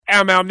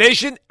MLM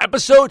Nation,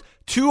 episode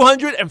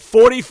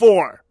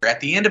 244. At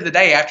the end of the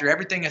day, after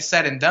everything is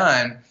said and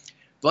done,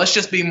 let's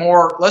just be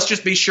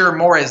sure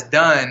more is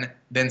done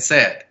than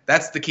said.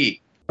 That's the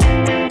key.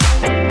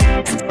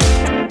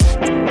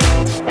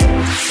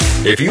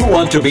 If you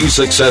want to be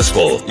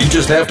successful, you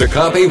just have to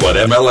copy what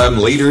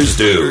MLM leaders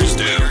do.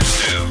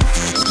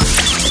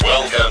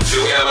 Welcome to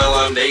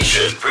MLM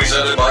Nation,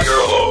 presented by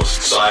your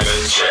host,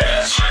 Simon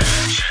Chan,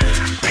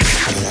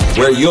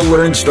 where you'll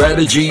learn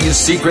strategies,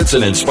 secrets,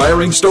 and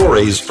inspiring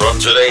stories from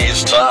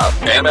today's top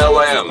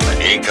MLM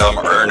income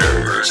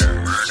earners.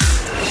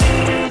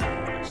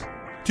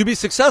 To be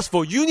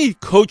successful, you need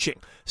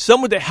coaching,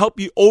 someone to help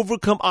you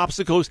overcome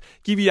obstacles,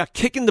 give you a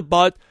kick in the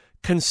butt,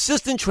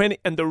 consistent training,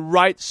 and the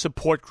right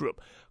support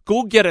group.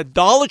 Go get a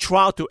 $1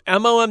 trial to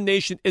MLM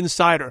Nation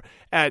Insider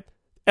at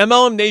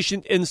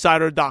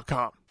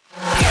MLMNationInsider.com.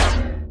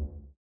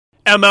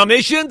 MLM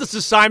Nation, this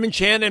is Simon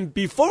Chan, and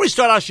before we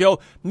start our show,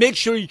 make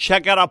sure you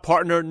check out our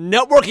partner,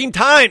 Networking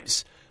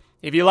Times.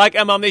 If you like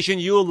MLM Nation,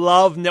 you'll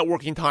love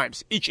Networking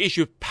Times. Each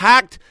issue is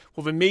packed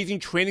with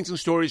amazing trainings and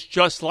stories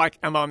just like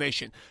MLM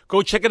Nation.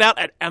 Go check it out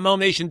at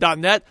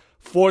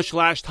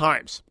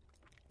MLMNation.net/times.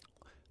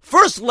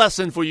 First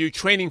lesson for you,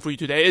 training for you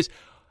today is,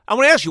 I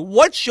want to ask you,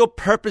 what's your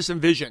purpose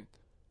and vision?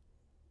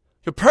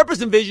 Your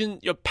purpose and vision,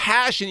 your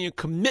passion, your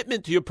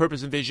commitment to your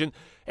purpose and vision,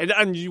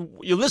 and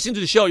you're listening to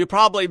the show, you're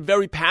probably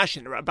very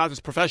passionate about this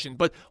profession,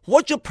 but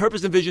what's your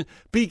purpose and vision?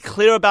 Be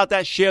clear about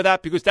that, share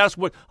that, because that's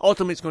what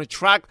ultimately is going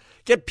to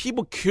get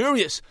people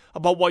curious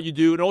about what you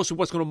do and also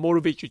what's going to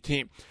motivate your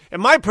team.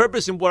 And my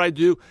purpose in what I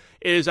do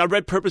is, I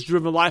read Purpose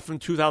Driven Life in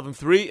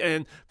 2003,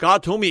 and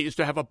God told me is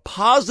to have a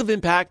positive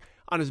impact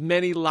on as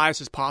many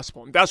lives as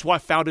possible. And that's why I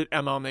founded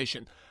MLM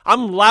Nation.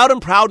 I'm loud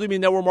and proud to be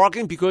in network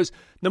marketing because,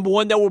 number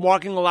one, network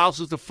marketing allows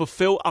us to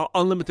fulfill our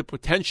unlimited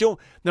potential.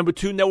 Number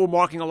two, network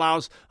marketing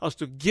allows us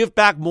to give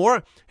back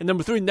more. And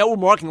number three, network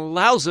marketing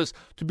allows us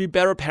to be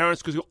better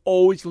parents because we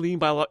always lead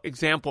by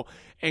example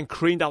and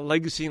create that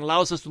legacy, and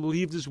allows us to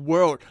leave this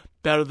world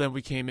better than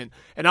we came in.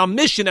 And our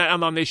mission at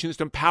MLM Nation is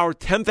to empower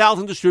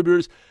 10,000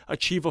 distributors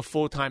achieve a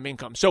full-time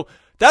income. So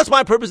that's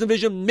my purpose and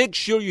vision. Make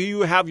sure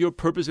you have your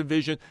purpose and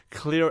vision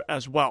clear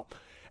as well.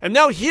 And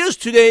now here's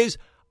today's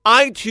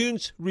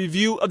iTunes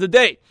review of the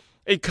day.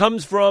 It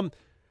comes from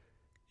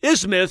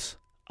Ismith,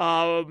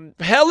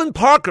 Helen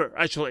Parker,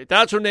 actually.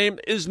 That's her name.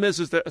 Ismith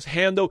is the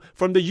handle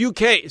from the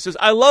UK. It says,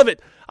 I love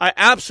it. I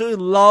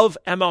absolutely love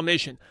MLM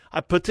Nation.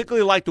 I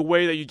particularly like the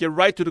way that you get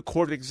right to the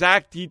core of the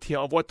exact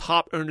detail of what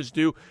top earners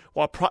do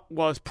while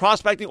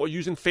prospecting or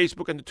using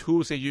Facebook and the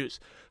tools they use.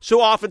 So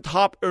often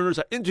top earners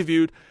are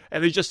interviewed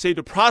and they just say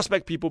to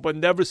prospect people but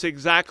never say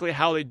exactly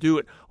how they do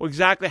it or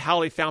exactly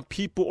how they found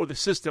people or the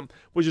system,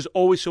 which is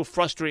always so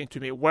frustrating to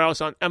me. Whereas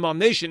on MLM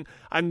Nation,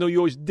 I know you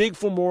always dig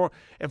for more,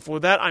 and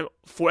for that I'm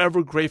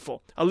forever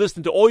grateful. I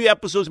listen to all your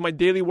episodes in my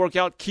daily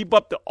workout. Keep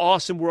up the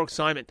awesome work,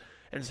 Simon.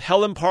 And it's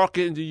Helen Parker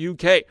in the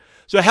UK.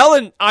 So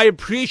Helen, I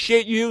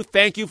appreciate you.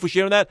 Thank you for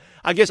sharing that.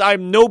 I guess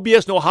I'm no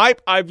BS, no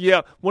hype.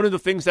 One of the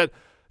things that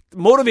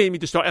motivated me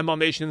to start MLM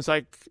Nation is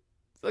like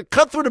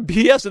cut through the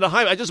BS and the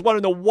hype. I just want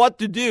to know what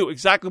to do,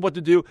 exactly what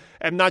to do,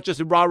 and not just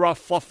the rah-rah,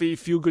 fluffy,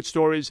 feel-good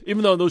stories,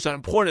 even though those are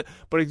important,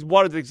 but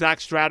what are the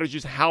exact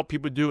strategies, how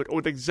people do it,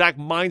 or the exact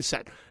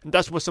mindset. And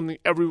that's what something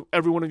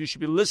every one of you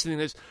should be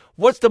listening is,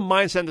 what's the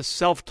mindset and the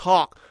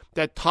self-talk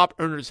that top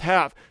earners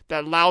have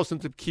that allows them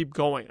to keep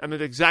going, and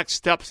the exact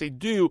steps they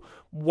do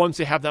once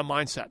they have that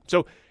mindset.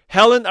 So,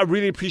 Helen, I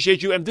really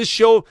appreciate you. And this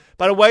show,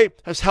 by the way,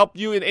 has helped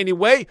you in any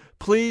way,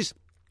 please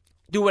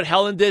do what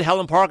Helen did,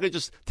 Helen Parker.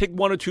 Just take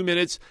 1 or 2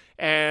 minutes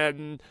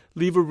and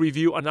leave a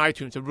review on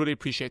iTunes. I really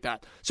appreciate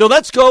that. So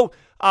let's go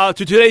to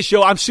today's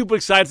show. I'm super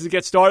excited to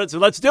get started, so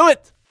let's do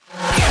it.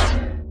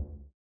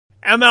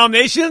 MLM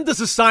Nation, this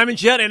is Simon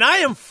Chan, and I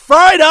am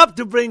fired up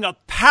to bring a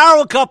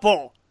power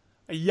couple,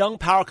 a young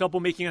power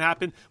couple making it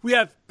happen. We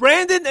have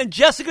Brandon and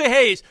Jessica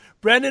Hayes.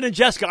 Brandon and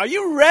Jessica, are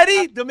you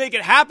ready to make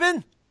it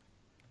happen?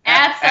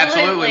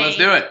 Absolutely. Let's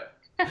do it.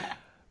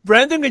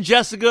 Brandon and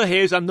Jessica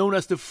Hayes are known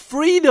as the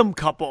Freedom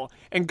Couple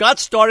and got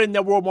started in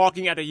network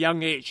marketing at a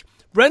young age.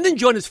 Brandon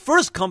joined his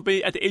first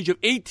company at the age of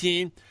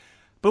 18,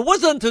 but it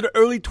wasn't until the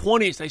early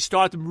 20s they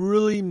started to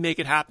really make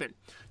it happen.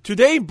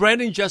 Today,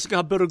 Brandon and Jessica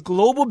have built a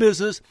global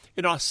business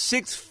and are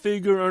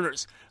six-figure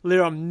earners.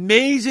 They're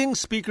amazing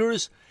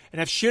speakers and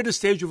have shared the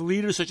stage with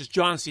leaders such as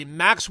John C.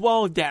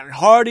 Maxwell, Darren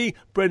Hardy,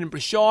 Brendan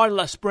Burchard,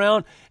 Les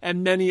Brown,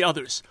 and many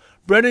others.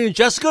 Brandon and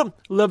Jessica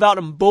live out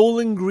in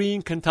Bowling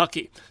Green,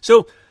 Kentucky.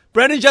 So,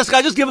 Brandon and Jessica,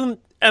 I just given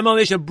MLM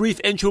Nation a brief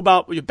intro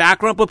about your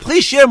background, but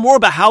please share more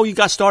about how you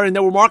got started in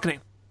network marketing.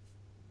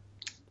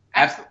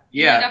 Absolutely.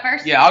 Yeah,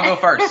 I'll go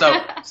first.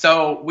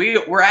 So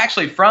we're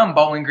actually from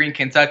Bowling Green,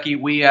 Kentucky.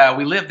 We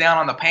live down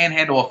on the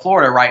panhandle of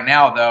Florida right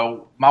now,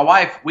 though. My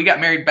wife, we got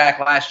married back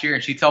last year,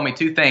 and she told me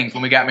two things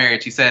when we got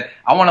married. She said,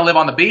 I want to live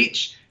on the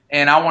beach,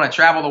 and I want to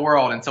travel the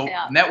world. And so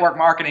network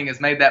marketing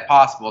has made that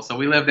possible. So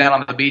we live down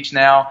on the beach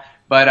now.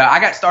 But I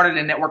got started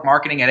in network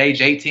marketing at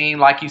age 18,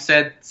 like you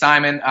said,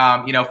 Simon.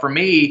 For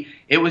me,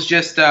 it was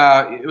just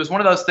it was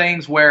one of those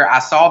things where I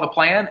saw the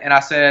plan and I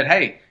said,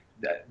 hey,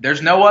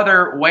 there's no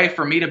other way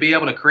for me to be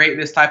able to create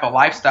this type of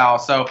lifestyle.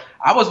 So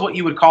I was what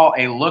you would call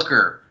a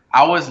looker.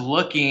 I was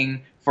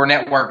looking for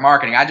network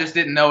marketing. I just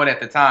didn't know it at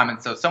the time.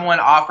 And so someone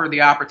offered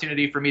the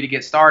opportunity for me to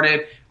get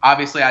started.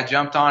 Obviously, I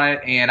jumped on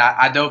it, and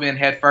I dove in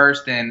head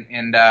first,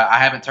 and I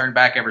haven't turned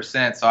back ever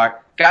since. So I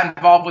got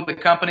involved with the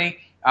company,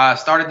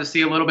 started to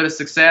see a little bit of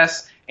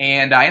success,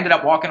 and I ended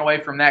up walking away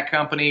from that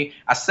company.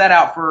 I set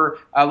out for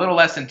a little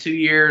less than 2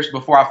 years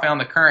before I found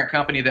the current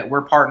company that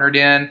we're partnered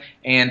in.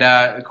 And,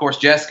 of course,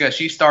 Jessica,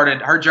 she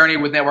started – her journey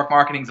with network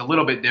marketing is a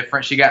little bit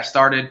different. She got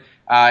started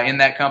in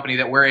that company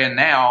that we're in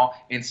now.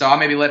 And so I'll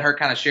maybe let her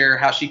kind of share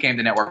how she came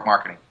to network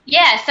marketing.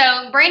 Yeah,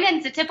 so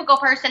Brandon's the typical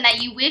person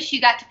that you wish you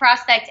got to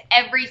prospect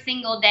every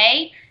single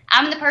day.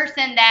 I'm the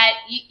person that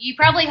you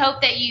probably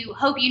hope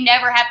you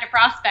never have to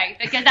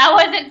prospect, because that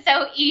wasn't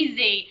so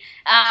easy.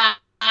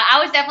 I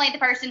was definitely the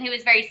person who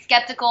was very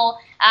skeptical.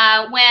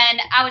 When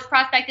I was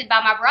prospected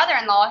by my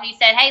brother-in-law, he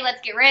said, "Hey,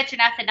 let's get rich."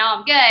 And I said, "No,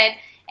 I'm good."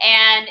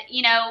 And,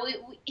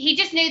 he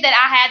just knew that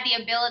I had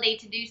the ability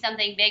to do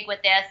something big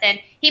with this. And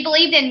he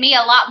believed in me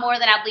a lot more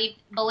than I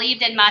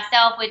believed in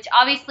myself, which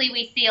obviously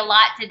we see a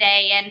lot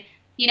today. And,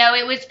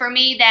 it was for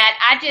me that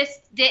I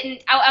just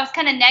didn't, I was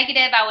kind of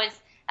negative.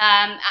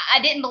 I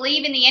didn't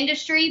believe in the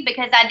industry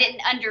because I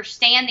didn't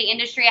understand the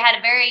industry. I had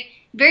a very,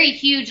 very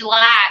huge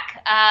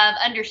lack of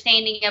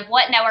understanding of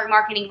what network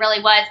marketing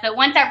really was. But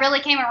once I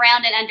really came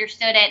around and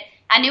understood it,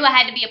 I knew I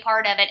had to be a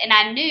part of it. And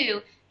I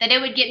knew that it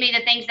would get me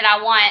the things that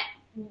I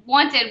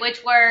wanted,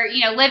 which were,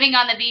 living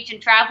on the beach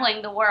and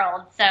traveling the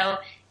world. So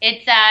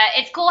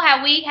it's cool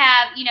how we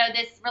have,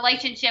 this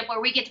relationship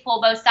where we get to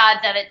pull both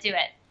sides of it to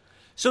it.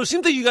 So it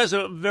seems that you guys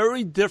are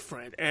very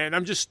different, and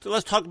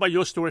let's talk about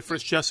your story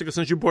first, Jessica,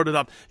 since you brought it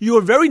up. You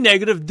were very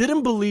negative,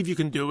 didn't believe you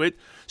can do it.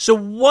 So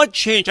what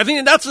changed? I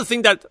think that's the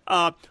thing that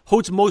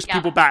holds most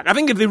people back. I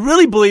think if they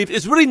really believe,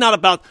 it's really not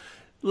about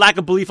lack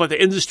of belief of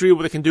the industry or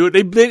whether they can do it.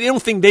 They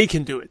don't think they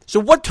can do it. So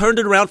what turned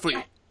it around for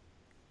you?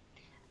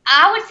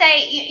 I would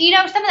say,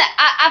 some of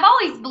that, I've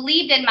always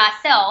believed in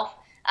myself,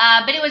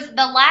 but it was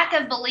the lack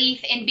of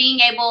belief in being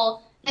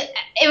able.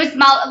 It was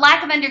my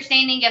lack of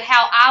understanding of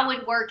how I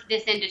would work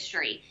this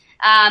industry.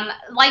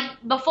 Like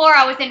before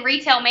I was in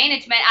retail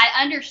management,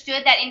 I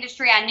understood that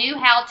industry. I knew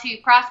how to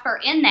prosper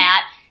in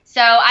that.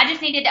 So I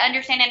just needed to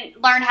understand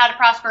and learn how to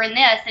prosper in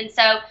this. And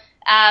so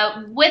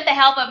with the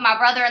help of my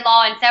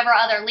brother-in-law and several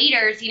other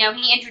leaders, he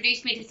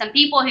introduced me to some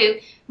people who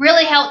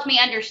really helped me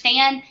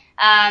understand,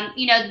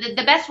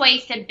 the best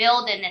ways to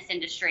build in this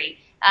industry,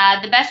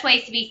 the best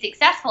ways to be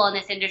successful in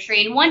this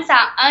industry. And once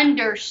I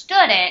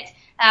understood it,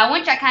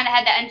 once I kind of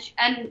had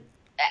the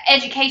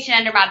education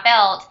under my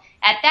belt,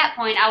 at that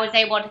point I was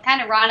able to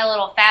kind of run a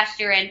little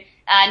faster and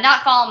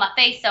not fall on my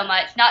face so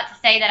much. Not to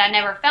say that I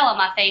never fell on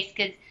my face,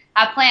 because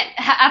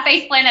I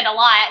face planted a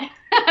lot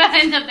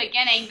in the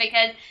beginning,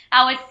 because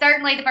I was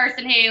certainly the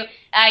person who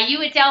you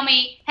would tell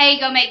me, "Hey,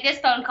 go make this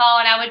phone call,"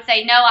 and I would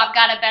say, "No, I've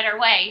got a better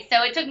way."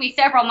 So it took me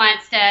several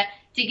months to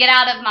get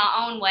out of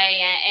my own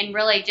way and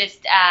really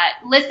just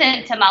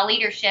listen to my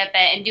leadership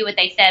and do what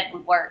they said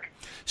would work.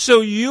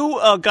 So you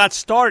got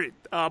started,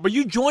 but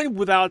you joined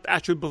without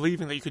actually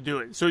believing that you could do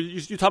it. So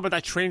you talk about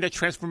that training, that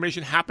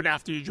transformation happened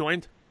after you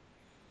joined?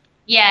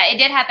 Yeah, it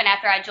did happen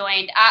after I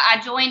joined.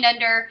 I joined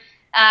under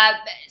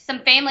some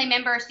family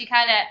members who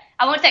kind of,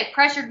 I won't say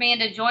pressured me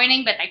into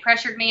joining, but they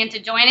pressured me into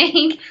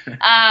joining. It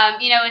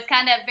was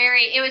kind of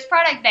it was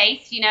product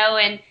based,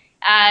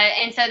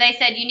 and so they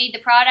said, "You need the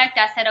product."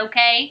 I said,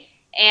 "Okay."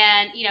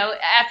 And,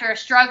 after a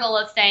struggle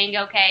of saying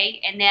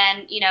okay, and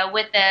then,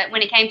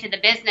 when it came to the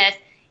business,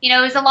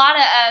 it was a lot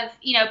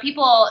of,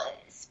 people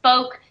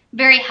spoke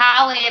very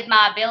highly of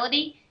my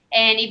ability.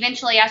 And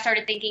eventually I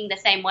started thinking the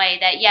same way,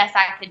 that yes,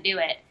 I could do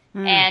it.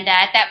 And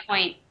at that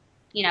point,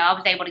 I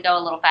was able to go a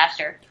little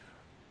faster.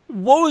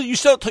 You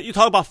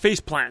talk about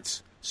face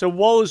plants. So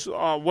what was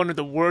one of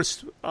the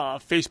worst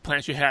face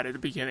plants you had at the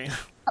beginning?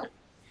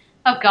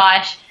 Oh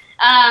gosh.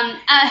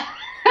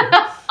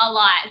 A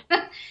lot.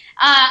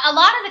 A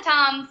lot of the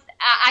times,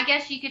 I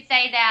guess you could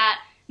say that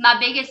my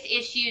biggest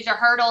issues or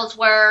hurdles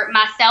were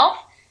myself,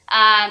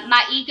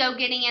 my ego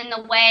getting in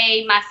the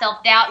way, my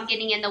self-doubt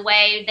getting in the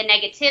way, the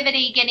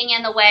negativity getting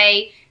in the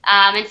way.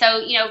 And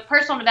so,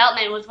 personal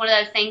development was one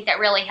of those things that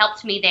really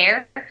helped me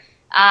there.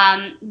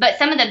 But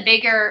some of the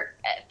bigger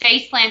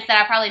face plants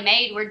that I probably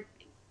made were,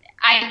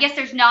 I guess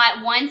there's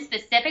not one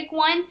specific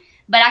one,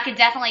 but I could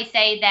definitely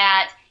say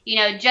that,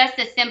 just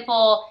a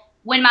simple,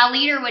 when my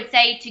leader would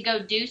say to go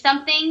do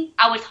something,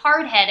 I was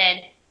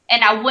hard-headed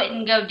and I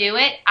wouldn't go do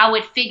it. I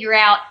would figure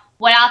out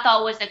what I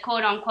thought was a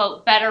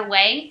quote-unquote better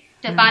way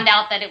to find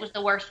out that it was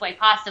the worst way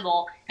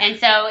possible. And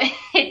so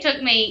it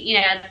took me,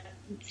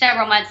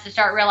 several months to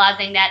start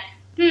realizing that,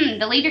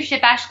 the leadership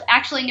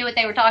actually knew what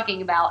they were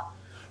talking about.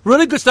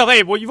 Really good stuff.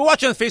 Hey, well, you've been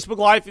watching on Facebook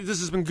Live. If this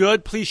has been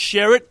good, please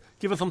share it.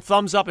 Give us some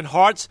thumbs up and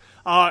hearts.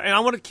 And I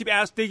want to keep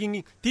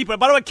digging deeper.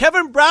 By the way,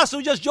 Kevin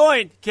Brasso just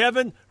joined.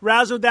 Kevin,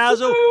 Razzle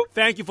Dazzle,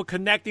 thank you for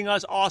connecting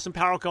us. Awesome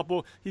power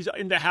couple. He's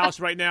in the house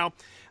right now.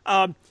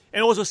 And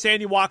also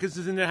Sandy Watkins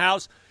is in the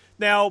house.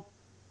 Now,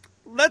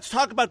 let's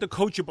talk about the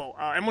coachable.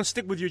 I'm going to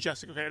stick with you,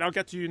 Jessica, okay? And I'll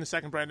get to you in a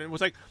second, Brandon. It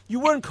was like you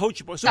weren't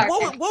coachable. So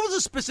what was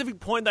the specific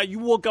point that you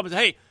woke up and said,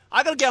 hey,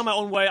 I got to get out my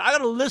own way. I got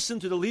to listen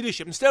to the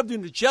leadership. Instead of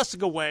doing the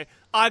Jessica way,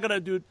 I got to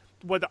do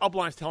what the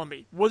upline's telling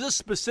me. Was there a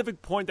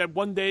specific point that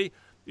one day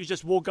you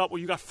just woke up or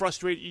you got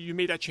frustrated, you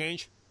made that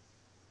change?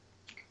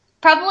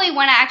 Probably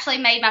when I actually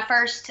made my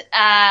first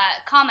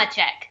comma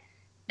check.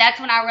 That's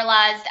when I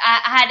realized I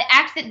had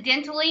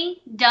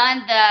accidentally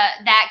done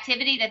the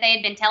activity that they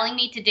had been telling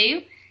me to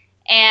do.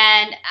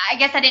 And I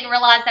guess I didn't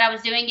realize that I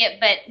was doing it,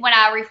 but when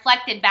I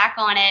reflected back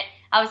on it,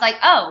 I was like,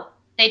 oh,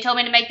 they told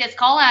me to make this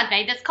call, and I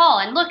made this call,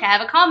 and look, I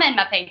have a comma in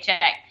my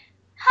paycheck.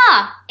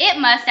 It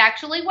must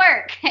actually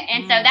work.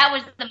 And so that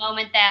was the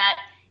moment that,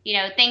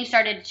 things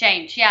started to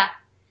change, yeah.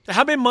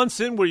 How many months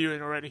in were you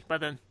in already by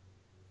then?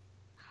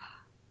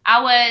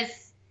 I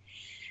was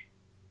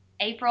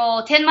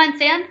 10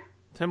 months in.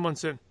 10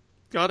 months in.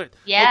 Got it.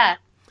 Yeah.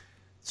 Okay.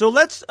 So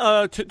let's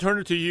turn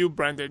it to you,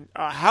 Brandon.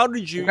 How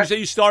did you say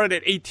you started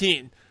at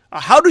 18.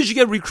 How did you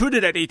get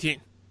recruited at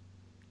 18?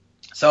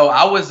 So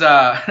I was,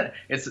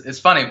 it's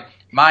funny.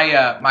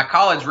 My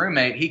college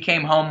roommate, he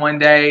came home one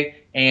day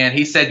and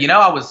he said, we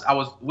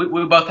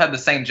both had the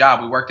same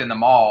job. We worked in the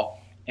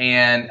mall.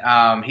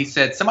 And he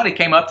said, somebody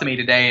came up to me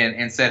today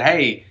and said,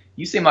 hey,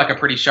 you seem like a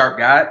pretty sharp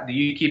guy. Do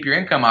you keep your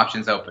income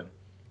options open?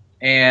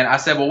 And I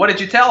said, well, what did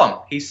you tell him?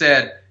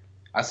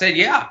 I said,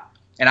 yeah.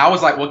 And I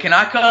was like, well, can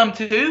I come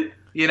too?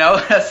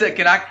 I said,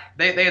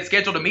 they had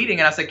scheduled a meeting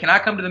and I said, can I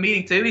come to the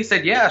meeting too? He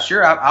said, yeah,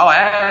 sure. I'll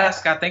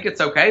ask. I think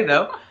it's okay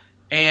though.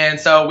 And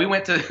so we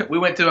went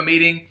to a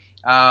meeting.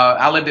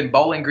 I lived in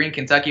Bowling Green,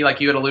 Kentucky, like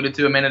you had alluded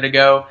to a minute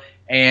ago.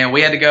 And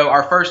we had to go,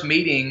 our first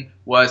meeting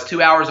was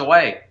 2 hours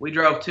away. We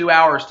drove 2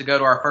 hours to go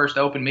to our first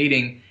open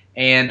meeting.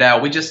 And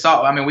we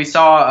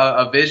saw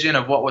a vision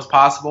of what was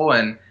possible.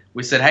 And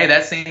we said, hey,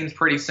 that seems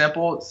pretty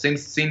simple.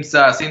 Seems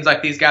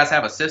like these guys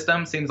have a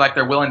system. Seems like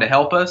they're willing to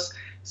help us.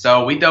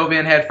 So we dove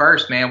in head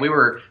first, man. We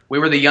were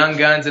the young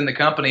guns in the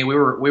company. We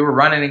were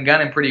running and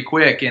gunning pretty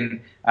quick.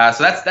 And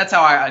so that's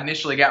how I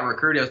initially got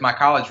recruited. It was my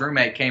college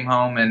roommate came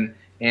home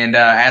and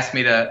asked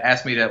me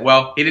to.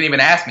 Well, he didn't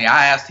even ask me.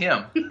 I asked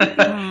him.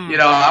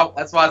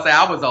 That's why I say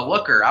I was a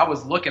looker. I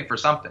was looking for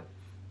something.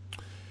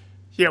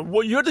 Yeah,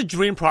 well, you're the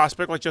dream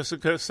prospect, like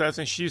Jessica says,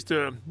 and she's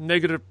the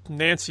negative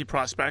Nancy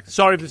prospect.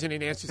 Sorry if there's any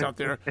Nancys out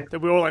there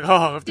that we're all like,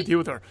 I have to deal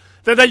with her.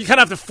 That you kind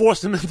of have to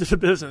force them into the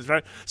business,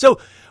 right? So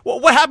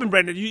what happened,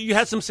 Brandon? You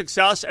had some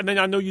success, and then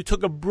I know you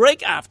took a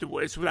break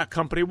afterwards with that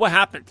company. What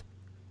happened?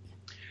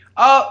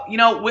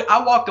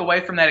 I walked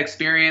away from that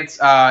experience,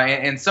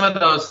 and some of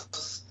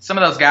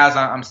those guys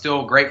I'm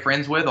still great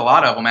friends with, a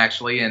lot of them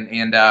actually,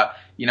 and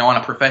on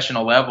a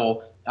professional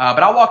level.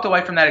 But I walked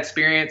away from that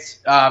experience.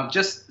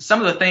 Just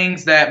some of the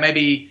things that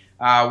maybe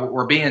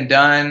were being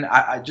done,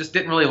 I just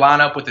didn't really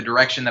line up with the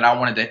direction that I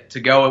wanted to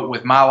go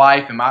with my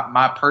life and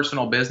my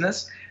personal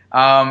business.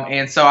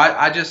 And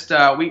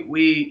so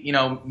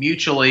we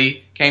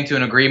mutually came to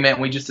an agreement,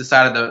 and we just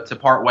decided to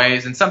part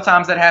ways. And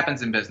sometimes that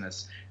happens in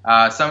business.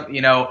 I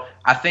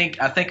think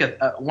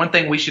one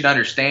thing we should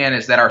understand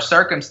is that our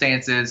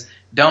circumstances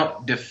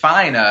don't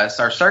define us.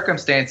 Our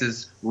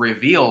circumstances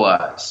reveal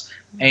us.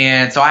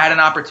 And so I had an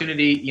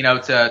opportunity,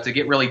 to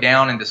get really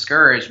down and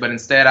discouraged, but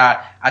instead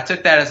I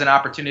took that as an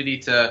opportunity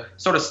to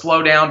sort of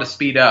slow down, to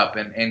speed up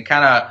and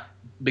kind of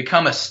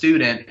become a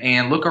student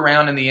and look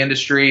around in the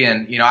industry.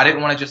 And, I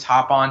didn't want to just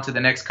hop on to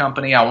the next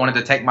company. I wanted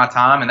to take my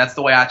time, and that's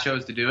the way I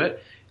chose to do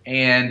it.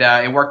 And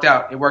it worked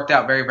out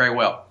very, very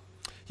well.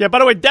 Yeah, by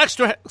the way,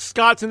 Dexter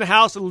Scott's in the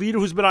house, a leader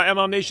who's been on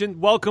MLM Nation.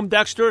 Welcome,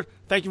 Dexter.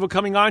 Thank you for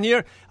coming on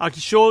here. I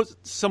can show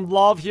some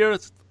love here,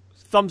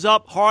 thumbs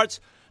up, hearts.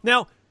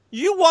 Now,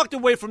 you walked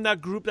away from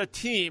that group, that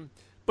team,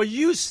 but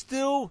you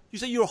say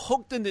you're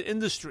hooked in the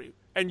industry,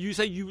 and you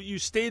say you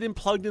stayed in,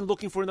 plugged in,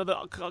 looking for another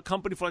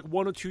company for like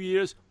 1 or 2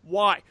 years.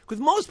 Why? Because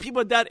most people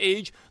at that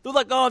age, they're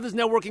like, oh, this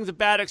networking is a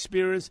bad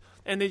experience,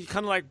 and they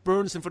kind of like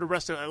burns them for the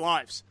rest of their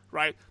lives,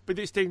 right? But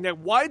they stay there.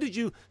 Why did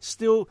you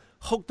still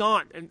hooked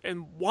on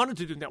and wanted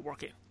to do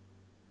networking?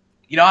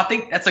 I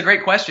think that's a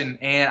great question,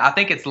 and I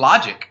think it's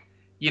logic.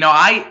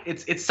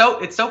 It's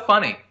so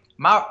funny.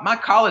 My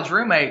college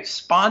roommate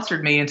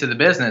sponsored me into the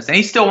business, and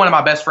he's still one of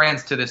my best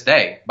friends to this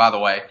day, by the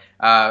way.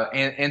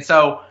 And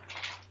so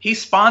he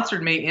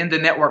sponsored me into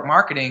network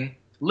marketing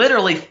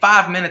literally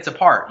 5 minutes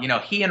apart.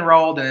 He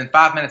enrolled, and then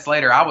 5 minutes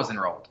later, I was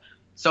enrolled.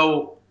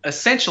 So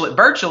essentially,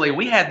 virtually,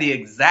 we had the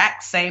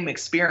exact same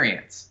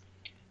experience.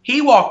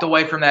 He walked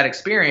away from that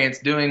experience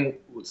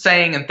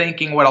saying and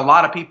thinking what a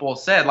lot of people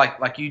said,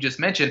 like you just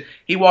mentioned.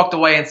 He walked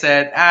away and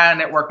said,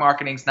 network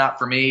marketing's not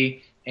for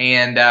me.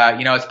 And,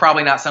 it's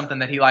probably not something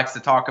that he likes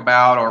to talk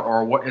about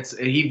or what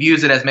he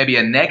views it as maybe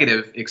a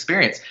negative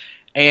experience.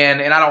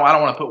 And I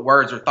don't want to put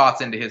words or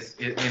thoughts into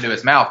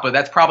his mouth, but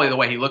that's probably the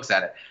way he looks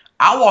at it.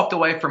 I walked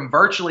away from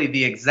virtually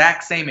the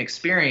exact same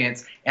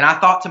experience, and I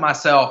thought to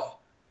myself,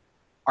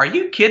 are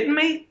you kidding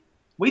me?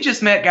 We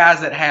just met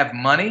guys that have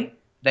money.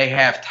 They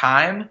have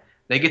time.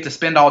 They get to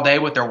spend all day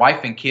with their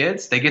wife and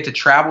kids. They get to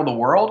travel the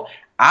world.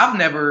 I've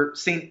never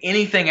seen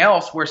anything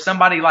else where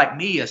somebody like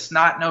me, a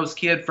snot-nosed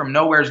kid from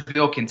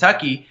Nowheresville,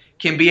 Kentucky,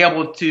 can be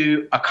able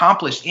to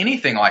accomplish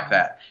anything like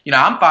that.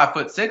 I'm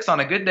 5'6" on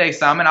a good day,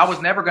 Simon. I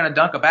was never going to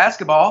dunk a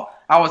basketball.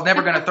 I was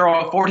never going to throw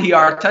a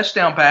 40-yard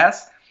touchdown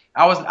pass.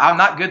 I'm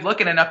not good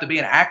looking enough to be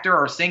an actor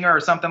or a singer or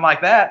something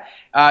like that.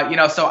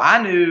 So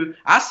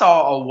I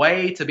saw a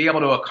way to be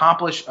able to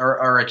accomplish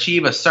or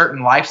achieve a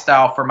certain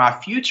lifestyle for my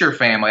future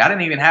family. I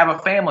didn't even have a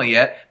family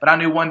yet, but I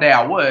knew one day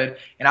I would.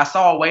 And I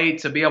saw a way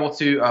to be able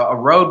to, a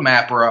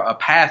roadmap or a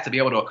path to be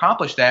able to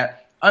accomplish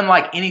that,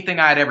 unlike anything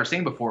I had ever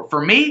seen before.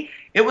 For me,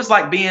 it was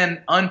like being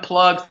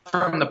unplugged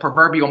from the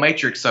proverbial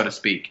matrix, so to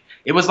speak.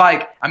 It was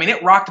like,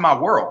 it rocked my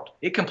world.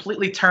 It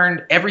completely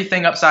turned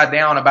everything upside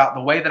down about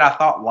the way that I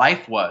thought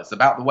life was,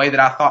 about the way that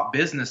I thought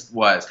business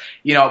was.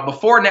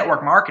 Before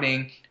network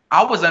marketing,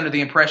 I was under the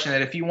impression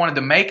that if you wanted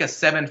to make a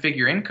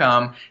 7-figure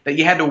income, that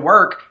you had to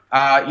work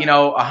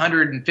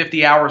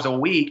 150 hours a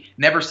week,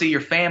 never see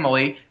your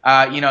family,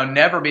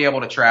 never be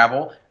able to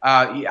travel.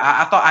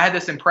 I thought I had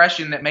this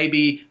impression that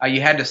maybe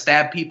you had to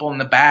stab people in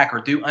the back or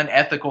do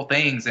unethical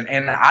things.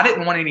 And I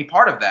didn't want any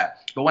part of that.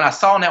 But when I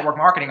saw network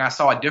marketing, I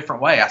saw a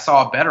different way. I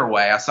saw a better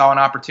way. I saw an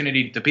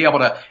opportunity to be able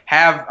to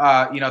have,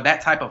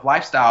 that type of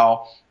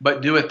lifestyle,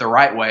 but do it the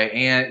right way.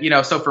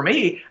 And, so for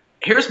me,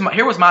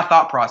 here was my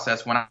thought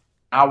process when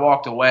I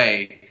walked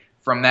away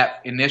from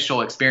that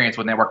initial experience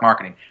with network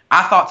marketing.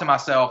 I thought to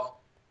myself,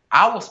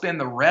 I will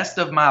spend the rest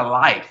of my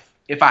life,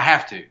 if I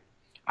have to,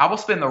 I will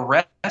spend the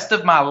rest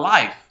of my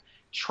life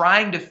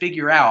trying to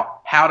figure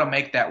out how to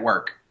make that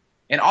work.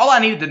 And all I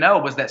needed to know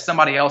was that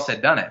somebody else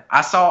had done it.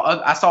 I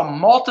saw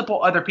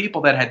multiple other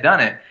people that had done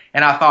it,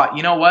 and I thought,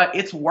 you know what?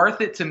 It's worth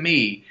it to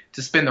me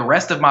to spend the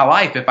rest of my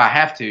life, if I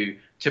have to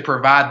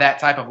provide that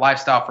type of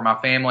lifestyle for my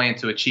family and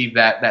to achieve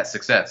that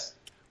success.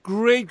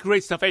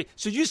 Great stuff. Hey,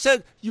 so you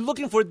said you're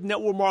looking for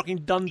network marketing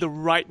done the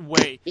right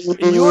way.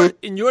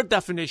 In your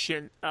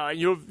definition, in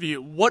your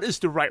view, what is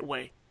the right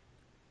way?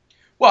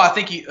 Well, I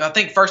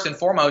think first and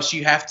foremost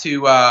you have to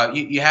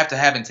you have to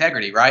have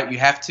integrity, right? You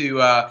have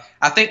to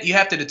I think you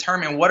have to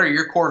determine what are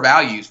your core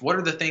values. What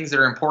are the things that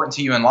are important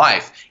to you in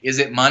life? Is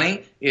it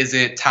money? Is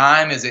it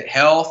time? Is it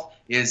health?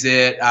 Is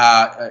it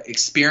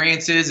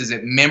experiences? Is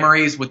it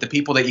memories with the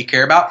people that you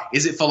care about?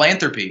 Is it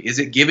philanthropy? Is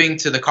it giving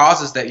to the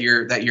causes that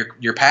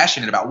you're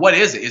passionate about? What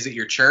is it? Is it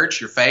your church,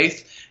 your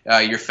faith,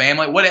 your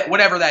family,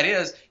 whatever that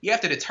is? You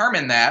have to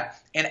determine that,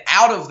 and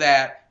out of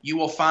that, you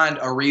will find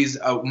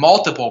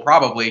multiple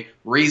probably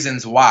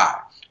reasons why.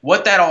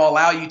 What that'll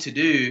allow you to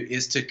do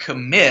is to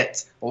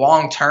commit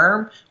long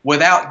term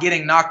without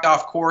getting knocked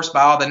off course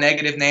by all the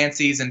negative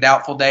Nancys and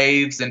doubtful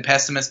Daves and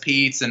pessimist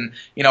Petes and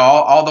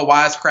all the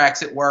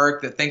wisecracks at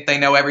work that think they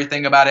know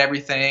everything about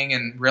everything,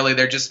 and really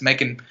they're just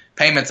making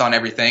payments on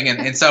everything.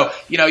 And so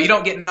you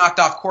don't get knocked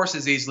off course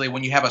as easily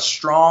when you have a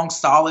strong,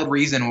 solid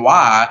reason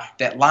why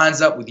that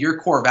lines up with your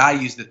core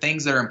values, the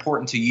things that are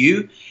important to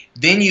you.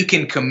 Then you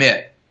can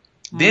commit.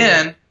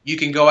 Then you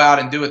can go out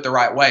and do it the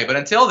right way. But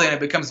until then, it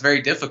becomes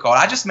very difficult.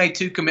 I just made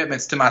 2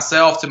 commitments to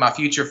myself, to my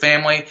future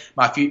family,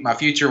 my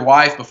future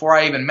wife. Before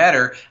I even met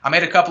her, I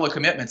made a couple of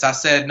commitments. I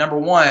said, number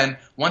one,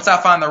 once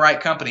I find the right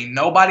company,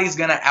 nobody's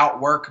going to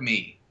outwork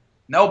me.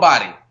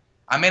 Nobody.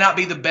 I may not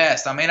be the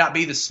best. I may not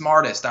be the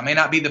smartest. I may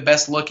not be the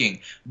best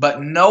looking,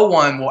 but no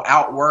one will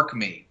outwork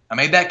me. I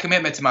made that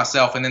commitment to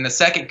myself. And then the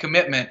second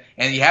commitment,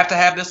 and you have to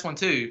have this one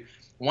too,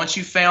 once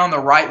you found the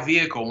right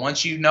vehicle,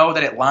 once you know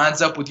that it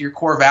lines up with your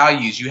core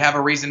values, you have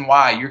a reason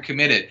why, you're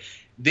committed.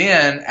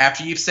 Then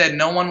after you've said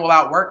no one will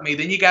outwork me,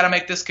 then you got to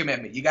make this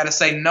commitment. You got to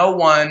say no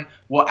one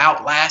will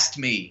outlast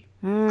me.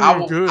 I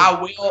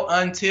will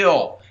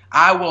until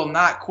I will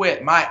not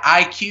quit. My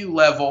IQ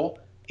level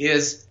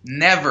is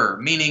never,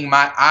 meaning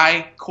my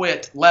I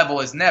quit level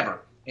is never.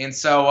 And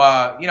so,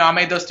 I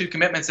made those 2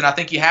 commitments, and I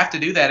think you have to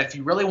do that if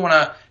you really want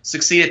to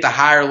succeed at the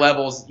higher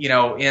levels,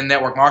 in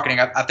network marketing.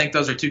 I think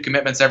those are 2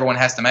 commitments everyone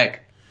has to make.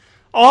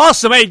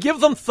 Awesome. Hey,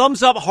 give them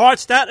thumbs up,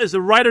 hearts. That is a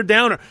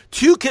writer-downer.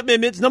 2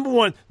 commitments. Number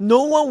 1,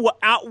 no one will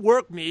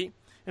outwork me.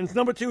 And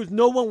number 2 is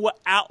no one will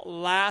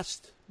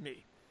outlast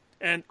me.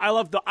 And I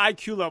love the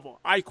IQ level.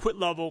 I quit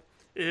level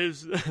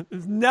is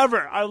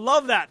never. I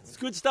love that. It's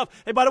good stuff.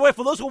 Hey, by the way,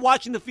 for those who are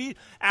watching the feed,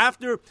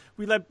 after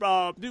we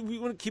want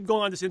to keep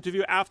going on this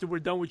interview after we're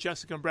done with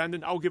Jessica and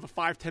Brandon, I'll give a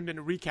 5-10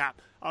 minute recap.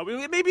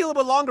 Maybe a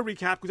little bit longer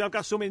recap because I've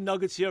got so many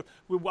nuggets here.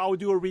 I will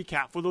do a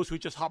recap for those who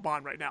just hop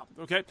on right now.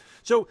 Okay.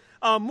 So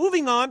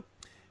moving on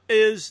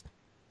is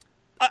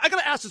I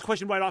got to ask this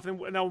question right off,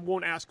 and I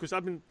won't ask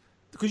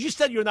because you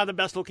said you're not the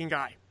best looking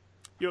guy.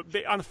 You're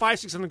on a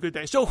 5'6" on a good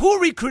day. So who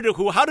recruited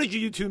who? How did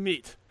you 2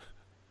 meet?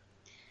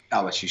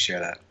 I'll let you share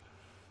that.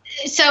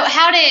 So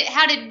how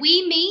did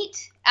we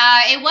meet?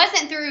 It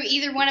wasn't through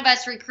either one of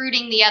us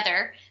recruiting the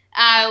other.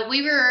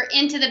 We were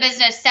into the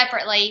business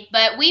separately,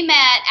 but we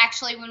met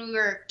actually when we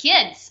were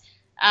kids.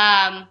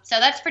 So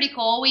that's pretty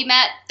cool. We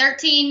met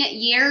 13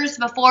 years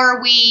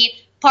before we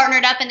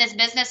partnered up in this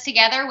business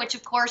together, which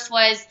of course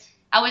I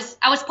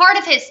was part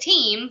of his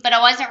team, but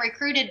I wasn't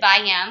recruited by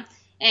him.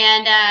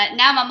 And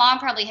now my mom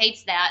probably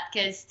hates that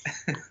because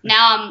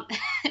now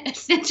I'm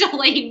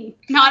essentially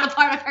not a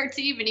part of her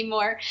team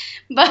anymore.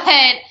 But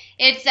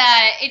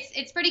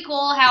it's pretty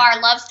cool how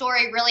our love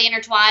story really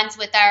intertwines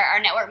with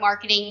our network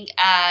marketing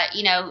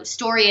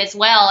story as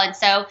well. And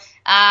so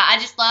I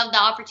just love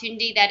the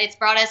opportunity that it's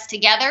brought us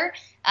together.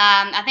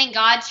 I think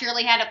God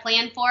surely had a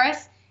plan for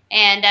us,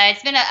 and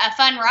it's been a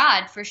fun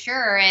ride for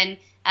sure. And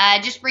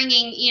just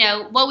bringing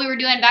what we were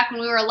doing back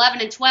when we were 11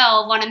 and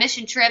 12 on a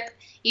mission trip.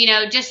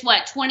 Just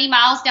 20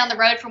 miles down the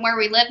road from where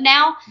we live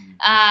now,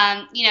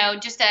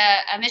 just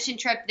a mission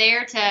trip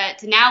there to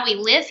now we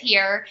live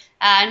here,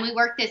 and we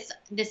work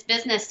this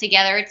business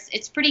together.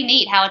 It's pretty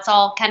neat how it's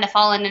all kind of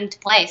fallen into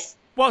place.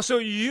 Well, so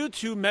you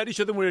two met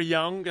each other when you were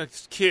young,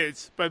 as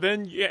kids, but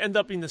then you end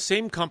up in the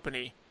same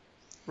company,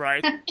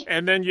 right?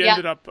 And then you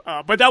ended up,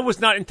 but that was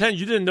not intended.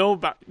 You didn't know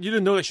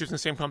that she was in the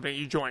same company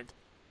you joined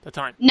at the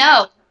time.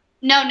 No,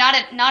 not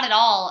at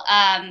all.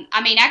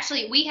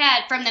 Actually, we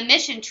had from the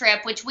mission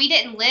trip, which we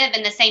didn't live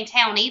in the same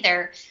town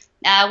either.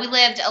 We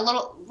lived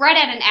right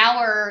at an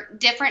hour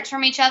difference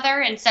from each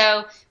other, and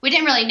so we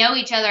didn't really know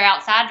each other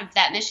outside of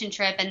that mission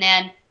trip. And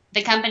then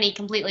the company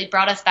completely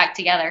brought us back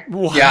together.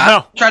 Wow.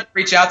 Yeah, I tried to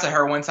reach out to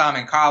her one time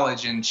in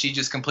college, and she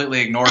just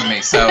completely ignored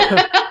me. So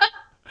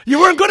You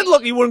weren't good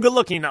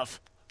looking enough.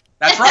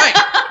 That's right.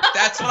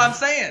 That's what I'm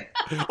saying.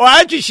 Well,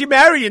 actually, she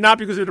married you not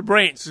because of the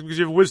brains, because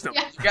you have wisdom.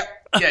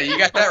 You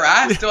got that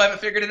right. I still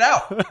haven't figured it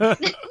out.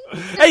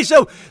 Hey,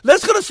 so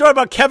let's go to start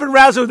about Kevin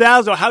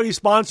Razzle-Dazzle, how he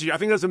sponsored you. I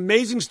think that's an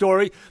amazing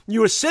story.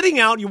 You were sitting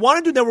out. You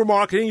want to do network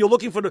marketing. You're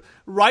looking for the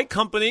right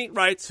company,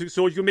 right,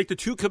 so you can make the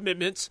 2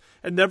 commitments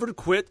and never to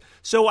quit.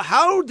 So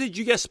how did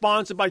you get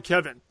sponsored by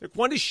Kevin?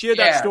 Why don't you share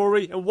that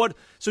story? And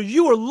so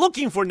you were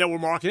looking for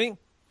network marketing.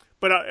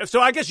 But so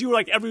I guess you were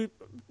like every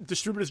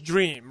distributor's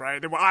dream,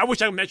 right? I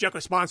wish I met you, I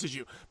could sponsor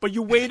you. But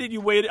you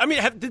waited. I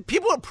mean, did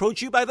people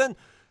approach you by then?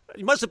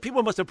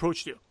 People must have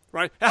approached you,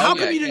 right? And how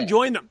come you didn't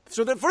join them?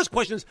 So the first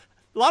question is,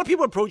 a lot of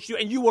people approached you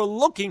and you were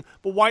looking,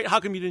 but why? How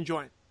come you didn't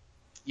join?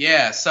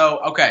 Yeah. So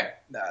I'll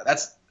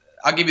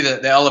give you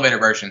the elevator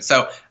version.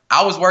 So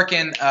I was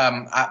working.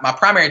 My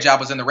primary job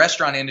was in the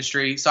restaurant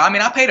industry. So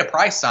I paid a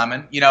price,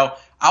 Simon.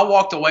 I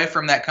walked away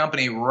from that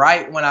company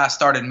right when I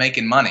started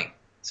making money.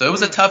 So it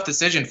was a tough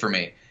decision for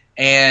me.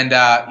 And,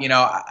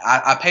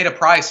 I paid a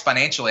price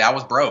financially. I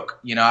was broke.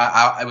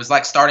 I was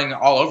like starting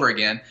all over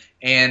again.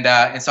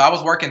 And so I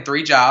was working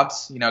 3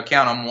 jobs,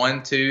 count them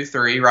 1, 2,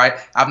 3, right?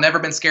 I've never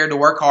been scared to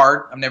work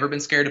hard. I've never been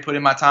scared to put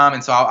in my time.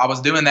 And so I was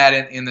doing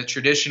that in the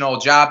traditional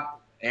job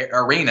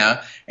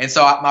arena. And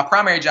so my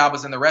primary job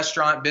was in the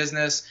restaurant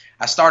business.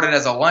 I started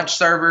as a lunch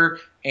server.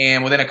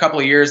 And within a couple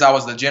of years, I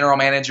was the general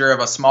manager of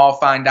a small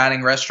fine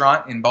dining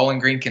restaurant in Bowling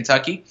Green,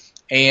 Kentucky.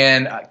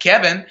 And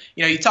Kevin,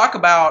 you talk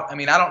about, I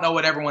don't know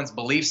what everyone's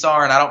beliefs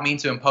are, and I don't mean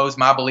to impose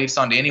my beliefs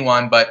onto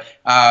anyone, but,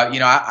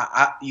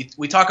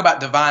 we talk about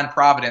divine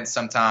providence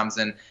sometimes.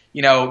 And,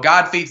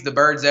 God feeds the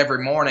birds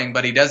every morning,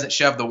 but he doesn't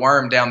shove the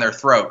worm down their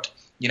throat.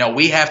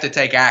 We have to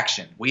take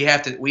action. We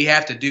have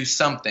to do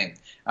something.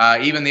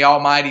 Even the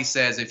Almighty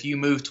says, if you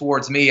move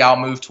towards me, I'll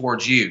move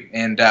towards you.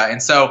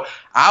 And so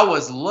I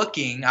was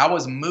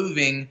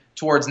moving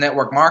towards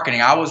network marketing.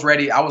 I was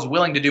ready. I was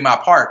willing to do my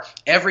part.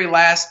 Every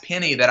last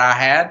penny that I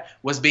had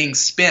was being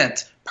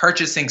spent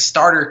purchasing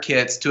starter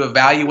kits to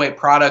evaluate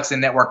products in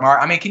network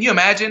marketing. Can you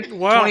imagine?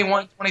 Wow.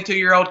 21,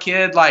 22-year-old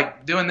kid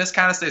like doing this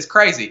kind of stuff? It's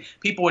crazy.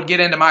 People would get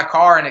into my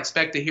car and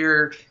expect to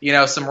hear,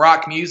 some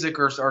rock music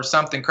or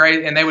something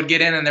crazy, and they would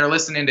get in and they're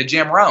listening to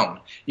Jim Rohn,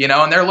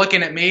 and they're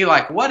looking at me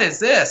like, what is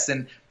this?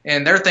 And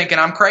they're thinking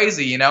I'm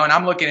crazy, and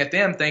I'm looking at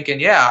them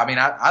thinking,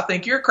 I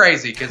think you're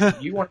crazy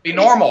because you want to be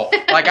normal.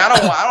 Like I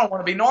don't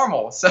want to be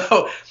normal.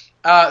 So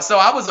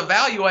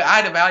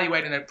I'd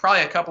evaluated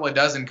probably a couple of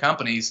dozen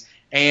companies,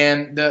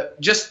 and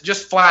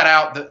just flat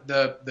out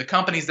the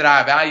companies that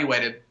I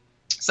evaluated,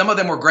 some of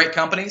them were great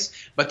companies,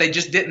 but they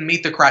just didn't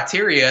meet the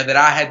criteria that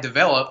I had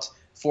developed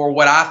for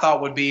what I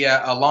thought would be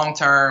a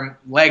long-term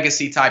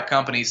legacy type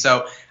company.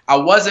 So I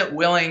wasn't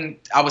willing.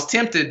 I was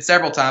tempted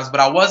several times, but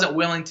I wasn't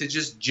willing to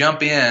just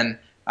jump in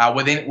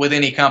with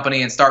any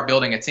company and start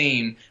building a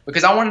team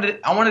because I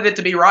wanted it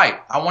to be right.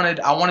 I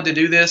wanted to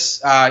do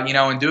this,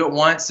 and do it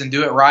once and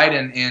do it right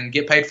and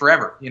get paid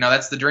forever.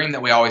 That's the dream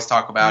that we always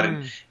talk about.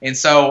 And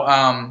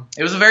so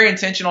it was a very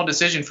intentional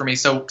decision for me.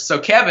 So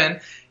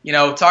Kevin,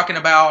 talking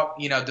about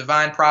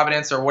divine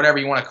providence or whatever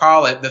you want to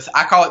call it,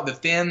 I call it the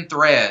thin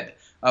thread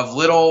of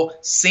little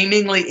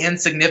seemingly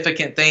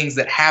insignificant things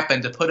that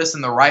happen to put us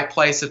in the right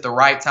place at the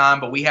right time,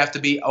 but we have to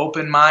be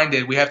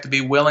open-minded. We have to be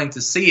willing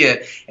to see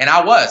it. And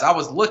I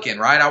was looking,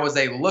 right? I was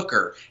a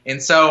looker.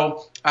 And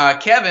so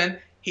Kevin,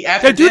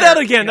 after do that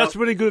again. That's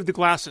really good with the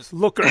glasses.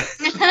 Looker.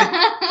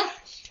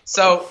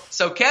 So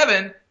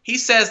Kevin, he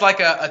says like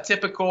a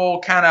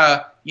typical kind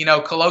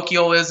of,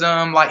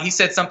 colloquialism. Like he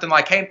said something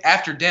like, hey,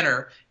 after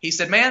dinner, he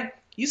said, man,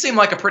 you seem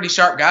like a pretty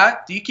sharp guy.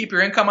 Do you keep your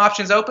income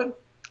options open?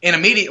 And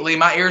immediately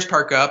my ears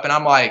perk up and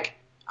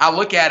I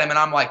look at him and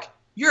I'm like,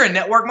 you're in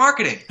network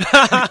marketing.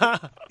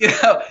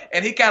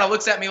 And he kind of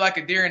looks at me like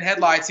a deer in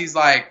headlights. He's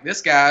like,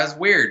 this guy's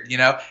weird,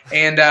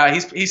 and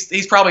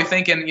he's probably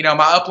thinking,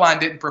 my upline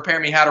didn't prepare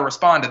me how to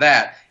respond to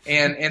that.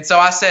 And so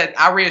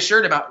I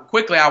reassured him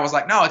quickly. I was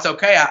like, no, it's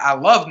okay. I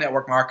love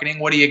network marketing.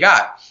 What do you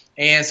got?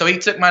 And so he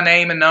took my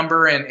name and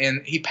number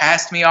and he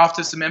passed me off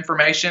to some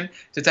information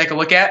to take a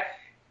look at.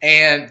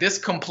 And this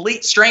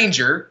complete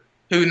stranger,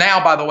 who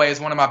now, by the way, is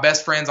one of my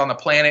best friends on the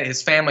planet,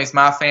 his family's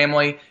my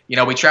family.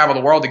 We travel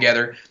the world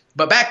together.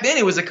 But back then,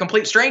 he was a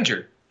complete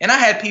stranger. And I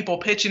had people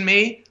pitching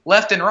me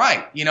left and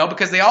right,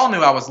 because they all knew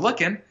I was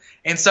looking.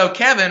 And so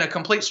Kevin, a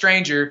complete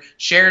stranger,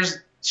 shares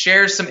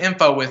some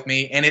info with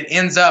me, and it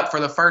ends up,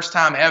 for the first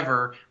time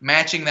ever,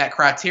 matching that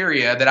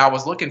criteria that I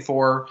was looking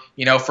for,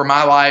 for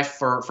my life,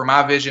 for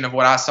my vision of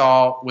what I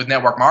saw with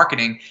network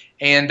marketing.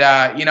 And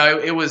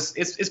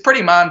it's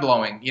pretty mind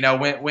blowing.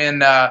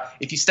 When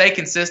if you stay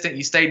consistent,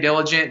 you stay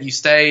diligent, you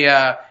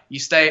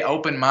stay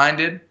open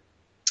minded,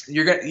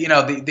 you're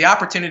gonna, the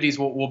opportunities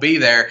will be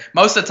there.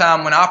 Most of the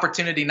time, when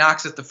opportunity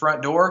knocks at the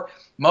front door,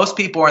 most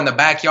people are in the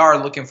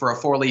backyard looking for a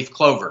 4-leaf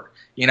clover.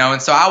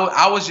 And so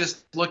I was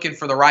just looking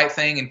for the right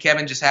thing, and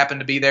Kevin just happened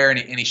to be there, and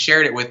he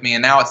shared it with me,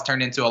 and now it's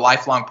turned into a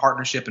lifelong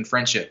partnership and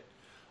friendship.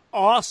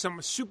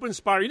 Awesome. Super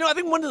inspiring. I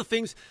think one of the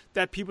things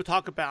that people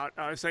talk about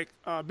is like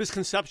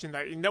misconception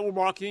that in network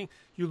marketing,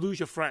 you lose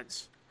your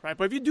friends, right?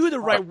 But if you do it the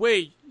right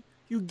way,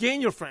 you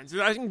gain your friends.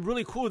 And I think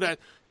really cool that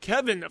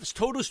Kevin, a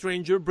total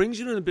stranger, brings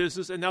you into the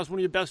business, and now is one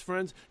of your best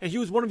friends, and he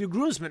was one of your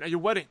groomsmen at your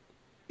wedding.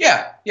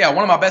 Yeah,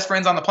 one of my best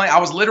friends on the planet. I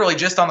was literally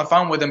just on the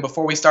phone with him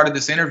before we started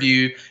this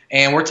interview,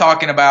 and we're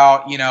talking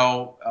about,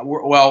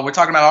 we're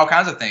talking about all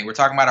kinds of things. We're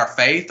talking about our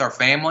faith, our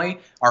family,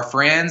 our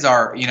friends,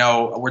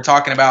 we're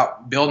talking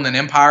about building an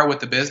empire with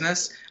the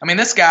business. I mean,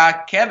 this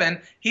guy,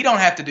 Kevin, he don't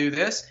have to do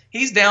this.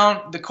 He's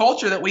down the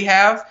culture that we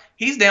have.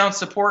 He's down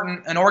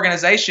supporting an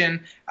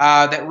organization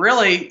that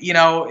really,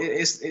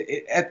 is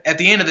at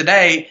the end of the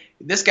day,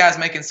 this guy's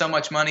making so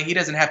much money, he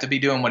doesn't have to be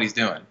doing what he's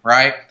doing,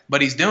 right?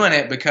 But he's doing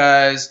it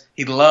because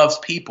he loves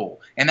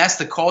people. And that's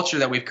the culture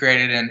that we've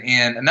created.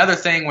 And another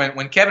thing,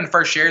 when Kevin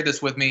first shared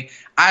this with me,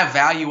 I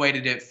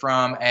evaluated it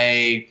from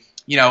the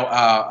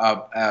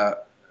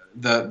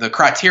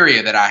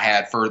criteria that I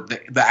had for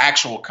the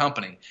actual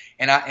company.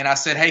 And I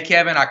said, hey,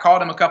 Kevin, I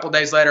called him a couple of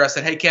days later. I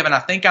said, hey, Kevin, I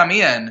think I'm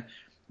in.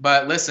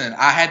 But listen,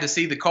 I had to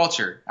see the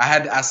culture.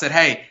 I said,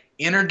 hey,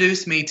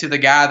 introduce me to the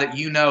guy that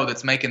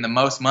that's making the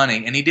most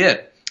money. And he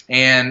did.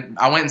 And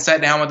I went and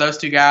sat down with those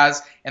two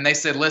guys, and they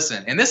said,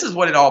 listen, and this is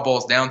what it all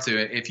boils down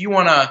to. If you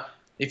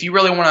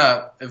really want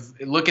to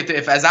look at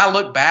as I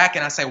look back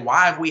and I say,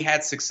 why have we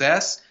had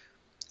success?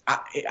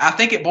 I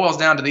think it boils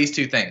down to these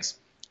two things,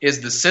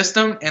 is the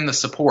system and the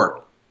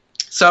support.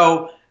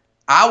 So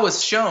I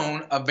was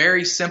shown a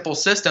very simple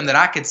system that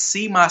I could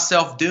see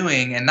myself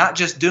doing, and not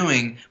just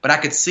doing, but I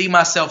could see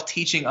myself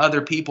teaching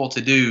other people to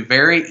do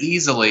very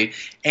easily.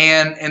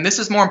 And this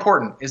is more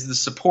important, is the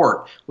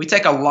support. We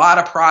take a lot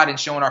of pride in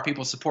showing our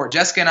people support.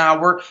 Jessica and I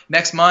work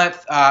next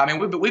month.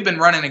 We've been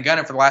running and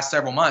gunning for the last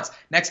several months.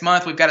 Next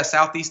month, we've got a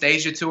Southeast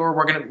Asia tour.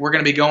 We're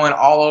gonna be going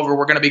all over.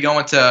 We're gonna be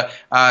going to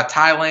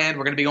Thailand.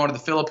 We're gonna be going to the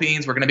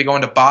Philippines. We're gonna be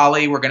going to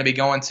Bali. We're gonna be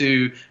going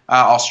to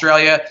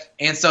Australia.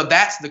 And so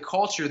that's the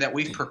culture that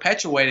we've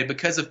perpetuated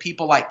because of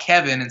people like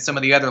Kevin and some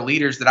of the other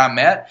leaders that I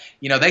met.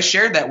 They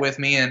shared that with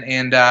me,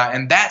 and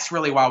that's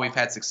really why we've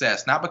had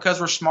success. Not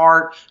because we're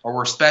smart or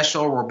we're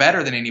special or we're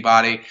better than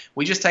anybody.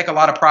 We just take a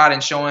lot of pride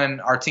in showing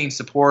our team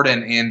support,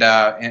 and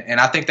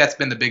I think that's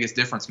been the biggest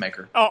difference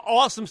maker. Oh,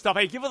 awesome stuff!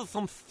 Hey, give us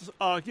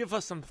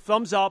some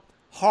thumbs up,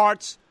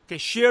 hearts. Okay,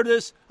 share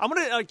this. I'm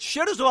gonna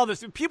share this with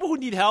others. People who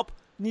need help,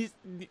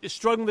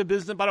 struggling with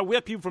business. By the way, we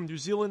have people from New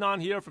Zealand on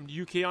here, from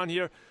the UK on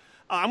here.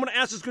 I'm going to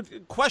ask this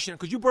good question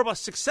because you brought about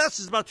success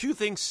is about two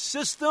things: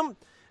 system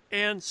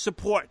and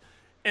support.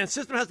 And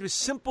system has to be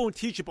simple and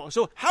teachable.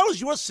 So, how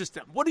is your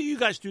system? What do you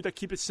guys do to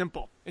keep it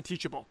simple and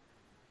teachable?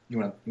 You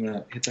want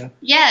to hit that?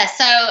 Yeah.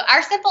 So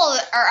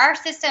our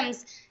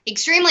system's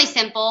extremely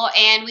simple,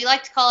 and we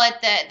like to call it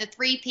the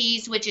 3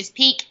 Ps, which is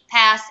peak,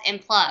 pass,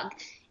 and plug.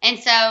 And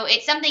so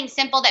it's something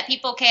simple that we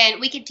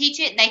can teach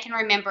it, and they can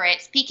remember it.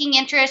 It's peaking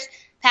interest.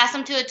 Pass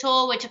them to a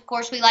tool, which of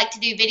course we like to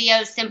do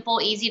videos,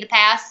 simple, easy to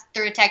pass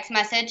through a text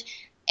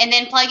message, and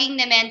then plugging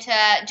them into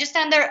just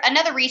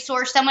another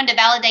resource, someone to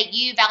validate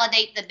you,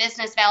 validate the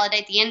business,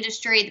 validate the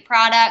industry, the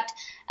product,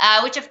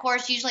 which of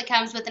course usually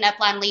comes with an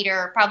upline leader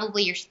or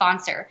probably your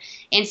sponsor.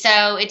 And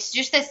so it's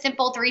just a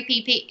simple 3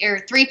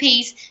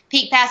 Ps,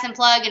 peak, pass, and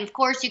plug. And of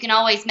course you can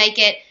always make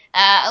it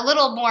a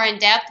little more in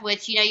depth,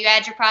 which, you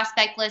add your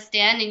prospect list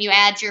in and you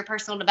add your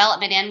personal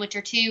development in, which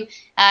are two.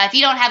 If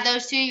you don't have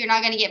those two, you're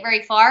not going to get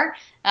very far.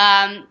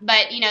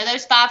 But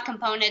those 5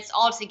 components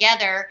all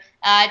together,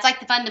 it's like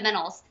the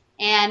fundamentals.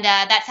 And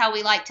that's how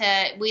we like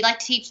to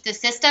teach the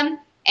system.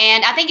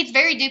 And I think it's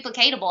very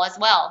duplicatable as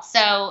well.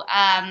 So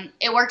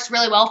it works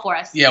really well for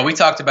us. Yeah, we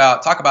talk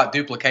about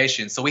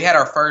duplication. So we had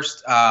our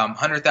first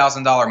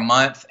 $100,000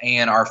 month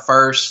and our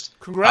first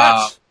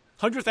congrats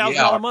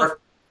 $100,000 month.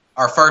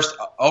 Our first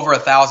over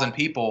 1,000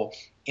 people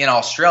in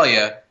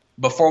Australia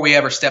before we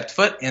ever stepped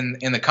foot in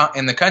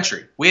the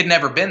country. We had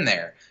never been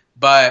there,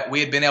 but we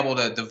had been able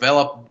to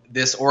develop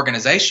this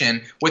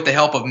organization with the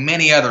help of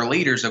many other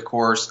leaders, of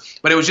course.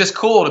 But it was just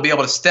cool to be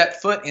able to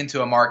step foot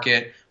into a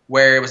market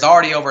where it was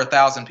already over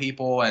 1,000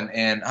 people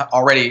and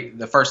already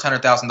the first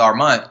 $100,000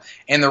 month.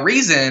 And the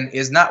reason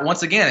is not,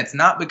 once again, it's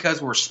not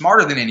because we're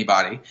smarter than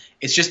anybody.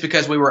 It's just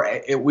because we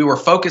were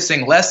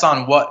focusing less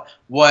on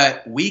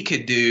what we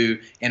could do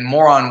and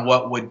more on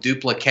what would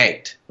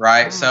duplicate,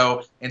 right?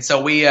 Mm.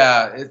 So we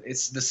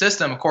it's the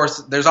system. Of course,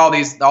 there's all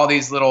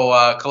these little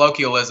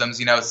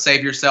colloquialisms,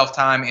 save yourself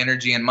time,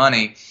 energy, and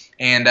money.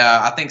 And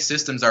I think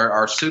systems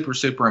are super,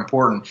 super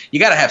important. You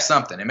got to have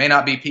something. It may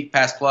not be Peak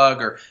Pass Plug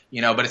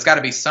but it's got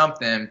to be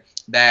something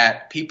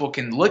that people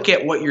can look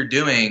at what you're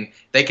doing.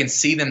 They can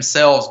see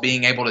themselves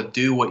being able to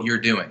do what you're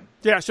doing.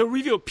 Yeah, so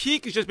review.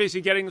 Peak is just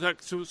basically getting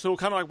so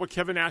kind of like what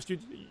Kevin asked you.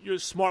 You're a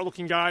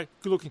smart-looking guy,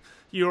 good-looking.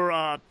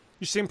 You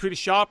seem pretty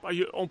sharp. Are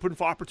you open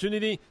for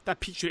opportunity?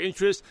 That piques your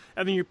interest,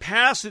 and then you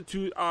pass it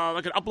to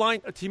like an upline,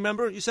 a team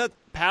member. You said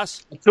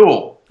pass a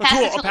tool,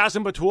 pass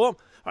them a tool.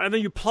 And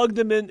then you plug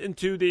them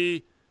into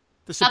the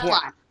support.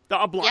 Upline. The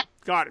upline. Yep.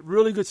 Got it.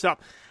 Really good stuff.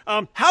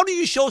 How do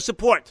you show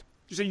support?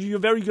 You say you're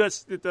very good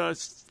at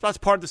that's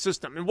part of the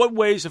system. In what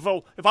ways, if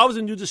I was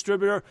a new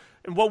distributor,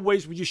 in what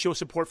ways would you show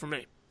support for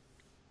me?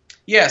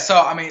 Yeah, so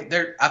I mean,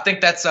 I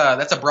think that's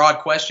a broad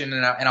question,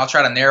 and I'll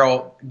try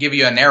to give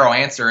you a narrow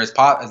answer as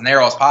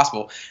narrow as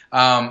possible.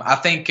 I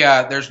think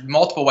there's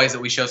multiple ways that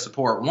we show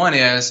support. One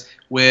is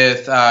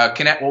with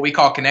what we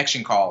call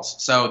connection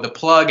calls. So the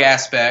plug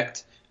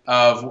aspect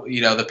of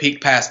the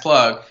Peak Pass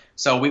Plug.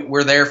 So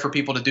we're there for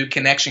people to do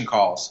connection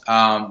calls.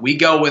 We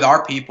go with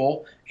our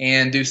people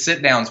and do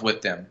sit downs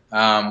with them.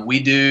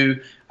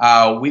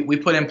 We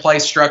put in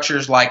place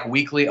structures like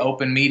weekly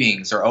open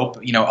meetings or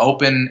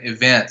open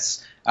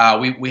events.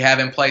 We have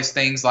in place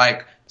things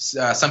like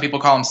some people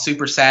call them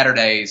Super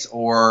Saturdays,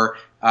 or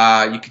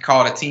you could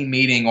call it a team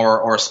meeting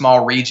or a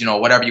small regional,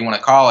 whatever you want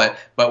to call it,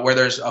 but where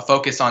there's a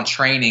focus on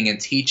training and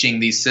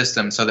teaching these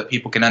systems so that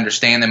people can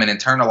understand them and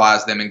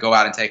internalize them and go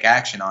out and take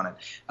action on it.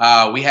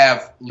 We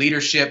have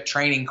leadership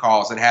training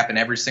calls that happen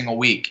every single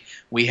week.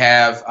 We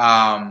have,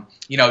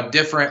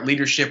 different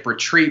leadership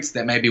retreats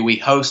that maybe we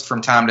host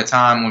from time to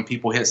time when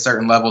people hit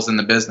certain levels in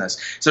the business.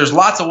 So there's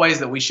lots of ways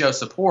that we show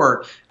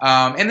support.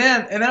 And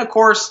then of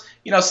course,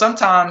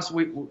 sometimes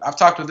I've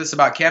talked with this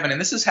about Kevin, and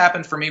this has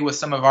happened for me with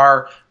some of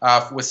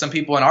with some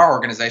people in our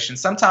organization.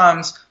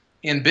 Sometimes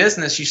in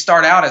business, you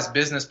start out as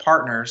business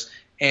partners.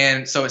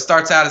 And so it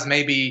starts out as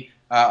maybe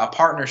a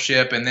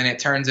partnership, and then it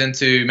turns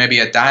into maybe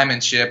a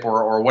diamondship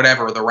or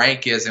whatever the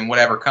rank is in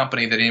whatever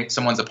company that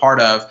someone's a part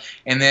of.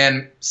 And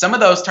then some of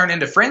those turn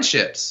into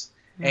friendships.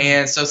 Mm-hmm.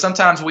 And so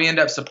sometimes we end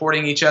up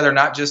supporting each other,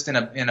 not just in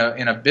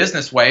a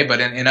business way,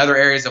 but in other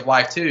areas of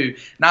life too.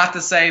 Not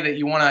to say that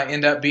you want to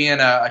end up being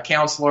a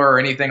counselor or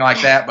anything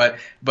like that, but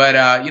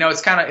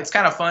it's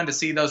kind of fun to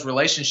see those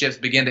relationships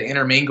begin to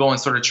intermingle and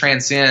sort of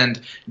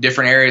transcend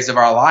different areas of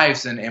our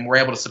lives, and we're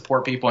able to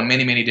support people in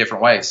many, many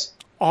different ways.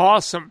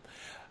 Awesome.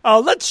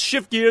 Let's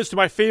shift gears to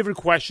my favorite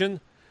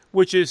question,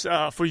 which is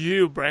for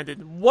you,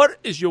 Brandon. What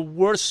is your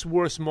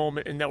worst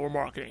moment in network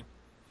marketing,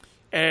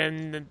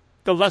 and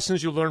the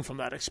lessons you learned from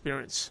that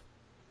experience?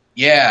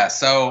 Yeah,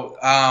 so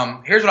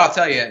here's what I'll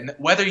tell you.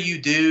 Whether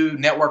you do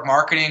network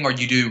marketing or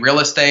you do real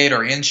estate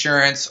or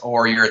insurance,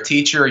 or you're a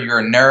teacher or you're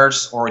a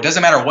nurse, or it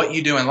doesn't matter what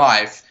you do in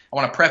life, I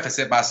want to preface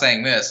it by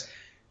saying this.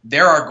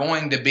 There are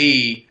going to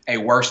be a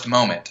worst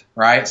moment,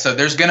 right? So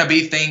there's going to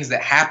be things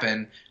that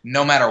happen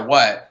no matter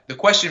what. The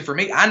question for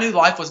me, I knew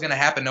life was going to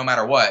happen no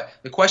matter what.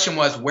 The question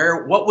was,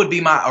 what would be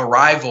my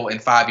arrival in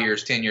 5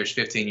 years, 10 years,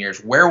 15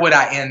 years? Where would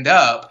I end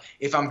up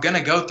if I'm going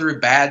to go through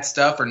bad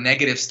stuff or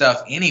negative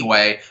stuff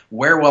anyway?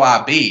 Where will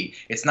I be?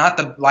 It's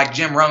not like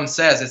Jim Rohn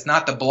says, it's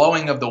not the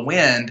blowing of the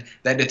wind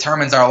that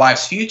determines our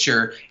life's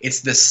future.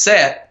 It's the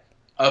set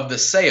of the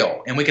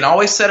sail. And we can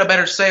always set a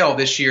better sail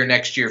this year,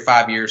 next year,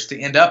 5 years to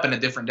end up in a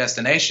different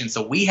destination.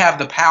 So we have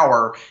the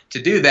power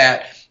to do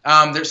that.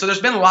 So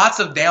there's been lots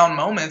of down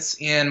moments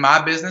in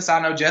my business.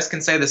 I know Jess can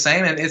say the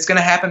same, and it's going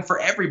to happen for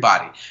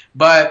everybody.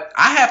 But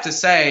I have to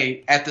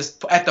say, at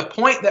the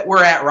point that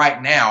we're at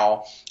right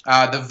now,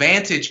 the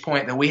vantage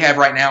point that we have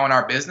right now in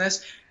our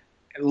business,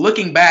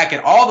 looking back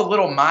at all the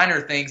little minor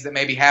things that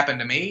maybe happened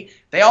to me,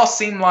 they all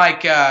seem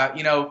like, just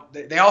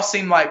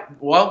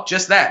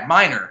that,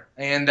 minor.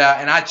 And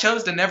I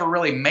chose to never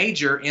really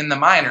major in the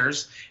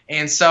minors.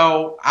 And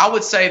so I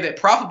would say that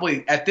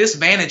probably at this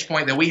vantage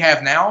point that we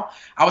have now,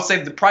 I would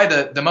say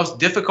probably the most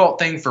difficult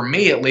thing for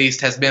me, at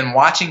least, has been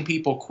watching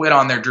people quit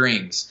on their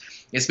dreams.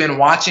 It's been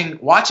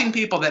watching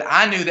people that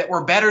I knew that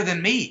were better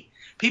than me.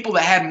 People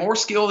that had more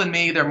skill than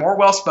me, they're more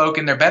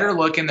well-spoken, they're better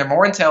looking, they're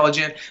more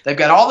intelligent, they've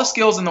got all the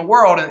skills in the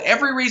world and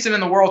every reason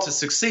in the world to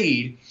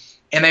succeed,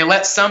 and they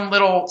let some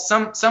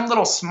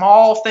little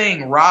small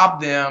thing rob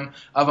them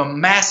of a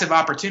massive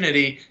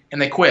opportunity,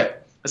 and they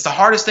quit. It's the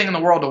hardest thing in the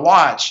world to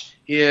watch,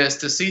 is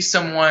to see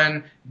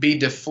someone be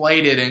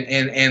deflated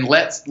and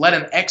let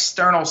an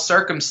external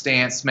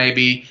circumstance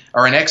maybe,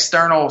 or an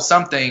external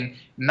something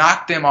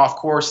knock them off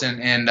course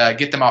and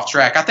get them off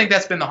track. I think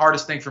that's been the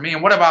hardest thing for me.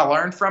 And what have I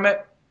learned from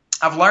it?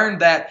 I've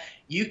learned that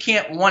you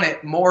can't want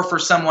it more for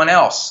someone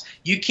else.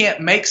 You can't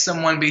make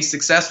someone be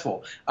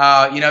successful.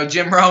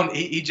 Jim Rohn,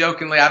 he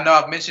jokingly, I know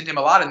I've mentioned him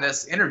a lot in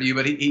this interview,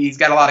 but he's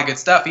got a lot of good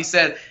stuff. He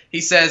says,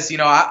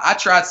 I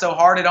tried so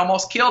hard it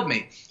almost killed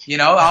me. I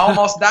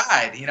almost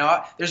died.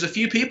 There's a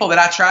few people that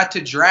I tried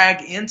to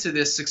drag into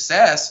this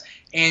success,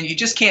 and you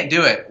just can't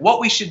do it.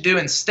 What we should do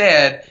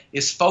instead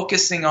is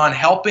focusing on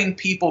helping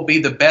people be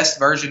the best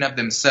version of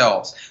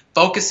themselves,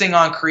 focusing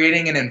on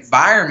creating an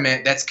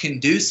environment that's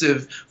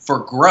conducive for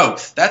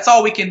growth. That's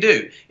all we can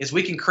do, is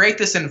we can create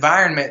this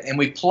environment and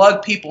we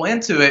plug people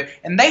into it,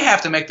 and they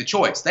have to make the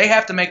choice. They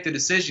have to make the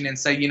decision and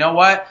say, you know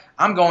what,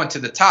 I'm going to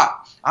the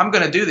top. I'm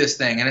going to do this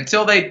thing. And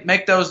until they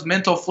make those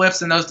mental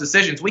flips and those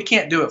decisions, we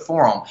can't do it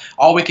for them.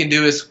 All we can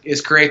do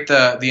is create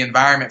the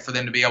environment for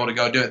them to be able to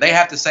go do it. They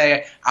have to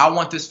say, I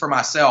want this for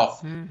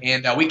myself,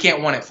 and we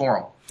can't want it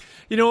for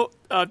them.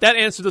 That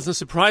answer doesn't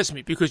surprise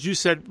me, because you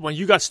said when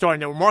you got started in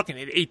network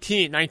marketing at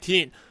 18,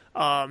 19,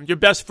 your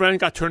best friend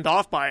got turned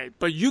off by it,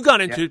 but you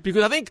got into it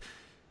because I think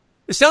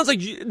it sounds like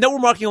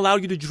network marketing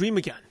allowed you to dream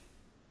again.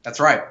 That's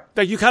right.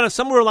 That you kind of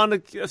somewhere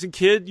along as a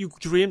kid, you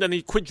dreamed and then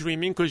you quit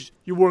dreaming because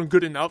you weren't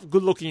good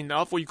looking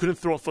enough, or you couldn't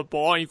throw a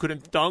football and you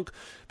couldn't dunk.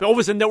 But all of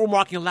a sudden, network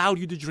marketing allowed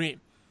you to dream.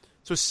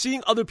 So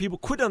seeing other people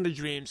quit on their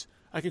dreams,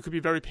 I think could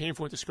be very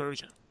painful and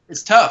discouraging.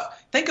 It's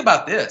tough. Think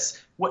about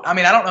this. I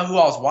don't know who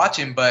I was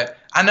watching, but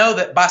I know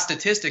that by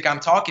statistic, I'm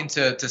talking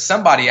to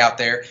somebody out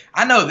there.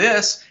 I know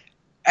this.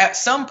 At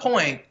some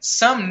point,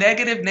 some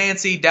negative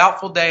Nancy,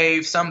 doubtful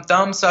Dave, some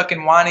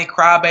thumb-sucking, whiny,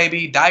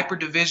 crybaby, diaper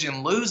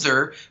division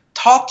loser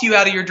talked you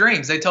out of your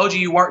dreams. They told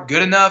you weren't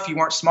good enough, you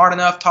weren't smart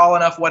enough, tall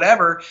enough,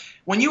 whatever.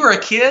 When you were a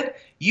kid,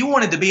 you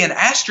wanted to be an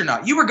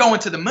astronaut. You were going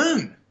to the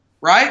moon,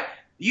 right?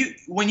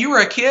 When you were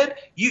a kid,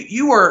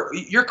 you were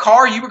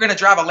going to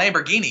drive a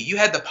Lamborghini. You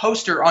had the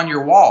poster on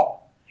your wall.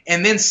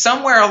 And then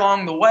somewhere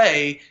along the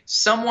way,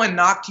 someone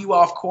knocked you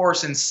off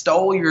course and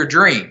stole your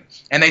dream.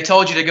 And they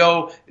told you to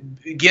go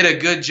get a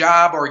good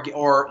job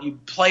or you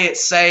play it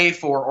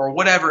safe or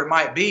whatever it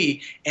might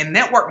be. And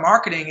network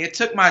marketing, it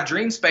took my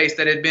dream space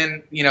that had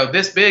been,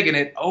 this big, and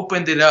it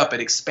opened it up, it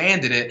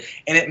expanded it,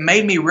 and it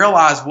made me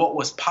realize what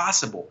was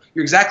possible.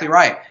 You're exactly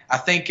right. I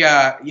think,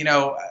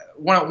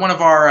 one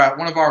of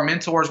our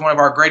mentors, one of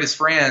our greatest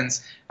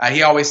friends,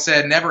 he always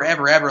said, never,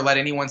 ever, ever let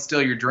anyone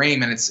steal your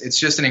dream. And it's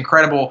just an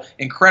incredible,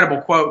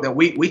 incredible quote that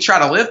we try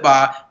to live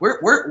by.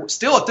 We're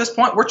still at this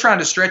point, we're trying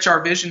to stretch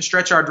our vision,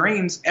 stretch our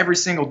dreams every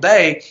single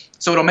day,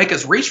 so it'll make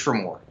us reach for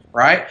more.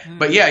 Right. Mm-hmm.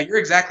 But yeah, you're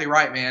exactly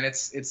right, man.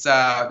 It's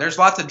there's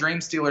lots of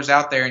dream stealers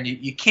out there, and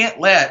you can't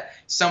let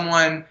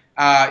someone,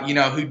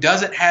 who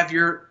doesn't have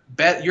your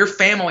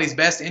family's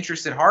best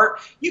interest at heart,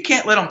 you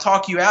can't let them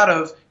talk you out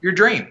of your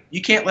dream.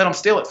 You can't let them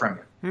steal it from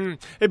you.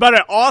 Hey, by the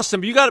way,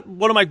 awesome. You got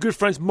one of my good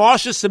friends,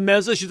 Marcia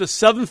Semeza. She's a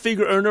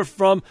 7-figure earner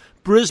from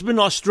Brisbane,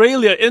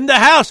 Australia, in the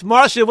house.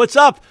 Marcia, what's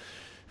up?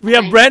 We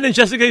have Brandon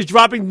Jessica. He's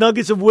dropping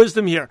nuggets of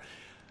wisdom here.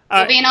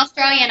 We'll be in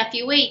Australia in a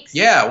few weeks.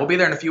 Yeah, we'll be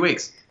there in a few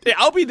weeks. Yeah,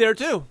 I'll be there,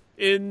 too,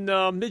 in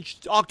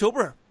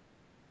mid-October.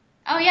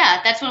 Oh,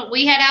 yeah. That's when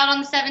we head out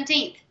on the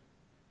 17th.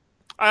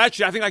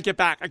 Actually, I think I get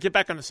back. I get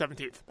back on the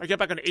 17th. I get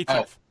back on the 18th.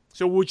 Oh.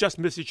 So we'll just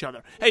miss each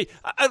other. Hey,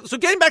 so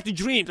getting back to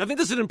dreams, I think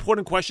this is an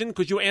important question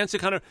because you answer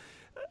kind of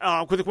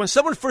when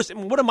someone first,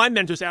 one of my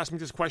mentors asked me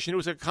this question, it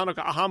was a kind of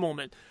aha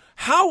moment.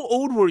 How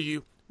old were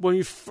you when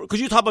you,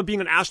 because you talk about being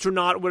an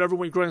astronaut or whatever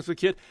when you're growing up as a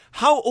kid,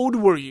 how old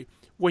were you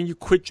when you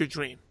quit your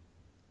dream?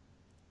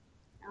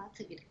 Oh, that's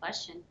a good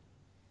question.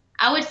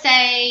 I would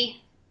say,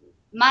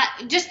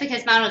 just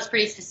because mine was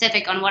pretty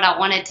specific on what I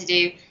wanted to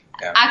do,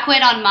 yeah. I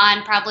quit on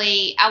mine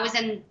probably, I was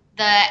in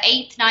the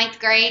 8th, 9th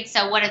grade,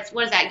 so what is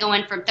that,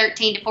 going from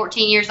 13 to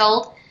 14 years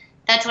old?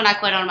 That's when I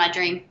quit on my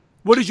dream.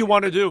 What did you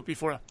want to do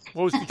before?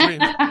 What was the dream?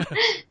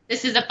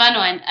 This is a fun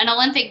one. An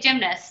Olympic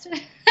gymnast.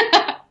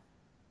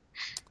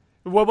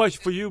 What about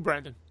for you,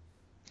 Brandon?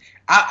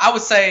 I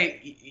would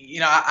say,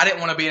 I didn't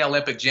want to be an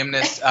Olympic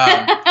gymnast,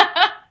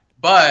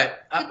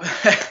 but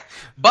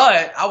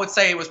I would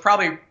say it was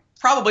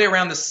probably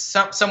around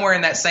somewhere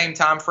in that same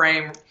time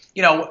frame.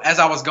 As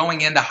I was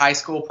going into high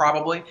school,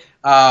 probably.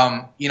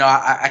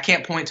 I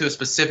can't point to a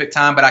specific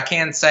time, but I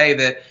can say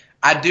that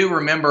I do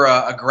remember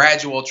a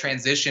gradual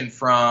transition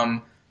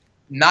from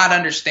not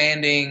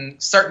understanding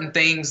certain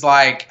things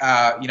like,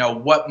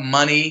 what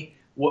money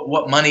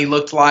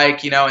looked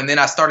like, and then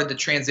I started to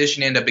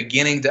transition into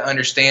beginning to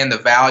understand the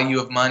value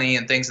of money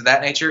and things of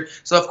that nature.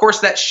 So, of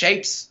course, that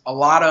shapes a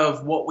lot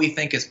of what we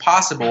think is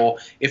possible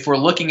if we're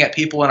looking at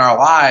people in our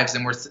lives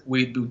and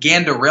we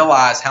begin to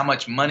realize how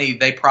much money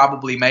they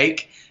probably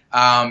make.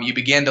 You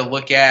begin to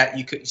look at,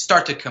 you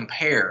start to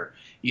compare.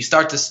 You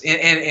start to,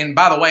 and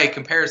by the way,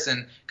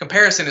 comparison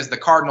is the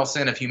cardinal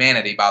sin of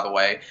humanity, by the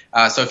way.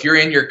 So if you're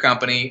in your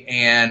company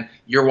and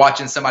you're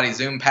watching somebody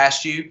zoom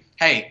past you,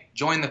 hey,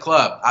 join the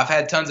club. I've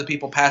had tons of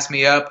people pass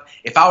me up.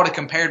 If I would have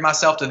compared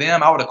myself to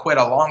them, I would have quit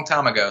a long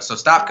time ago. So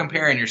stop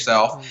comparing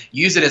yourself.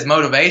 Use it as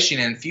motivation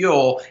and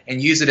fuel,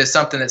 and use it as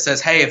something that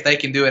says, hey, if they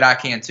can do it, I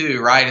can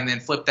too, right? And then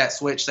flip that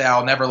switch, say,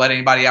 I'll never let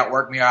anybody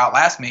outwork me or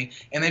outlast me,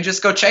 and then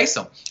just go chase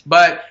them.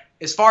 But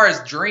as far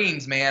as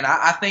dreams, man,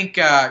 I think,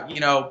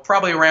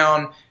 probably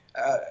around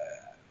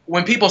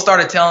when people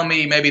started telling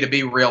me maybe to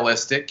be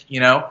realistic,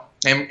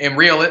 and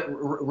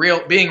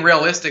being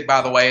realistic,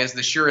 by the way, is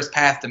the surest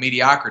path to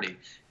mediocrity.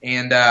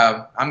 And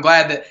I'm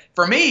glad that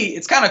for me,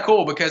 it's kind of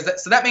cool because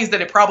that means that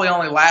it probably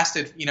only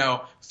lasted,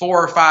 4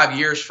 or 5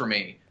 years for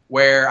me,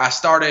 where I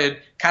started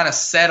kind of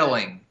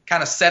settling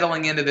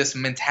into this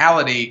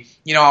mentality.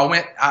 When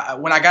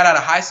I got out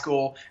of high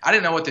school, I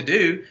didn't know what to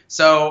do.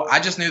 So I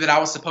just knew that I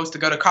was supposed to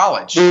go to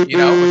college,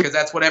 because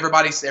that's what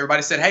everybody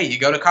said, hey, you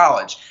go to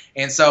college.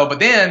 And so, but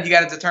then you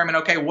got to determine,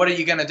 okay, what are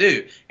you going to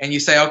do? And you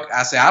say,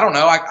 okay, I don't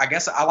know. I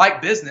guess I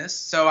like business.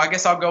 So I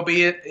guess I'll go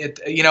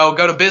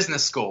go to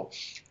business school.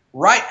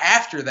 Right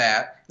after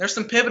that, there's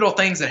some pivotal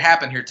things that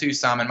happened here too,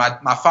 Simon.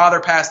 My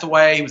father passed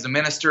away. He was a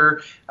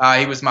minister.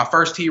 He was my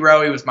first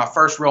hero. He was my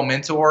first real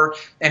mentor.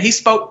 And he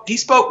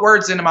spoke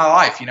words into my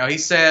life. He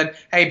said,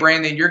 hey,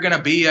 Brandon, you're going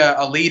to be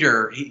a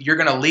leader. You're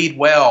going to lead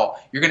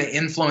well. You're going to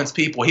influence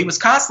people. He was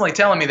constantly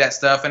telling me that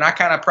stuff, and I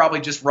kind of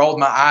probably just rolled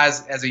my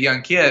eyes as a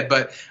young kid.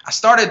 But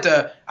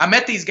I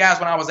met these guys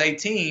when I was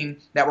 18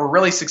 that were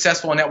really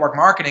successful in network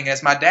marketing.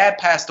 As my dad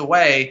passed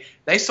away,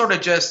 they sort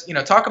of just,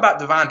 talk about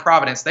divine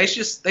providence. They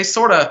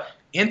sort of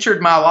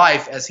entered my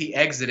life as he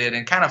exited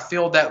and kind of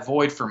filled that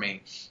void for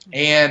me.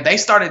 And they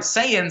started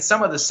saying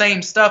some of the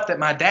same stuff that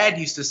my dad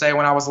used to say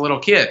when I was a little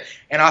kid.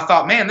 And I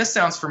thought, man, this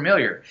sounds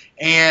familiar.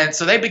 And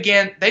so they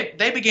began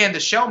to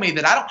show me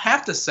that I don't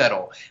have to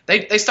settle.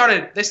 They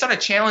started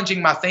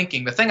challenging my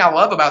thinking. The thing I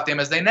love about them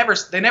is they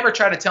never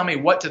try to tell me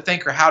what to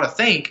think or how to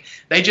think.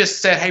 They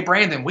just said, hey,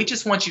 Brandon, we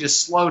just want you to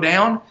slow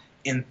down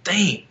and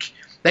think.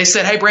 They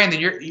said, hey, Brandon,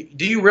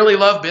 do you really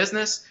love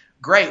business?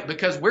 Great,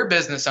 because we're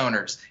business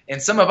owners,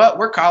 and some of us,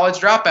 we're college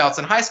dropouts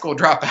and high school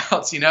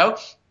dropouts,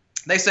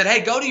 They said,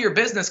 hey, go to your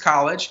business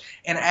college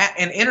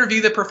and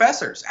interview the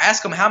professors.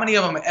 Ask them how many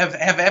of them have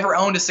ever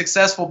owned a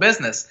successful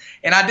business.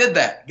 And I did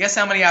that. Guess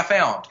how many I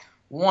found?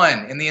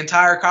 One in the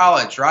entire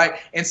college, right?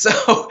 And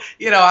so,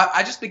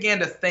 I just began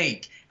to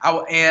think.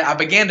 I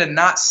began to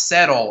not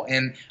settle.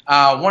 And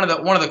one of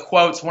the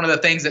quotes, one of the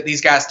things that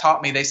these guys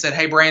taught me, they said,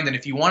 hey, Brandon,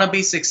 if you want to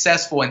be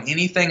successful in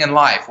anything in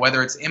life,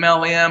 whether it's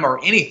MLM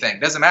or anything,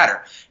 doesn't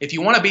matter. If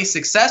you want to be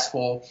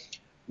successful,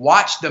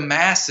 watch the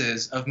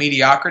masses of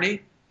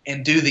mediocrity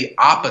and do the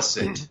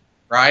opposite,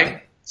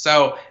 right?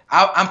 So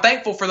I'm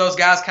thankful for those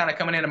guys kind of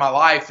coming into my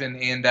life.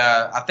 And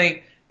I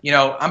think,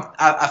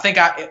 I think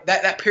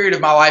that period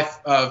of my life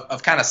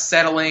of kind of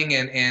settling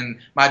and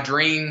my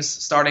dreams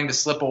starting to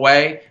slip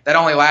away, that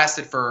only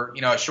lasted for,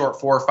 a short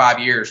 4 or 5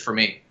 years for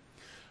me.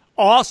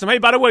 Awesome. Hey,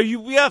 by the way,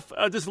 we have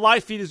this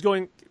live feed is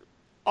going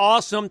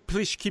awesome.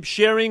 Please keep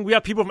sharing. We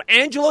have people from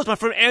Angelos, my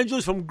friend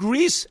Angelos from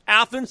Greece,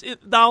 Athens,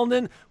 dialed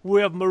in.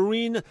 We have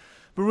Marina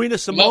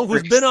Simone,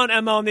 who's been on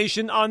ML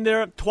Nation on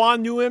there.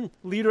 Tuan Nguyen,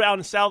 leader out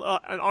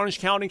in Orange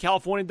County,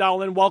 California,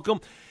 dialed in. Welcome.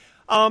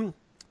 I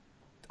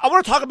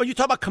want to talk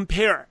about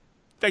compare.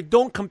 Like,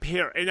 don't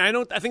compare. And I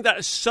think that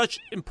is such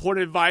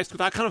important advice because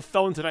I kind of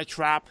fell into that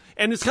trap.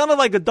 And it's kind of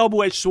like a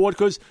double-edged sword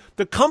because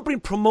the company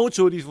promotes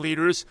all these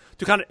leaders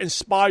to kind of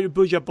inspire you,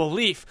 build your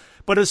belief.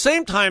 But at the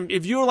same time,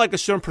 if you're like a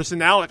certain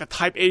personality, like a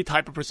type A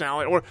type of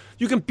personality, or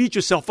you can beat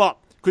yourself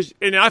up.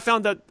 And I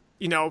found that,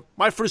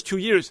 my first 2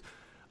 years,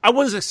 I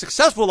wasn't as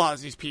successful as a lot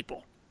of these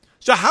people.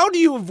 So how do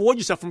you avoid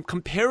yourself from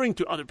comparing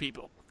to other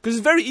people? Because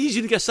it's very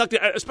easy to get sucked in,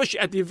 especially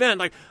at the event.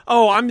 Like,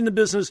 oh, I'm in the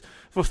business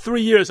for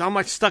 3 years. I'm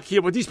like stuck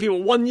here. But these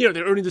people, 1 year,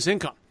 they're earning this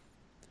income.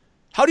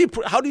 How do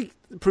you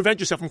prevent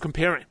yourself from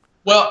comparing?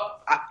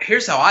 Well,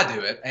 here's how I do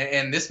it.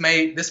 And this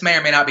may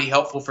or may not be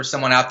helpful for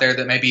someone out there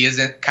that maybe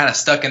isn't kind of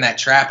stuck in that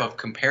trap of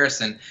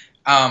comparison.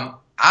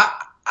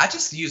 I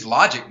just use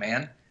logic,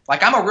 man.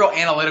 Like, I'm a real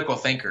analytical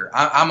thinker.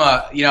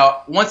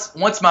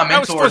 Once my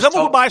mentor. For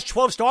someone who buys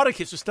 12 starter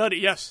kits to study,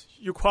 yes,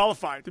 you're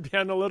qualified to be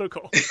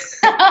analytical.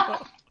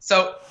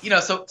 So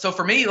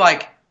for me,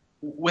 like,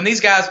 when these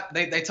guys,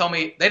 they told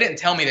me, they didn't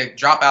tell me to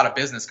drop out of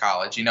business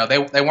college.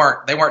 They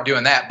weren't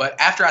doing that. But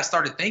after I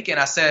started thinking,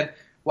 I said,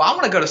 well, I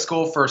want to go to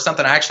school for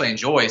something I actually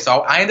enjoy. So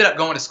I ended up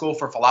going to school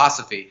for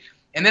philosophy.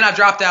 And then I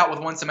dropped out with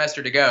 1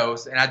 semester to go,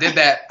 and I did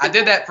that. I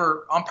did that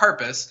on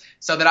purpose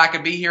so that I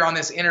could be here on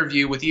this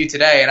interview with you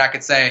today, and I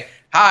could say,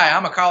 "Hi,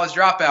 I'm a college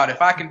dropout.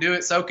 If I can do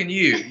it, so can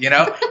you."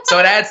 So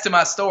it adds to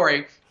my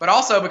story, but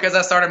also because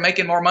I started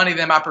making more money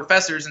than my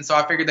professors, and so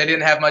I figured they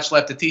didn't have much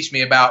left to teach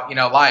me about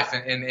life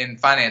and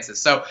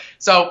finances.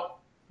 So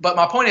but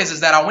my point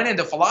is that I went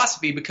into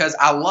philosophy because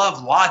I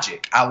love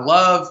logic. I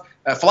love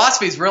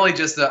philosophy is really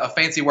just a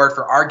fancy word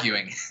for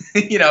arguing,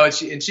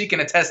 and she can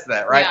attest to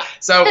that, right? Yeah.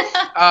 So,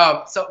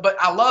 but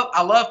I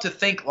love to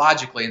think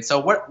logically, and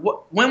so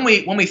when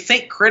we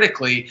think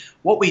critically,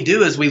 what we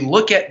do is we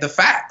look at the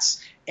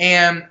facts.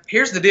 And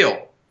here's the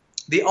deal: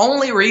 the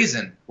only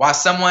reason why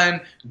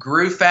someone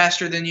grew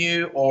faster than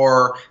you,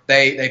 or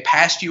they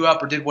passed you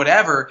up, or did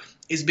whatever,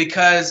 is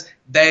because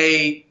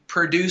they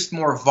produced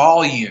more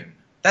volume.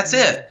 That's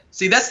it.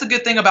 See, that's the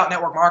good thing about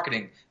network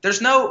marketing.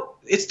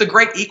 It's the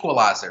great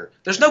equalizer.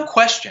 There's no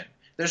question.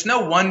 There's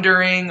no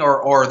wondering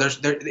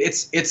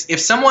it's if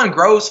someone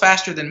grows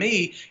faster than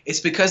me, it's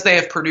because they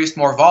have produced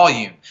more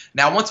volume.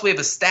 Now, once we have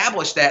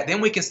established that,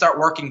 then we can start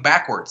working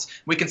backwards.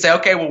 We can say,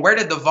 okay, well, where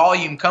did the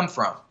volume come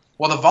from?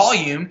 Well, the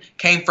volume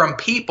came from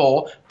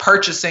people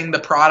purchasing the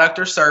product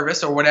or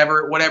service or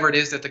whatever it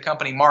is that the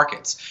company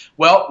markets.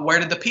 Well, where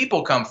did the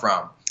people come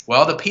from?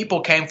 Well, the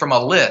people came from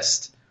a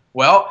list.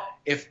 Well,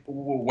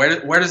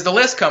 where does the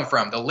list come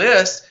from? The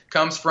list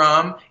comes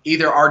from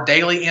either our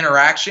daily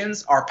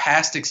interactions, our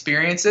past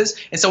experiences,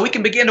 and so we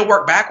can begin to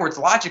work backwards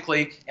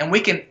logically, and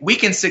we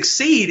can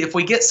succeed if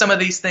we get some of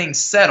these things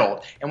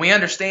settled, and we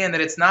understand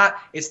that it's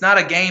not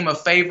a game of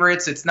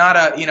favorites. It's not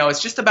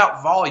it's just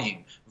about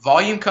volume.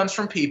 Volume comes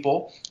from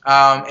people,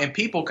 and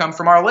people come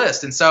from our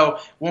list. And so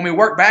when we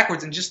work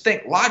backwards and just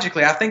think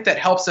logically, I think that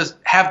helps us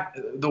have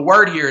the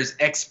word here is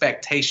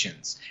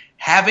expectations.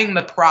 Having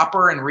the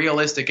proper and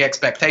realistic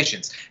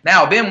expectations.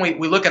 Now, then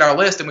we look at our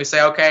list and we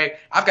say, okay,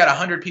 I've got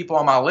 100 people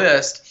on my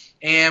list,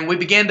 and we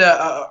begin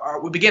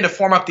to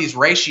form up these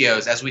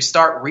ratios as we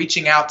start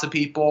reaching out to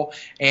people.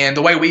 And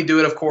the way we do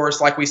it, of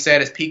course, like we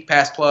said, is peak,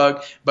 pass,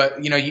 plug.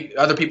 But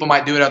other people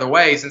might do it other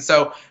ways, and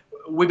so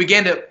we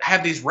begin to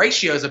have these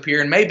ratios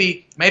appear. And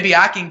maybe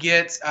I can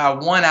get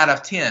 1 out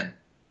of 10,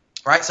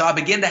 right? So I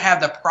begin to have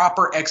the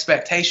proper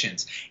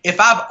expectations. If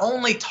I've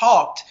only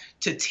talked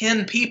to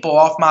 10 people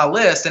off my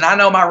list, and I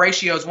know my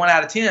ratio is 1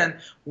 out of 10,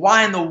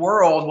 why in the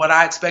world would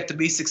I expect to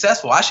be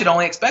successful? I should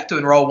only expect to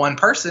enroll one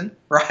person,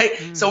 right?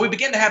 So we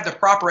begin to have the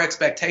proper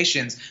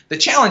expectations. The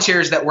challenge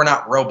here is that we're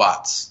not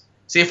robots.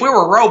 See, if we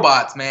were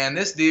robots, man,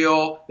 this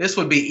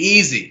would be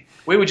easy.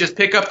 We would just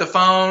pick up the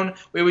phone.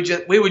 We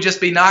would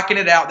just be knocking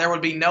it out. There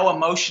would be no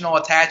emotional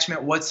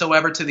attachment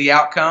whatsoever to the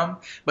outcome.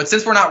 But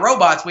since we're not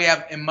robots, we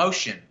have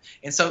emotion.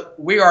 And so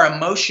we are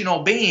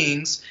emotional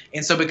beings,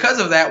 and so because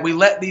of that, we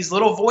let these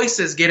little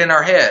voices get in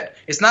our head.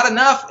 It's not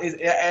enough,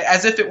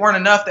 as if it weren't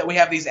enough that we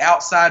have these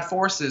outside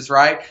forces,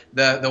 right?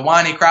 The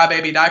whiny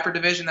crybaby diaper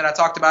division that I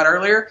talked about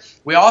earlier.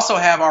 We also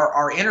have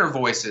our inner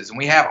voices, and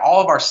we have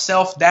all of our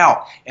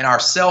self-doubt and our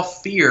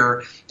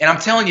self-fear. And I'm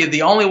telling you,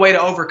 the only way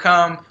to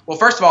overcome, well,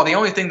 first of all, the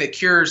only thing that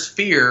cures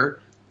fear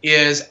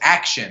is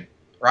action.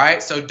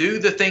 Right? So do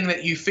the thing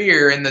that you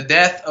fear, and the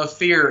death of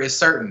fear is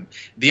certain.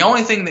 The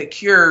only thing that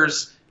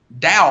cures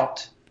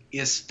doubt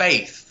is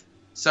faith.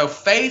 So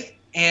faith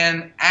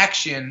and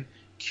action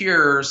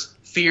cures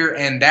fear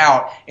and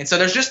doubt. And so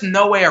there's just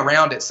no way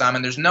around it,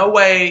 Simon. There's no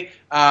way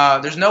to, I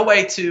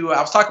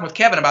was talking with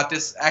Kevin about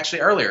this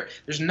actually earlier.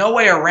 There's no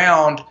way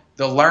around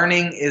the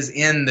learning is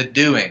in the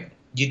doing.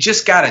 You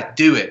just got to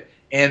do it.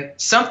 And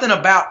something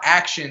about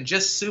action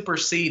just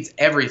supersedes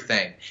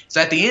everything.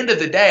 So at the end of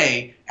the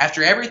day,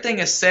 after everything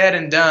is said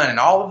and done, and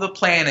all of the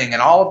planning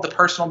and all of the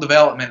personal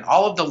development,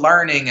 all of the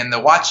learning and the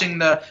watching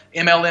the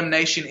MLM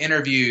Nation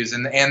interviews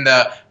and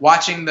the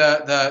watching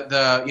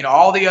the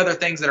all the other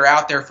things that are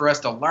out there for us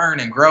to learn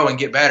and grow and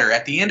get better.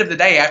 At the end of the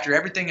day, after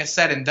everything is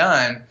said and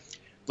done,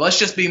 let's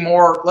just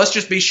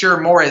be sure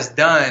more is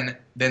done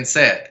than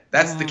said.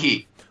 That's the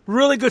key.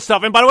 Really good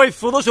stuff. And by the way,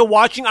 for those who are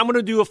watching, I'm going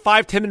to do a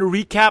 5-10 minute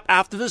recap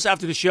after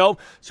the show.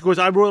 So, because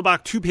I wrote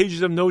about 2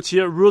 pages of notes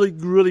here. Really,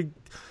 really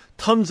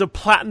tons of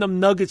platinum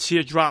nuggets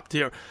here dropped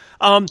here.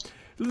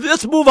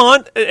 Let's move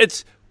on.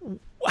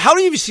 How have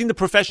you seen the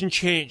profession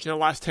change in the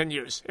last 10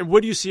 years? And where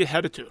do you see it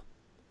headed to?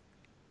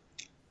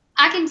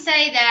 I can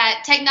say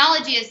that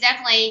technology has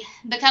definitely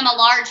become a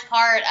large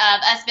part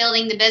of us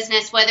building the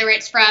business, whether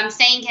it's from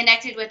staying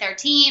connected with our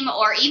team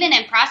or even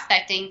in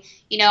prospecting.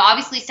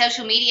 Obviously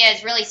social media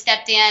has really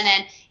stepped in,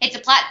 and it's a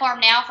platform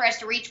now for us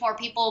to reach more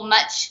people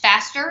much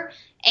faster.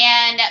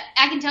 And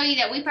I can tell you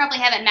that we probably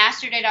haven't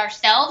mastered it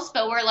ourselves,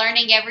 but we're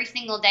learning every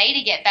single day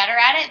to get better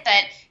at it.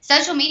 But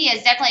social media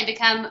has definitely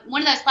become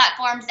one of those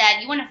platforms that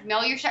you want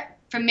to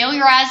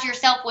familiarize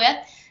yourself with.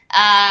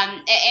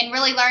 And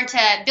really learn to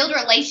build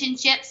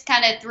relationships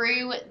kind of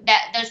through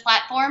those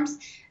platforms.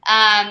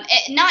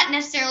 Not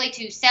necessarily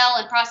to sell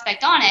and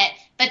prospect on it,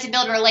 but to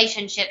build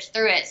relationships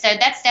through it. So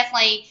that's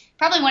definitely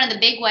probably one of the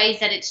big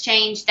ways that it's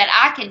changed that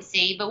I can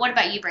see. But what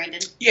about you,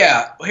 Brandon?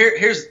 Yeah,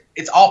 here's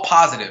it's all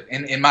positive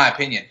in my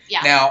opinion.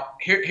 Yeah. Now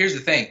here's the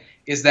thing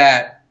is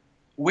that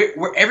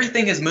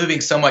everything is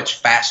moving so much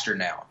faster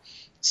now.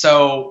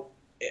 So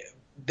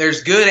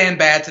there's good and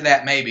bad to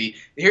that maybe.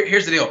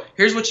 here's the deal.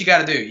 Here's what you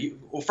got to do.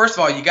 Well, first of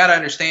all, you got to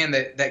understand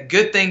that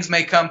good things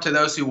may come to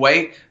those who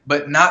wait,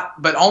 but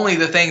only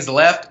the things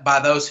left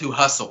by those who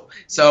hustle.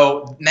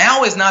 So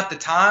now is not the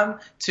time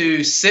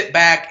to sit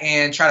back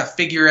and try to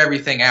figure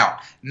everything out.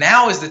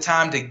 Now is the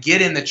time to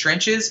get in the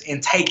trenches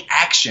and take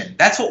action.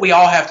 That's what we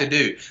all have to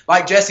do.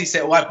 Like Jesse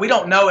said, like, we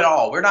don't know it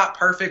all. We're not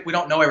perfect. We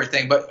don't know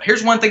everything. But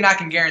here's one thing I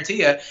can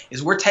guarantee you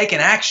is we're taking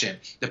action.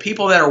 The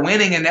people that are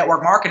winning in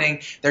network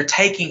marketing, they're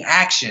taking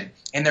action.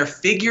 And they're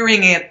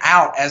figuring it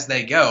out as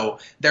they go.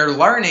 They're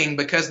learning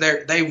because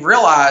they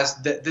realize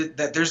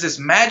that there's this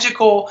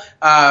magical,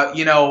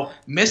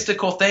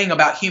 mystical thing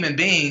about human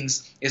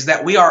beings is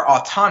that we are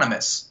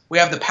autonomous. We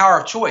have the power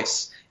of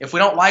choice. If we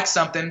don't like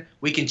something,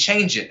 we can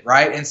change it,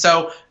 right? And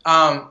so,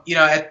 at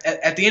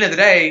the end of the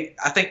day,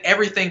 I think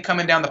everything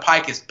coming down the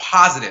pike is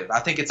positive. I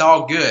think it's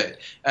all good.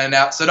 And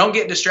so don't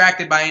get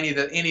distracted by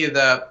any of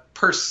the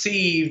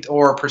perceived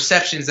or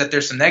perceptions that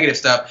there's some negative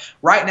stuff.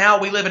 Right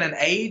now, we live in an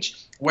age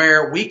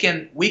where we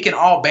can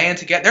all band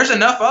together. There's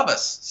enough of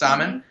us,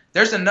 Simon. Mm-hmm.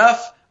 There's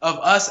enough of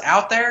us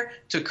out there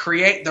to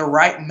create the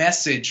right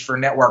message for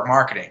network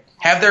marketing.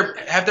 Have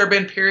there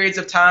been periods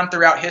of time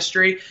throughout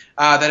history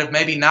that have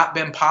maybe not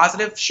been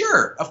positive?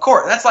 Sure, of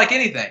course. That's like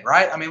anything,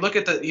 right? I mean, look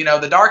at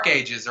the Dark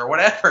Ages or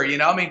whatever,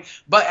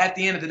 but at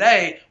the end of the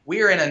day,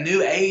 we are in a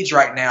new age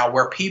right now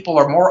where people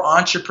are more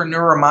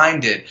entrepreneur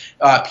minded.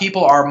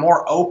 People are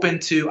more open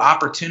to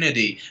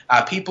opportunity.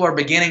 People are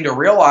beginning to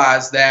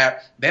realize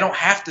that they don't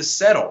have to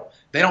settle.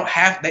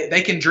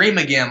 They can dream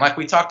again, like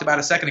we talked about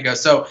a second ago.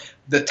 So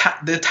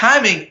the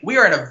timing, we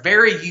are in a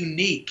very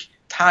unique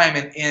time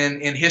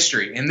in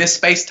history, in this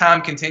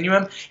space-time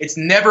continuum. It's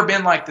never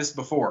been like this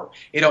before,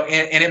 and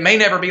it may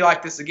never be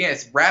like this again.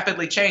 It's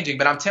rapidly changing,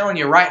 but I'm telling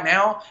you right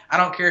now, I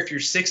don't care if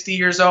you're 60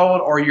 years old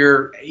or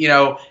you're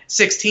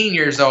 16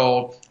 years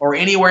old or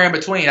anywhere in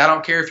between. I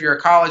don't care if you're a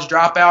college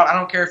dropout. I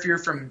don't care if you're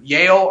from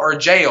Yale or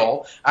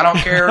jail. I don't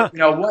care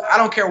I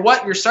don't care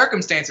what your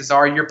circumstances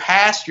are, your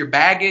past, your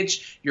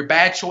baggage, your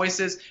bad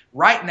choices.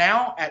 Right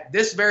now, at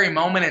this very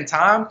moment in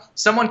time,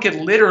 someone could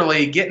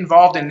literally get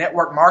involved in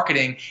network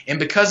marketing,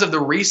 and because of the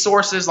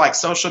resources like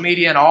social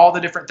media and all the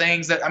different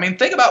things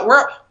think about,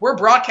 we're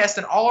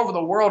broadcasting all over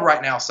the world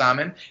right now,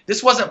 Simon.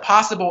 This wasn't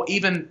possible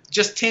even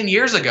just 10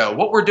 years ago.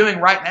 What we're doing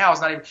right now is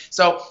not even.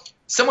 So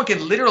someone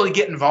could literally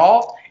get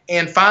involved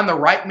and find the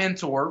right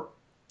mentor,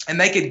 and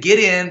they could get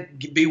in,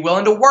 be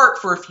willing to work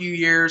for a few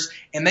years,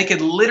 and they could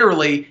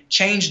literally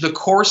change the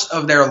course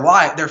of their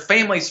life, their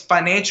family's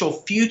financial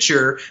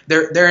future,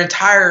 their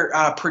entire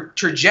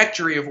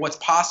trajectory of what's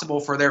possible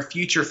for their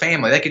future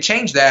family. They could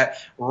change that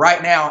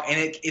right now,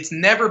 and it's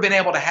never been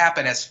able to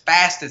happen as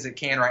fast as it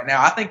can right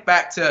now. I think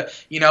back to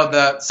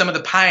some of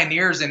the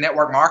pioneers in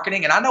network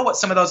marketing, and I know what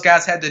some of those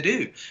guys had to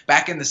do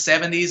back in the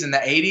 70s and the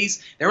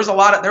 80s. There was a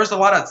lot of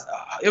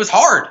it was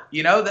hard,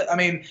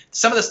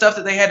 some of the stuff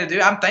that they had to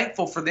do. I'm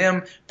thankful for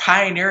them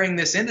pioneering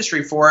this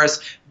industry for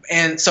us.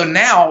 And so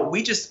now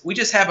we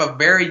just have a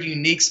very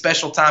unique,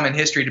 special time in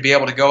history to be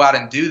able to go out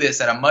and do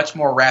this at a much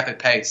more rapid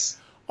pace.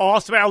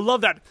 Awesome. I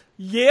love that.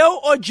 Yale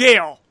or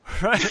jail?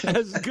 Right?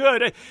 That's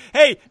good.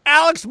 Hey,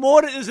 Alex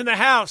Morden is in the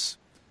house.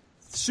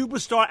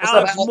 Superstar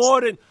Alex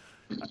Morden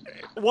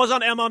was on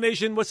MLM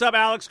Nation. What's up,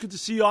 Alex? Good to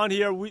see you on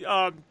here. We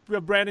have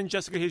Brandon,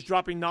 Jessica. He's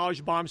dropping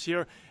knowledge bombs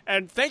here.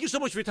 And thank you so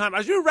much for your time.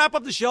 As we wrap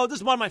up the show, this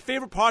is one of my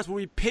favorite parts where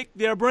we pick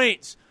their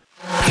brains.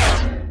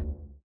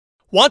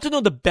 Want to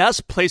know the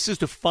best places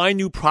to find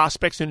new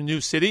prospects in a new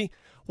city?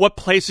 What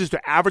places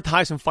to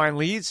advertise and find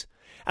leads?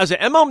 As an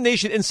MLM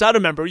Nation Insider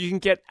member, you can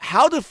get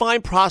How to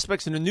Find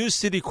Prospects in a New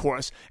City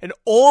course and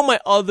all my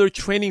other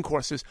training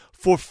courses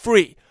for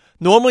free.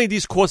 Normally,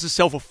 these courses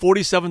sell for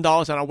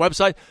 $47 on our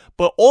website,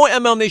 but all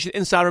MLM Nation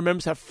Insider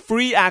members have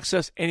free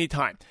access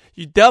anytime.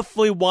 You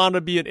definitely want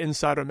to be an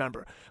Insider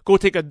member. Go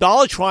take a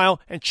 $1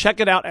 trial and check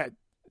it out at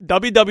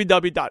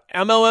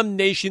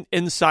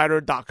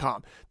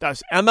www.mlmnationinsider.com.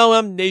 That's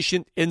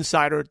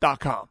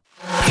mlmnationinsider.com.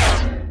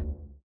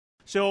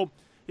 So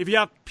if you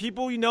have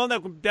people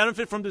that can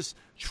benefit from this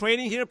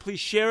training here, please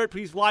share it.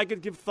 Please like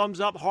it, give thumbs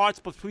up, hearts,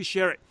 but please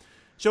share it.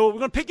 So we're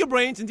going to pick your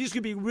brains, and these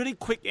could be really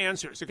quick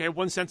answers, okay?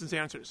 One-sentence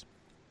answers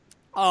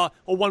or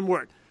one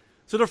word.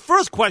 So the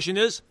first question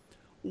is,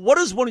 what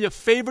is one of your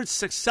favorite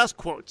success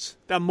quotes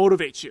that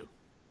motivates you?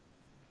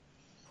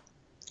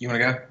 You want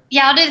to go?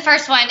 Yeah, I'll do the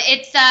first one.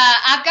 It's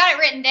I've got it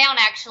written down,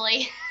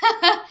 actually.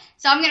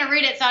 So I'm going to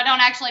read it so I don't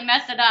actually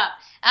mess it up.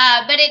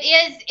 But it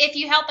is, if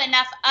you help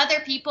enough other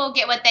people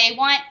get what they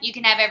want, you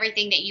can have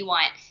everything that you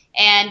want.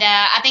 And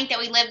I think that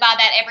we live by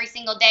that every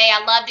single day.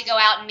 I love to go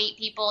out and meet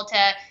people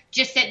to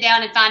just sit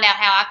down and find out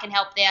how I can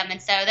help them.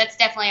 And so that's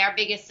definitely our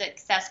biggest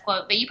success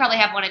quote. But you probably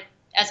have one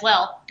as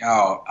well.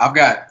 Oh, I've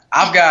got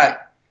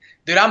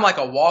dude, I'm like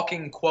a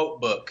walking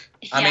quote book.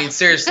 Yeah. I mean,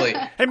 seriously.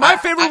 Hey, my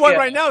favorite one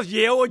right now is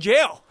Yale or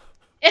jail.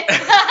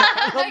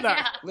 I love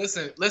that.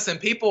 Listen,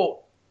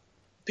 people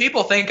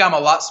think I'm a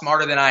lot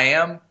smarter than I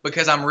am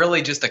because I'm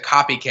really just a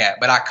copycat,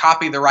 but I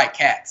copy the right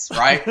cats,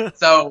 right?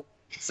 So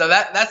So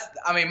that's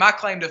my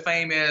claim to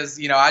fame is,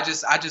 I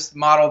just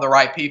model the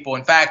right people.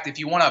 In fact, if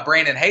you want a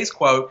Brandon Hayes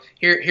quote,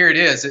 here it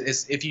is.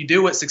 It's, if you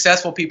do what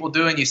successful people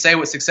do and you say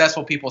what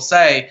successful people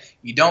say,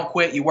 you don't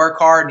quit, you work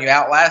hard, and you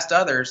outlast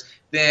others,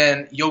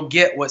 then you'll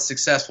get what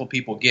successful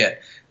people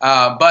get.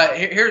 But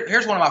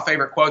here's one of my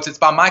favorite quotes. It's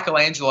by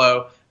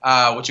Michelangelo,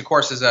 which of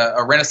course is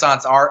a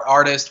Renaissance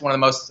artist, one of the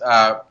most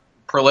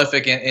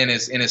prolific in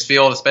his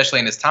field, especially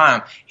in his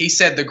time. He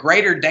said, "The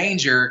greater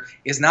danger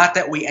is not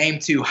that we aim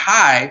too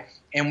high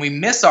and we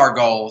miss our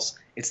goals.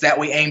 It's that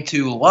we aim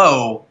too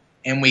low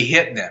and we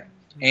hit them."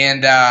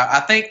 And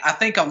I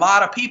think a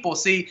lot of people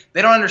they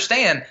don't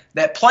understand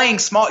that playing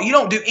small, you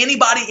don't do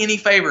anybody any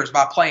favors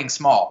by playing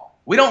small.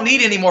 We don't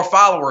need any more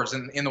followers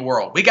in the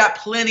world. We got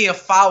plenty of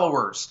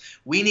followers.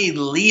 We need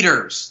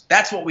leaders.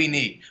 That's what we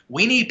need.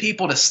 We need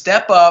people to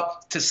step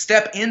up, to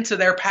step into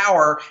their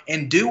power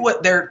and do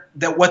what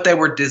they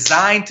were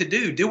designed to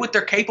do. Do what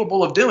they're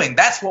capable of doing.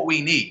 That's what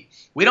we need.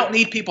 We don't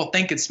need people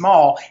thinking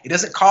small. It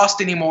doesn't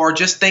cost anymore.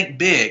 Just think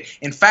big.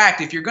 In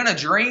fact, if you're going to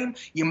dream,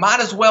 you might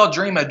as well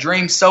dream a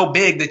dream so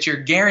big that you're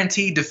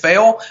guaranteed to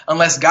fail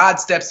unless God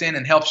steps in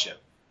and helps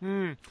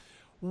you.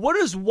 What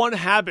is one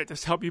habit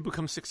that's helped you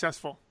become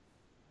successful?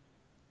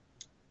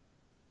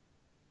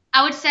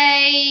 I would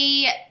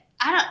say,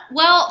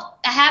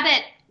 a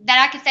habit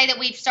that I could say that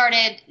we've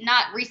started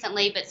not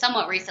recently, but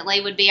somewhat recently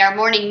would be our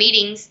morning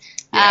meetings,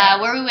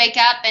 where we wake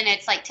up and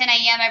it's like 10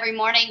 a.m. every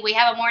morning. We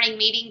have a morning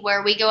meeting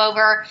where we go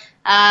over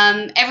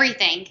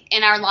everything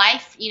in our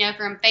life,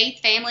 from faith,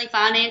 family,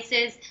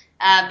 finances,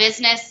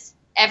 business,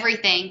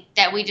 everything,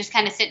 that we just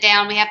kind of sit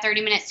down. We have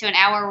 30 minutes to an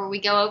hour where we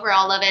go over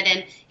all of it,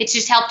 and it's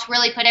just helped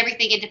really put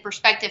everything into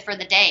perspective for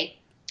the day.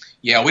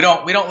 Yeah, we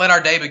don't let our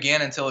day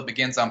begin until it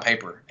begins on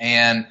paper.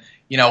 And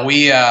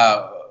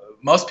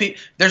most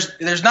people,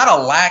 there's not a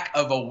lack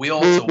of a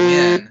will to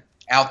win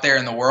out there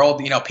in the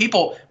world.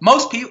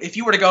 Most people, if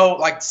you were to go,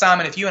 like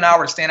Simon, if you and I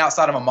were to stand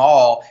outside of a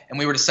mall and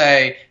we were to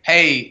say,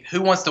 "Hey,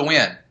 who wants to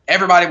win?"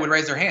 Everybody would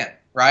raise their hand,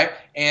 right?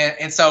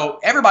 And so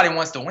everybody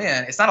wants to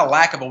win. It's not a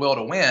lack of a will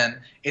to win.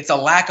 It's a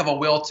lack of a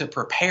will to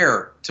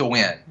prepare to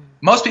win.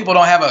 Most people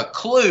don't have a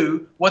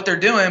clue what they're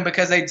doing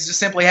because they just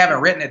simply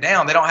haven't written it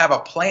down. They don't have a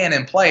plan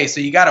in place.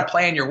 So you got to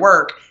plan your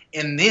work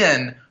and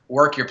then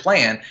work your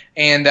plan.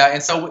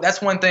 And so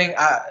that's one thing.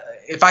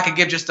 If I could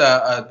give just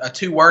a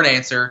 2-word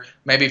answer,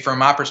 maybe from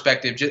my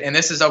perspective, and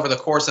this is over the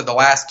course of the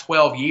last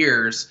 12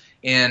 years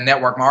in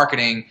network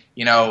marketing,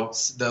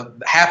 the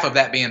half of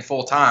that being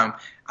full time,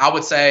 I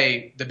would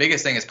say the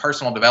biggest thing is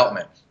personal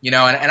development. And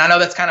I know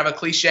that's kind of a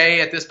cliche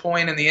at this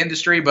point in the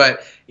industry,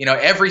 but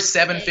every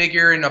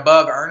 7-figure and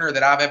above earner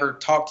that I've ever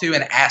talked to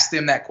and asked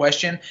them that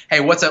question,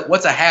 "Hey, what's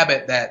a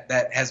habit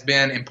that has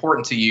been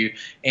important to you?"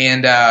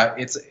 And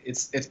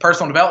it's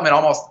personal development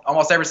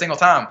almost every single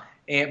time.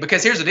 And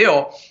because here's the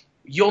deal,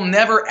 you'll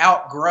never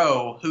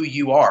outgrow who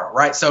you are,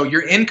 right? So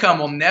your income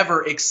will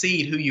never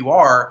exceed who you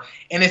are,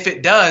 and if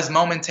it does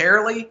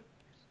momentarily,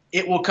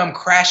 it will come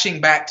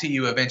crashing back to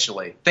you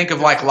eventually. Think of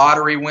like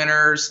lottery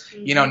winners.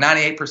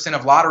 98%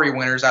 of lottery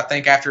winners, I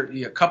think after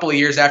a couple of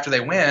years after they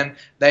win,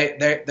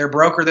 they're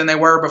broker than they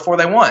were before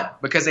they won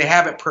because they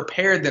haven't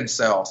prepared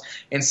themselves.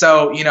 And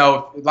so,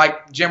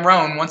 like Jim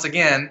Rohn, once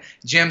again,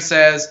 Jim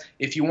says,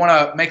 if you want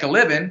to make a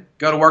living,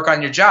 go to work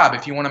on your job.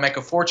 If you want to make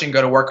a fortune,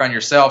 go to work on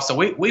yourself. So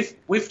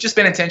we've just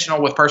been intentional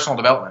with personal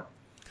development.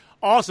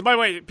 Awesome. By the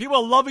way, people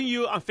are loving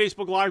you on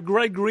Facebook Live.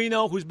 Greg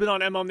Greeno, who's been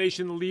on MLM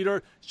Nation, the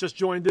leader, just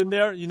joined in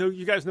there.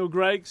 You guys know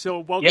Greg,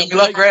 so welcome. Yeah, we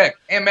love Greg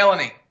and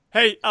Melanie.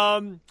 Hey,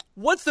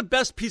 what's the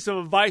best piece of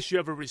advice you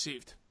ever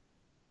received?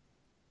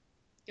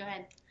 Go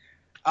ahead.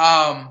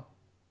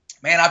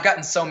 Man, I've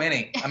gotten so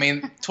many.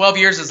 12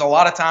 years is a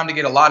lot of time to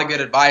get a lot of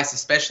good advice,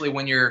 especially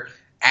when you're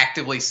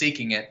actively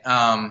seeking it.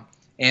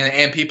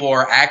 And people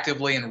are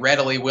actively and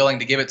readily willing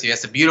to give it to you.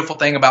 It's a beautiful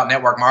thing about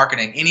network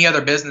marketing. Any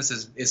other business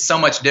is so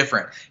much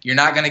different. You're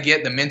not going to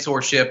get the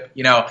mentorship.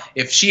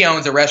 If she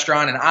owns a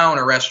restaurant and I own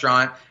a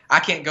restaurant, I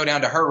can't go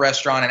down to her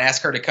restaurant and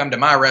ask her to come to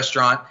my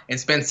restaurant and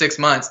spend 6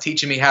 months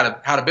teaching me how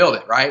to build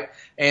it, right?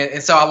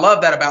 And so I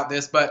love that about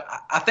this. But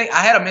I think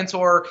I had a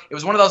mentor. It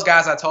was one of those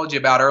guys I told you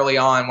about early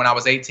on when I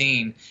was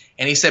 18.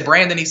 And he said,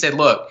 "Brandon," he said,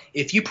 "look,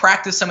 if you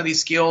practice some of these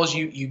skills,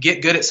 you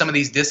get good at some of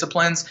these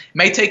disciplines. It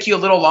may take you a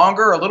little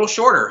longer or a little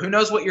shorter. Who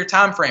knows what your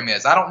time frame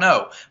is? I don't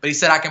know." But he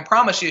said, "I can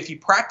promise you, if you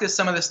practice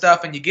some of this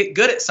stuff and you get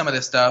good at some of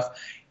this stuff,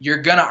 you're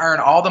going to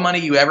earn all the money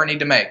you ever need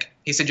to make."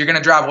 He said, "You're going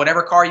to drive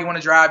whatever car you want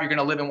to drive. You're going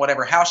to live in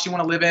whatever house you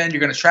want to live in. You're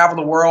going to travel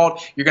the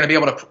world. You're going to be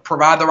able to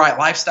provide the right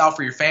lifestyle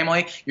for your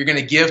family. You're going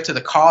to give to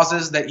the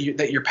causes that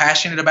you're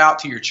passionate about,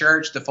 to your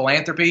church, to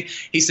philanthropy."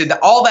 He said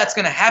that all that's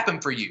going to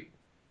happen for you.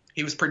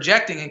 He was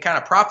projecting and kind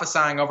of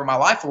prophesying over my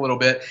life a little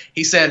bit.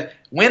 He said,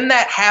 when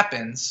that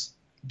happens,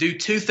 do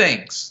 2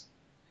 things.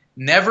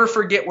 Never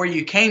forget where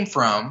you came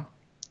from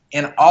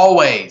and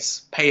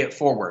always pay it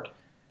forward.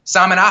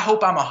 Simon, I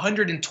hope I'm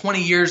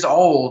 120 years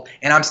old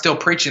and I'm still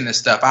preaching this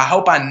stuff. I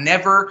hope I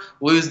never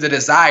lose the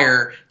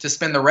desire to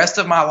spend the rest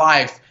of my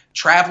life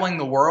traveling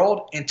the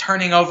world and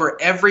turning over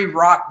every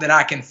rock that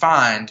I can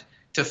find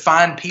to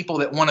find people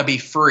that want to be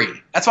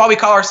free. That's why we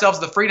call ourselves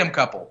the Freedom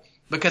Couple,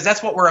 because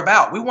that's what we're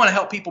about. We want to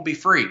help people be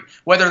free,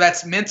 whether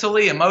that's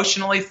mentally,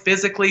 emotionally,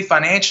 physically,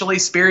 financially,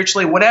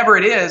 spiritually, whatever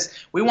it is.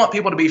 We want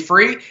people to be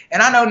free.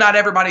 And I know not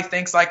everybody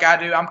thinks like I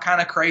do. I'm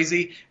kind of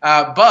crazy,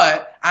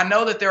 but I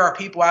know that there are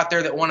people out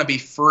there that want to be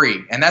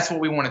free, and that's what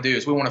we want to do.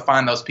 Is we want to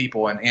find those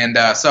people, and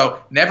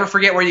so never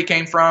forget where you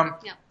came from.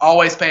 Yep.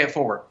 Always pay it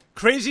forward.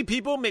 Crazy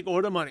people make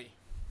all the money.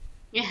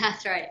 Yeah,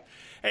 that's right.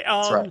 Hey,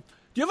 That's right. do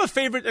you have a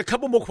favorite? A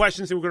couple more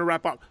questions, and we're going to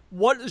wrap up.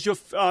 What is your?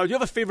 Do you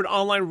have a favorite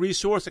online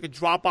resource, like a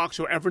Dropbox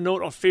or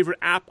Evernote, or favorite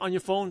app on your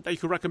phone that you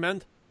could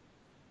recommend?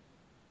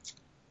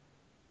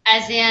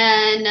 As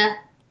in,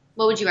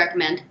 what would you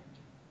recommend?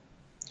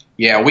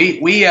 Yeah, we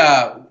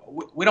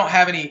don't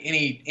have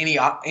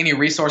any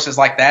resources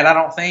like that. I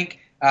don't think.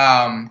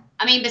 I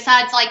mean,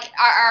 besides like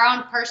our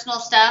own personal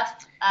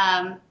stuff.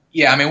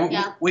 Yeah, I mean,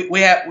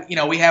 we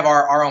have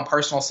our own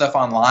personal stuff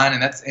online,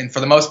 and for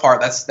the most part,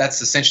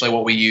 that's essentially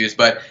what we use.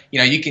 But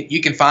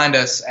you can find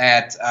us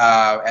at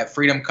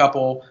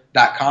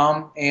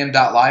freedomcouple.com and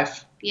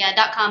 .life.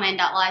 Yeah, .com and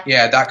 .life.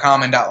 Yeah,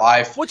 .com and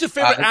 .life. What's your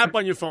favorite app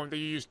on your phone that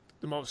you use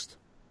the most?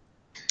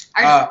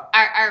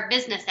 Our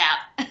business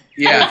app.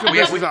 Yeah,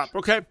 business app.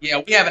 Okay.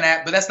 Yeah, we have an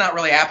app, but that's not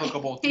really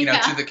applicable,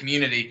 to the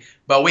community.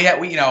 But we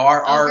our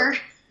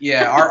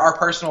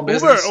personal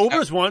business.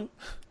 Uber's one.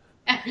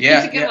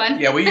 Yeah, a good one.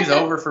 Yeah, we use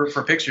Over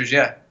for pictures.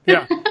 Yeah.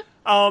 Yeah.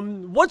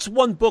 What's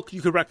one book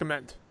you could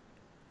recommend?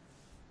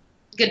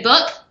 Good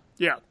book?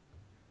 Yeah.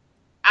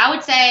 I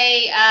would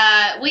say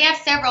we have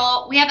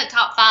several. We have a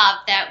top 5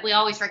 that we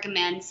always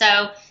recommend.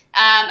 So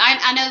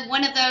I know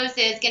one of those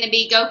is going to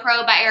be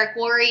GoPro by Eric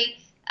Worre.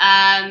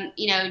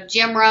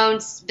 Jim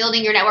Rohn's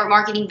Building Your Network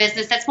Marketing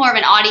Business. That's more of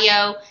an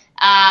audio.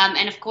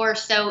 And of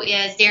course, so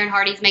is Darren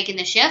Hardy's Making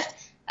the Shift.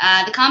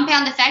 The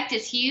Compound Effect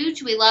is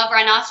huge. We love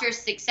Rhinoceros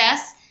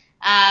Success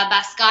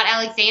by Scott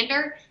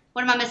Alexander.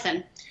 What am I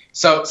missing?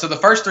 So the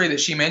first 3 that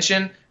she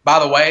mentioned, by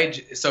the way,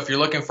 so if you're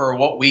looking for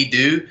what we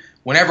do,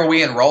 whenever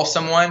we enroll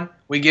someone,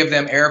 we give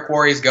them Eric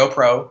Worre's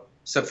GoPro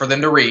so for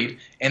them to read,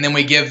 and then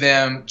we give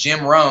them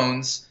Jim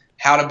Rohn's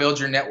How to Build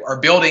Your Network or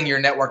Building Your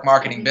Network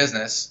Marketing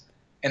Business,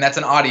 and that's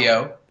an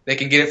audio. They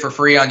can get it for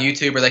free on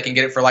YouTube, or they can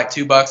get it for like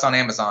 $2 on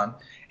Amazon.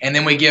 And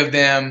then we give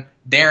them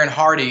Darren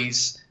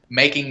Hardy's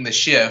Making the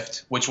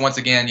Shift, which once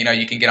again,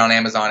 you can get on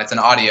Amazon. It's an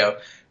audio.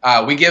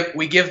 We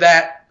give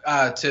that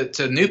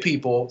to new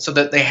people so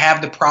that they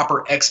have the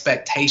proper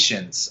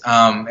expectations,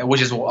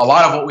 which is a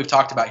lot of what we've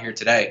talked about here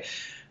today.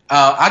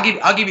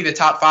 I'll give you the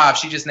top 5.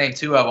 She just named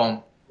 2 of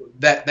them.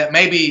 That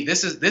maybe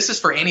this is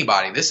for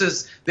anybody. This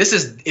is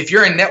if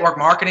you're in network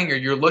marketing or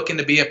you're looking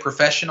to be a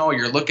professional,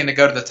 you're looking to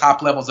go to the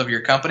top levels of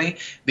your company.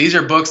 These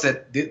are books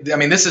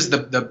this is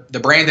the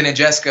Brandon and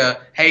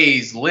Jessica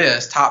Hayes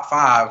list, top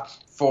 5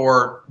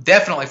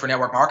 definitely for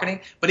network marketing.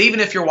 But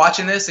even if you're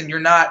watching this and you're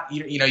not,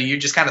 you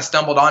just kind of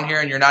stumbled on here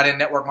and you're not in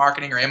network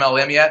marketing or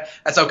MLM yet,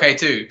 that's okay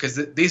too, because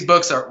these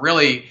books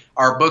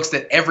are books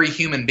that every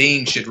human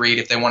being should read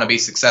if they want to be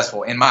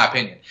successful, in my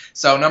opinion.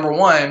 So number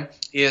 1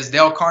 is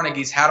Dale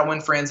Carnegie's How to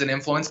Win Friends and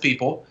Influence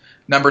People.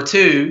 Number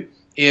 2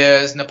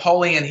 is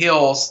Napoleon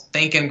Hill's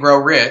Think and Grow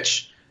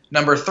Rich.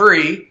 Number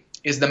 3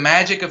 is The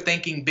Magic of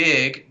Thinking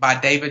Big by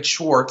David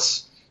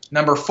Schwartz.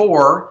 Number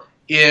 4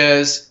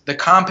 is The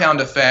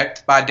Compound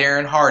Effect by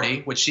Darren Hardy,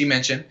 which she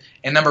mentioned.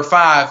 And number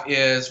 5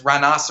 is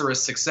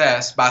Rhinoceros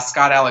Success by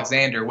Scott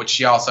Alexander, which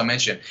she also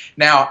mentioned.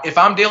 Now, if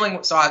I'm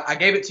I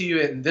gave it to you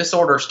in this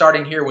order,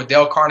 starting here with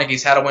Dale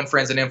Carnegie's How to Win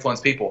Friends and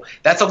Influence People.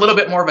 That's a little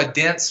bit more of a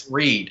dense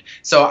read.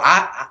 So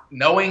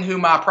knowing who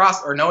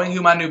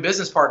my new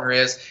business partner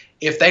is,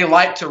 if they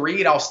like to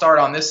read, I'll start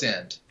on this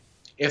end.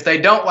 If they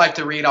don't like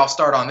to read, I'll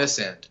start on this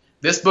end.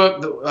 This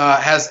book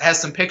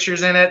has some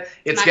pictures in it.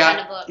 It's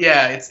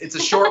it's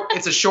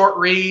a short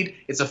read.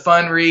 It's a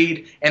fun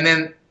read, and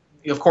then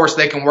of course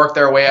they can work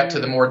their way up to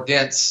the more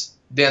dense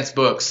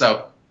books.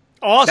 So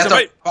awesome,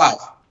 that's 5.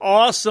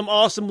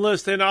 Awesome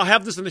list, and I'll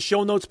have this in the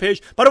show notes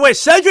page. By the way,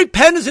 Cedric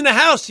Penn is in the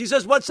house. He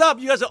says, "What's up?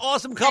 You guys are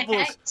awesome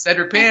couples."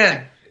 Cedric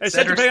Penn. Hey,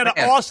 Cedric Penn had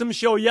an awesome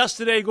show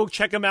yesterday. Go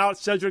check him out,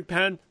 Cedric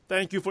Penn.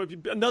 Thank you for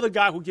another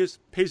guy who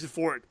pays it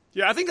forward.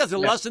 Yeah, I think that's a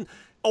lesson.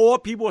 All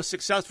people are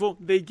successful,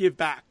 they give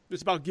back.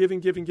 It's about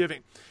giving.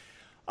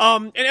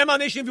 And MLM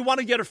Nation, if you want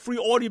to get a free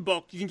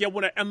audiobook, you can get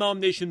one at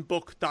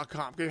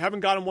MLMNationBook.com. Okay, if you haven't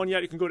gotten one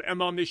yet, you can go to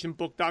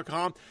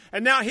MLMNationBook.com.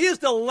 And now here's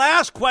the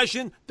last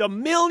question, the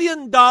 $1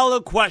 million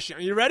question.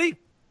 Are you ready?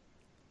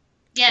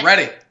 Yes.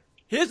 Ready.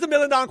 Here's the $1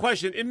 million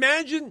question.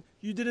 Imagine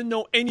you didn't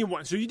know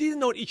anyone. So you didn't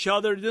know each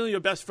other, you didn't know your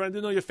best friend,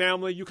 didn't know your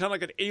family. You kind of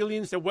like an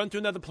aliens that went to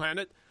another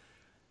planet.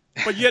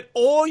 But yet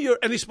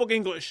and they spoke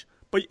English.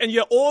 And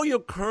yet all your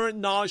current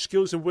knowledge,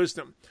 skills, and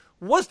wisdom.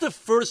 What's the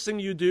first thing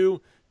you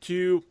do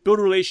to build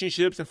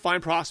relationships and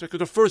find prospects? Or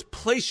the first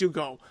place you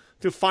go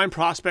to find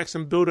prospects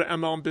and build an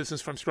MLM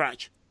business from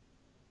scratch?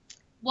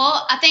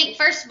 Well, I think,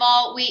 first of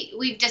all,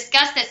 we've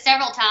discussed this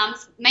several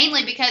times,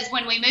 mainly because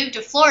when we moved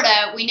to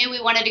Florida, we knew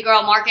we wanted to grow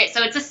a market.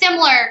 So it's a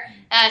similar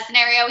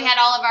scenario. We had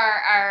all of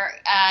our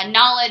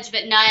knowledge,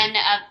 but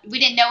we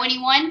didn't know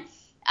anyone.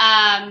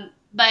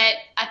 But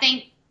I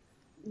think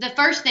the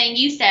first thing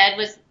you said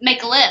was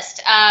make a list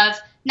of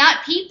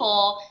not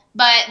people,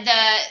 but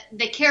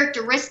the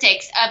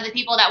characteristics of the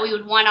people that we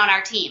would want on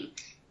our team.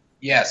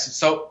 Yes.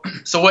 So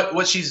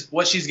what she's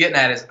getting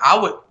at is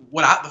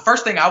the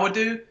first thing I would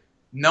do,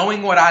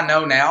 knowing what I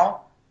know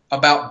now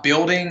about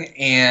building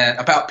and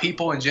about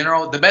people in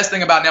general. The best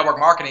thing about network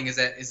marketing is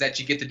that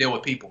you get to deal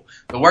with people.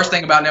 The worst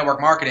thing about network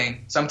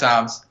marketing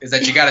sometimes is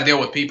that you got to deal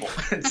with people.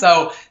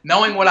 So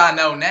knowing what I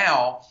know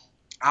now,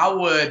 I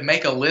would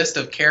make a list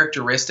of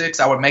characteristics.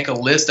 I would make a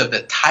list of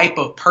the type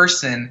of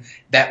person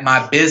that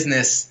my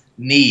business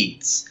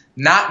needs,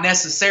 not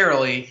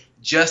necessarily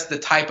just the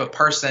type of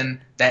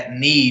person that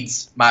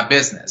needs my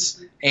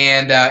business.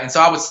 And so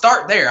I would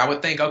start there. I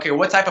would think, okay,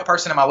 what type of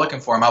person am I looking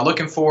for? Am I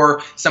looking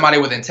for somebody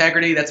with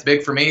integrity? That's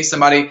big for me.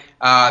 Somebody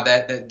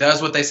that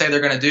does what they say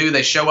they're going to do.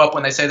 They show up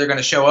when they say they're going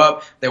to show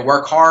up. They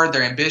work hard.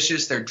 They're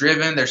ambitious. They're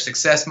driven. They're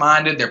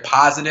success-minded. They're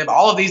positive.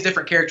 All of these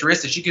different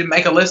characteristics, you can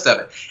make a list of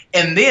it.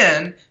 And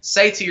then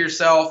say to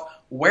yourself,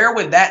 where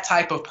would that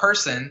type of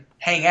person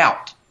hang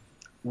out?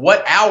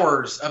 What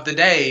hours of the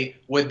day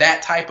would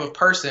that type of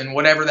person,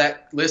 whatever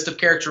that list of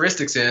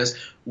characteristics is,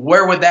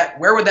 where would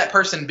that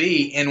person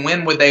be, and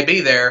when would they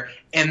be there?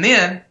 And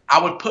then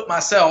I would put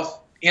myself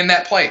in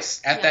that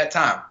place at that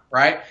time,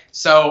 right?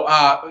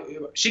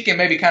 So she can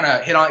maybe kind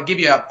of give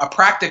you a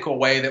practical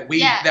way that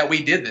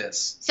we did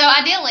this. So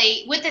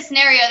ideally, with the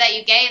scenario that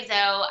you gave,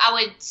 though, I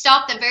would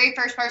stop the very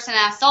first person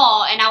I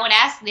saw, and I would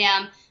ask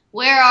them,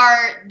 where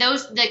are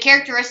the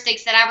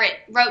characteristics that I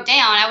wrote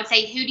down? I would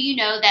say, who do you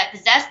know that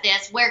possess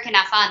this? Where can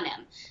I find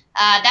them?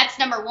 That's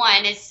number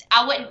one. Is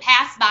I wouldn't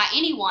pass by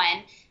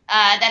anyone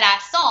that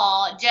I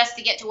saw just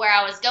to get to where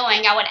I was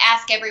going. I would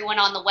ask everyone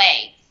on the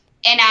way.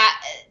 And I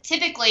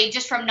typically,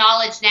 just from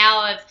knowledge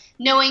now of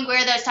knowing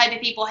where those type of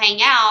people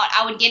hang out,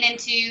 I would get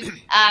into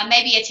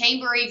maybe a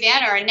chamber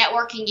event or a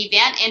networking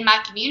event in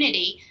my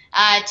community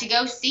to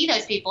go see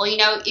those people. You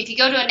know, if you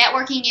go to a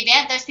networking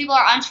event, those people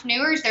are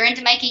entrepreneurs. They're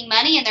into making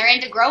money and they're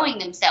into growing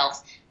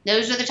themselves.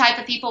 Those are the type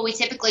of people we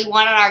typically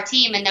want on our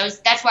team, and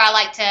that's where I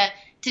like to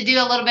do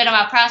a little bit of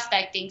my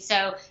prospecting.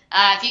 So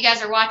if you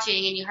guys are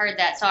watching and you heard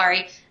that,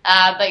 sorry,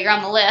 but you're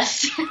on the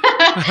list.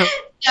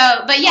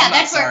 But yeah,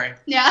 that's where.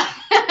 Yeah.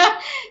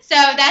 So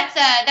that's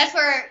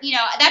where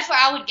that's where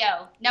I would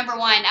go. Number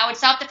one, I would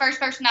stop the first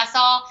person I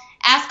saw,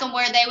 ask them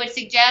where they would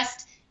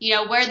suggest,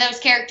 where those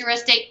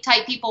characteristic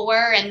type people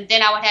were, and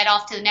then I would head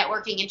off to the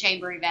networking and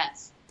chamber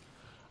events.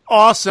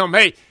 Awesome.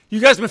 Hey,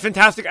 you guys have been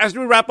fantastic. As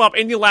we wrap up,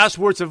 any last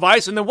words of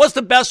advice? And then what's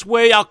the best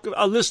way our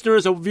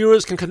listeners or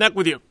viewers can connect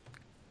with you?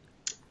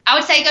 I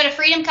would say go to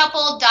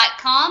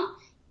freedomcouple.com.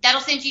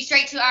 That'll send you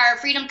straight to our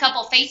Freedom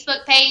Couple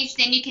Facebook page.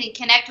 Then you can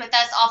connect with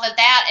us off of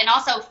that, and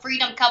also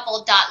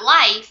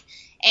freedomcouple.life,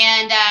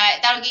 and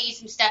that'll get you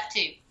some stuff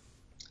too.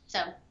 So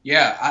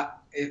yeah,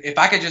 if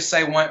I could just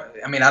say one,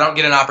 I don't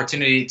get an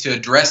opportunity to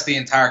address the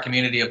entire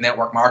community of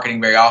network marketing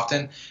very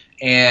often,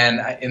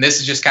 and this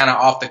is just kind of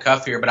off the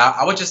cuff here, but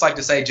I would just like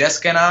to say,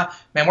 Jessica and I,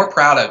 man, we're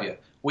proud of you.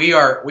 We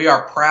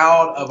are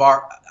proud of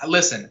our.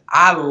 Listen,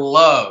 I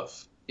love.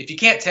 If you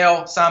can't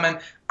tell, Simon,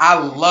 I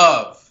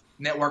love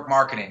network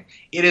marketing.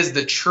 It is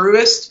the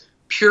truest,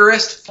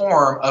 purest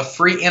form of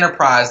free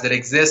enterprise that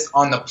exists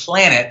on the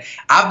planet.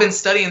 I've been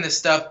studying this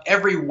stuff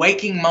every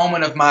waking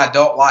moment of my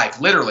adult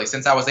life, literally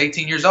since I was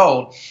 18 years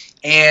old.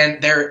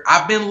 And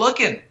I've been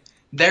looking.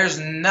 There's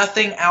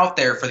nothing out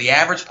there for the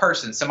average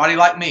person, somebody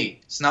like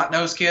me,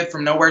 snot-nosed kid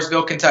from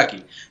Nowheresville,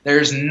 Kentucky.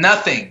 There's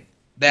nothing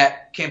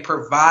that can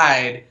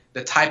provide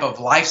the type of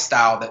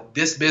lifestyle that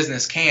this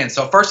business can.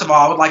 So first of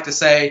all, I would like to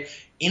say,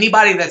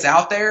 anybody that's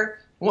out there,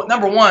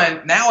 number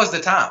one, now is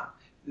the time.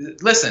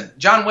 Listen,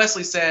 John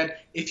Wesley said,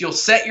 if you'll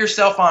set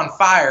yourself on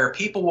fire,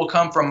 people will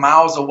come from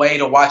miles away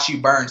to watch you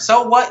burn.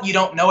 So what? You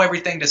don't know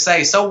everything to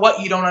say. So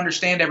what? You don't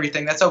understand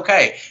everything. That's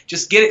okay.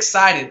 Just get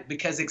excited,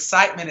 because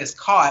excitement is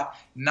caught,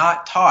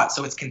 not taught.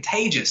 So it's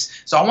contagious.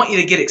 So I want you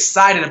to get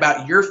excited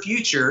about your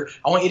future.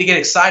 I want you to get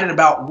excited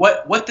about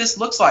what this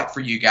looks like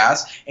for you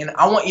guys. And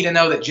I want you to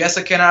know that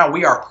Jessica and I,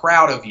 we are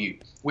proud of you.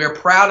 We are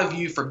proud of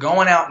you for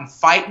going out and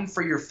fighting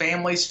for your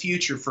family's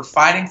future, for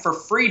fighting for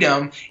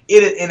freedom.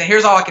 And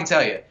here's all I can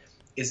tell you,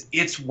 is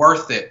it's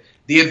worth it.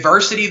 The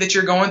adversity that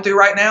you're going through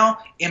right now,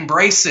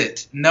 embrace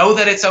it. Know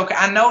that it's okay.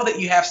 I know that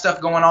you have stuff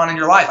going on in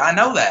your life. I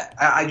know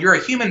that. You're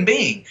a human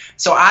being.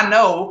 So I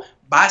know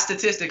by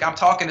statistic, I'm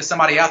talking to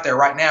somebody out there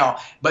right now.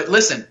 But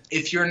listen,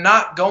 if you're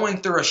not going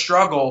through a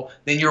struggle,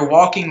 then you're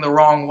walking the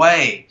wrong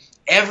way.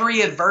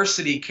 Every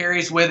adversity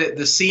carries with it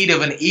the seed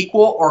of an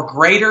equal or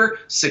greater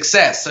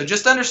success. So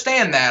just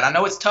understand that. I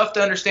know it's tough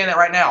to understand that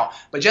right now,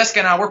 but Jessica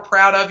and I, we're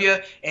proud of you,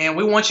 and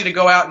we want you to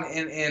go out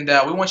and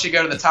we want you to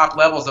go to the top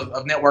levels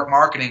of network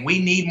marketing. We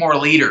need more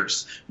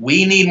leaders.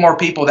 We need more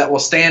people that will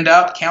stand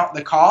up, count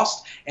the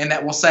cost, and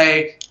that will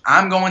say,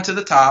 I'm going to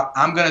the top.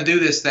 I'm going to do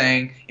this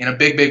thing in a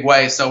big, big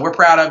way. So we're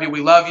proud of you.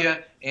 We love you,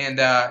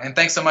 and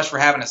thanks so much for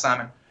having us,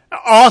 Simon.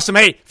 Awesome.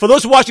 Hey, for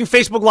those watching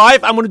Facebook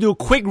Live, I'm going to do a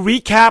quick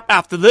recap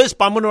after this,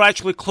 but I'm going to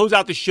actually close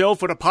out the show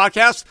for the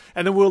podcast,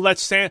 and then we'll let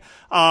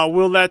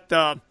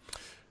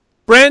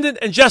Brandon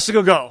and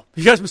Jessica go.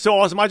 You guys have been so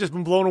awesome. I've just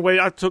been blown away.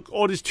 I took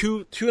all these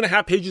two and a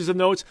half pages of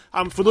notes.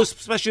 For those,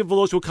 especially for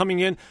those who are coming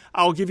in,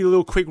 I'll give you a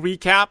little quick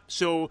recap.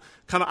 So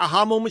kind of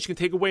aha moments you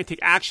can take away and take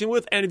action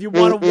with. And if you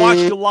want to watch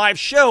the live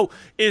show,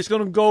 it's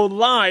going to go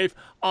live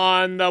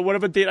on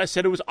whatever date I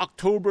said. It was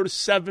October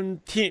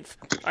 17th,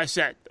 I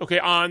said. Okay,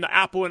 on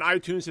Apple and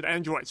iTunes and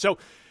Android. So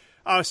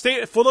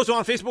stay for those who are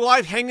on Facebook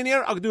Live, hang in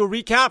here. I'll do a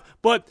recap.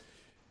 But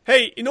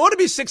hey, in order to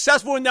be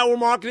successful in network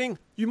marketing,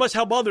 you must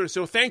help others.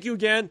 So thank you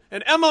again.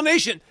 And ML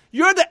Nation,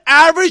 you're the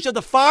average of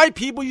the 5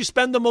 people you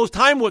spend the most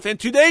time with. And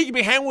today you'll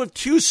be hanging with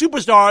 2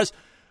 superstars,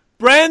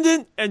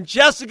 Brandon and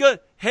Jessica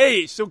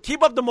Hayes. So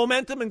keep up the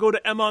momentum and go to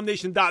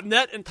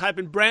mlnation.net and type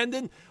in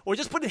Brandon, or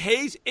just put in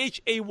Hayes, Hayes,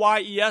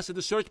 at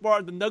the search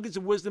bar. The nuggets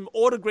of wisdom,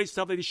 all the great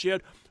stuff that he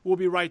shared will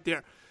be right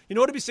there. In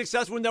order to be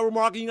successful in network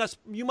marketing,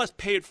 you must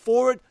pay it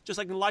forward, just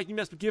like in life, you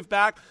must give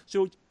back.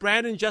 So,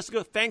 Brandon and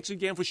Jessica, thanks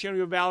again for sharing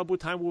your valuable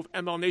time with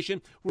ML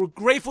Nation. We're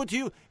grateful to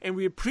you, and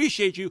we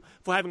appreciate you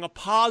for having a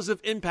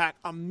positive impact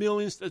on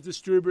millions of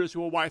distributors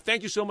worldwide.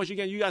 Thank you so much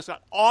again. You guys are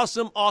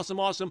awesome, awesome,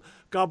 awesome.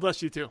 God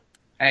bless you, too.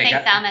 Hey,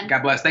 thanks, Simon.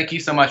 God bless. Thank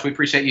you so much. We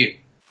appreciate you.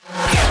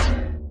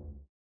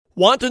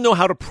 Want to know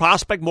how to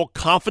prospect more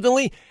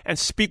confidently and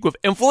speak with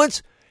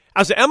influence?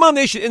 As an ML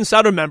Nation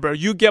Insider member,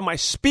 you get my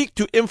Speak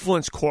to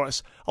Influence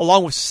course,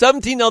 along with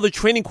 17 other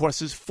training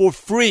courses for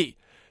free.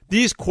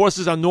 These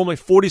courses are normally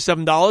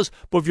 $47,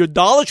 but with your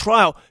 $1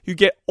 trial, you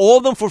get all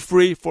of them for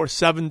free for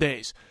 7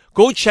 days.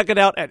 Go check it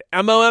out at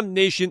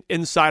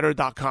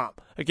MLMNationInsider.com.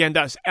 Again,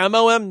 that's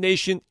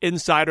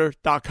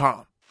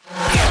MLMNationInsider.com.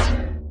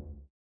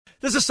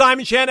 This is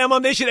Simon Chan,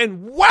 ML Nation,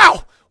 and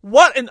wow,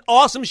 what an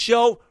awesome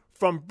show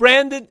from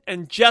Brandon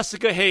and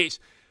Jessica Hayes.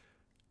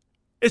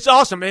 It's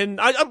awesome, and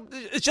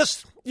it's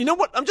just, you know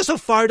what, I'm just so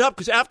fired up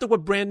because after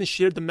what Brandon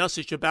shared the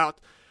message about,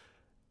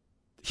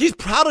 he's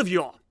proud of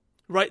you all,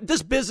 right?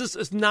 This business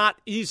is not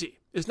easy.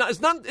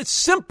 It's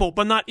simple,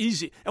 but not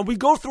easy. And we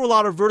go through a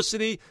lot of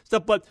adversity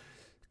stuff, but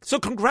so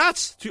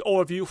congrats to all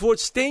of you for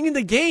staying in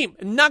the game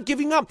and not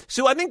giving up.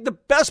 So I think the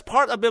best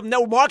part of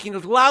network marketing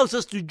is it allows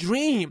us to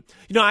dream.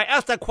 You know, I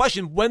asked that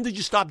question, when did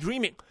you stop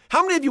dreaming?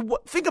 How many of you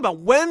think about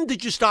when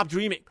did you stop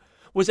dreaming?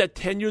 Was that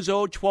 10 years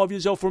old, 12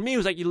 years old? For me, it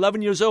was like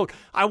 11 years old.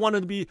 I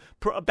wanted to be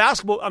a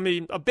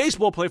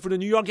baseball player for the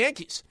New York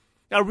Yankees.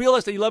 And I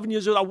realized at 11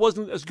 years old, I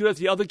wasn't as good as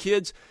the other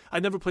kids.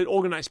 I never played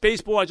organized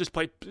baseball. I just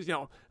played,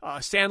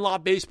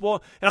 sandlot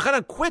baseball. And I kind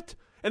of quit.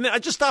 And then I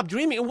just stopped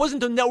dreaming. It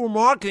wasn't until network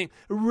marketing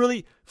it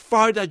really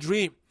fired that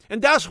dream.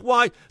 And that's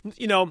why,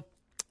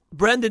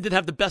 Brendan didn't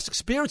have the best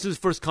experience in his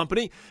first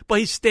company, but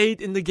he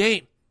stayed in the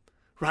game,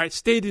 right?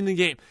 Stayed in the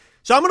game.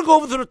 So I'm going to go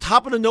over to the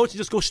top of the notes and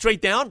just go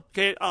straight down,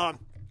 okay?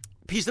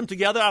 Piece them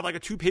together. I have like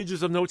 2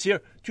 pages of notes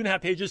here,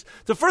 2.5 pages.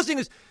 The first thing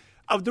is,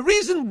 the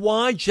reason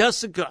why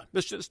Jessica,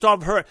 let's start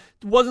with her,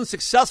 wasn't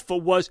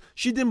successful was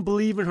she didn't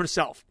believe in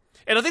herself.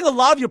 And I think a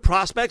lot of your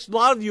prospects,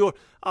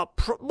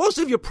 most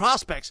of your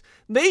prospects,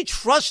 they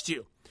trust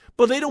you,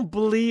 but they don't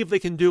believe they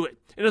can do it.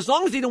 And as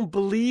long as they don't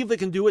believe they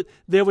can do it,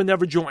 they will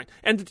never join.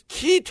 And the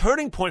key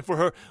turning point for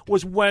her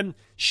was when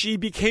she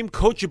became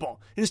coachable.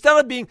 Instead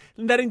of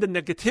letting the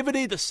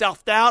negativity, the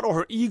self-doubt, or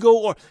her ego,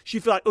 or she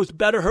felt like it was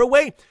better her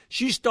way,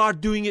 she started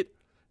doing it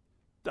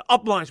the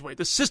uplines way,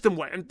 the system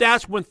way. And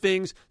that's when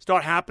things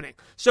start happening.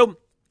 So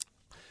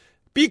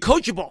be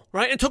coachable,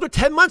 right? It took her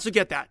 10 months to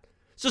get that.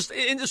 So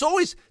it's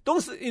always,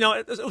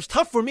 it was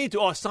tough for me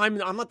to,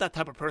 Simon, I'm not that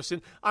type of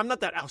person. I'm not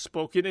that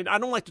outspoken, and I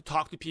don't like to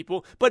talk to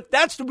people. But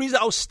that's the reason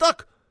I was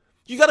stuck.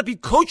 You got to be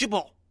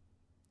coachable.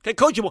 Okay,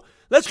 coachable.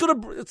 Let's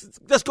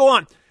go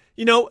on.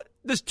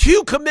 There's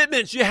 2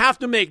 commitments you have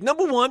to make.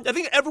 Number 1, I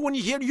think everyone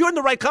you hear, you're in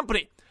the right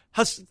company.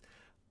 Hassan,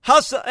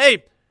 how's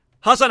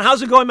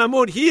it going,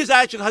 Mahmoud?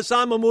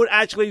 Hassan Mahmoud,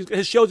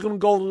 his show is going to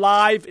go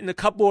live in a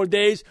couple of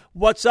days.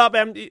 What's up?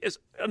 It's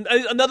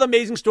another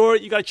amazing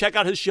story. You got to check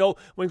out his show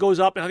when it goes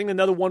up in, I think,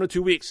 another 1 or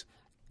 2 weeks.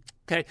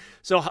 Okay,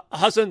 so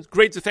Hassan,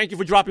 great to thank you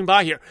for dropping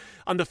by here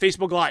on the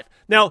Facebook Live.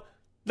 Now,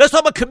 let's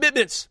talk about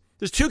commitments.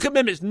 There's 2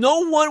 commitments.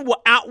 No one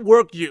will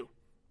outwork you.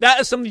 That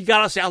is something you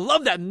got to say. I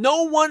love that.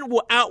 No one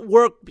will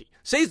outwork me.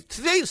 Say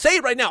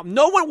it right now.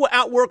 No one will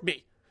outwork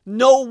me.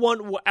 No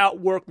one will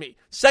outwork me.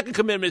 Second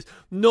commitment is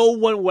no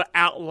one will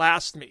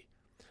outlast me.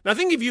 Now, I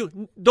think if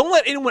you don't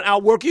let anyone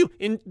outwork you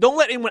and don't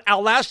let anyone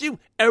outlast you,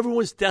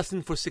 everyone's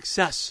destined for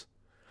success.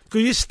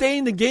 Because you stay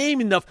in the game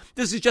enough.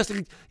 This is just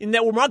in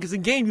network marketing, it's a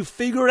game. You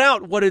figure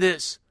out what it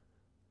is.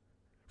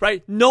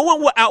 Right? No one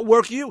will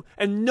outwork you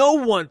and no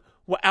one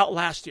will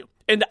outlast you.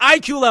 And the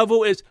IQ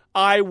level is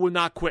I will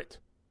not quit.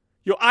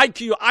 Your I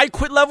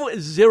quit level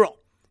is 0.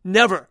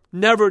 Never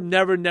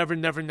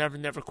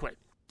quit.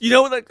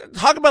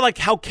 Talk about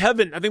how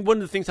Kevin, I think one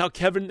of the things how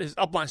Kevin, his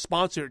upline,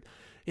 sponsored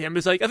him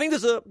is I think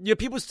there's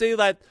people say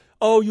that,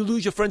 you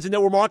lose your friends in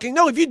network marketing.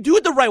 No, if you do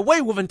it the right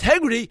way with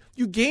integrity,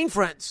 you gain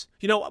friends.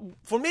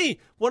 For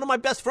me, one of my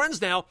best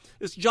friends now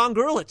is John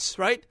Gerlitz,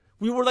 right?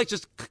 We were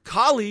just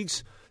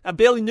colleagues that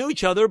barely knew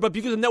each other, but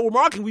because of network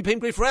marketing, we became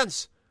great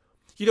friends.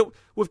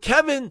 With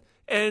Kevin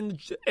and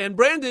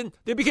Brandon,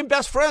 they became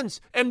best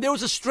friends. And there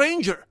was a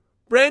stranger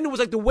Brandon was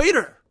like the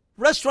waiter,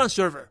 restaurant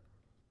server,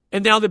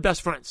 and now they're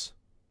best friends,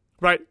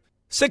 right?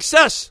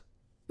 Success,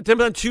 it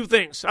depends on two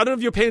things. I don't know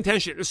if you're paying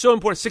attention. It's so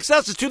important.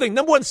 Success is two things.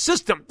 Number one,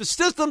 system. The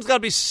system's got to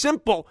be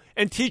simple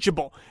and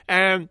teachable.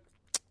 And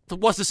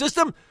what's the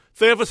system?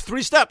 They have a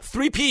 3-step,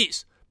 3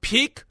 P's.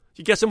 Peak,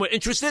 you get someone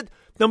interested.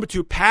 Number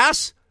 2,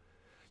 pass.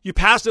 You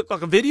pass it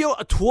like a video,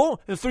 a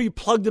tool. And 3, you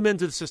plug them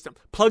into the system.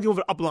 Plug them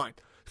over the upline.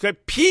 Okay,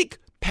 peak,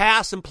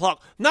 pass, and plug.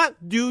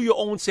 Not do your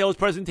own sales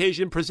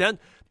presentation, present.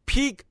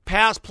 Peak,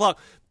 pass, plug.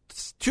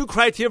 2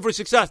 criteria for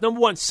success. Number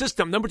 1,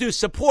 system. Number 2,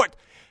 support.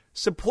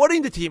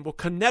 Supporting the team with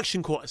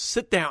connection calls,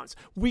 sit-downs,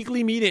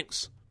 weekly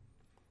meetings.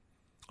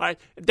 All right,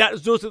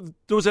 those are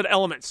the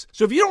elements.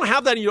 So if you don't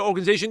have that in your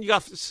organization, you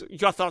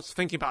got thoughts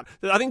thinking about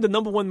it. I think the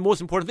number one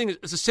most important thing is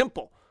it's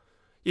simple.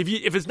 If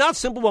it's not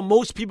simple, but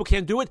most people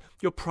can't do it,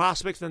 your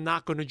prospects are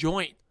not going to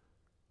join.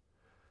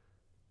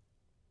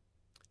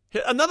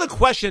 Another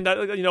question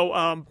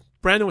that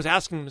Brandon was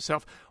asking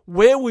himself: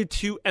 where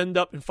would you end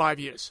up in 5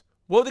 years?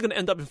 Where are they going to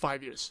end up in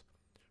 5 years?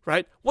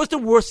 Right? What's the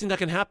worst thing that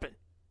can happen?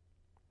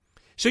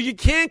 So you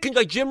can't,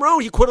 like Jim Rohn,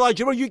 he quoted a lot of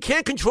Jim Rohn, you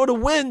can't control the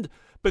wind,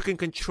 but can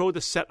control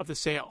the set of the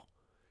sail.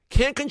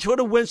 Can't control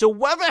the wind. So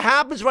whatever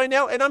happens right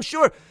now, and I'm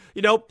sure,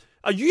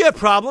 you have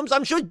problems.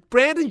 I'm sure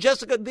Brandon and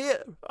Jessica,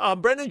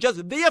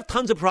 they have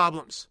tons of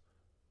problems.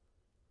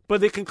 But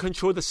they can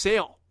control the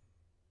sail.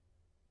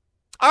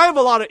 I have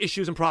a lot of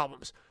issues and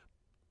problems.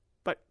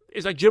 But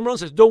it's like Jim Rohn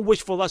says, don't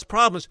wish for less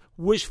problems,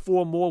 wish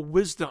for more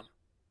wisdom.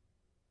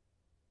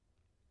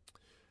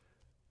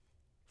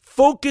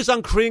 Focus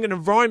on creating an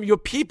environment, your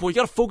people. You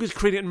got to focus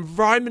creating an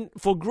environment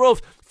for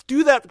growth.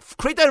 Do that,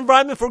 create that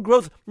environment for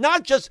growth,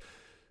 not just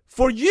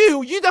for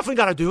you. You definitely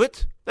got to do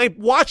it. Like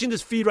watching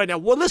this feed right now,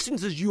 well, listening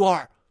to this, you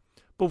are,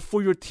 but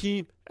for your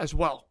team as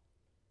well.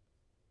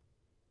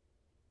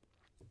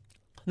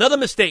 Another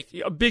mistake,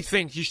 a big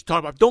thing you should talk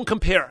about, don't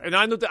compare. And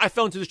I know that I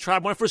fell into this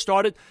trap when I first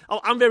started.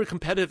 I'm very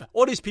competitive.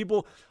 All these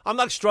people, I'm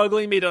not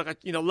struggling, made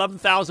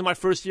 11,000 my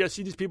first year. I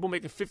see these people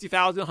making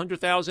 50,000,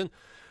 100,000.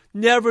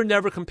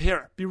 Never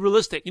compare. Be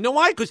realistic. You know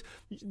why? Because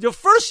your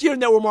first year in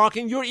network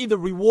marketing, you're either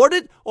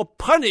rewarded or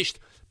punished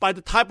by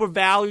the type of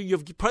value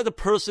by the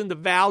person, the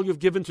value you've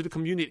given to the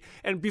community.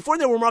 And before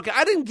network marketing,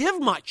 I didn't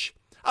give much.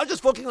 I was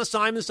just focusing on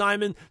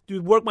Simon,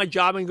 work my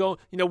job and go,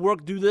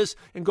 work, do this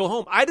and go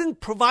home. I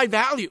didn't provide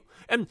value.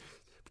 And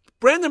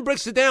Brandon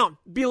breaks it down.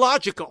 Be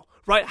logical,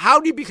 right? How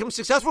do you become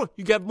successful?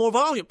 You get more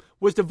volume.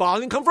 Where's the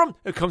volume come from?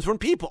 It comes from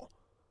people.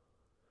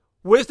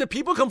 Where's the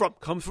people come from?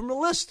 Comes from the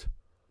list.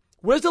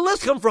 Where's the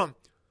list come from?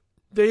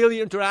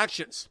 Daily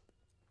interactions.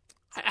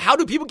 How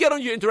do people get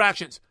on your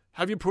interactions?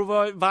 Have you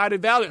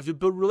provided value? Have you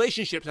built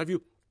relationships? Have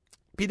you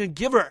been a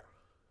giver?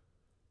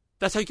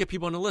 That's how you get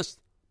people on the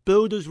list.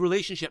 Build those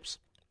relationships.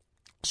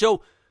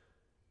 So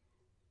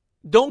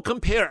don't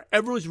compare.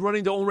 Everyone's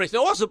running their own race.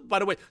 Now also, by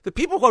the way, the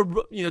people who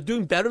are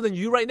doing better than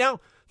you right now,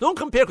 don't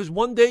compare because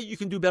one day you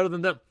can do better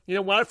than them.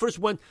 When I first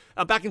went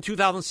back in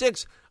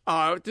 2006,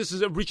 this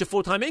is reach a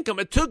full-time income.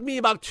 It took me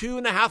about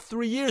 2.5,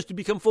 3 years to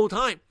become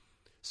full-time.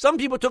 Some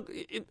people took,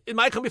 in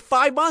my company,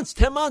 5 months,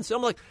 10 months.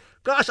 I'm like,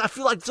 gosh, I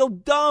feel like so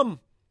dumb.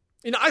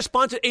 I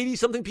sponsored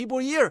 80-something people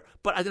a year,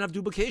 but I didn't have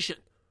duplication.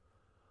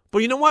 But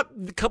you know what?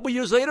 A couple of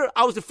years later,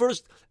 I was the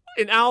first,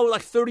 in our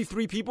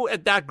 33 people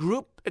at that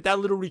group, at that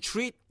little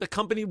retreat, the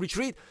company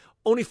retreat.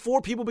 Only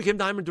 4 people became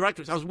diamond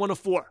directors. I was one of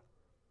 4.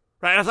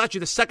 Right? I was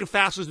actually the second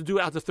fastest to do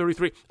it out of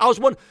 33. I was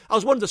one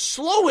of the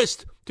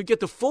slowest to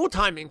get to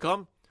full-time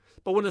income,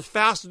 but one of the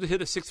fastest to hit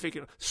a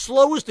 6-figure.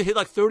 Slowest to hit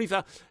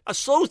 30,000.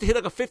 Slowest to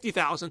hit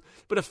 50,000,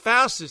 but the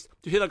fastest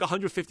to hit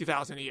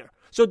 150,000 a year.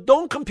 So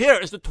don't compare.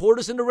 It's the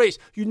tortoise in the race.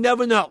 You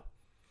never know.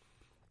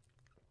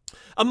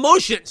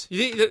 Emotions.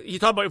 You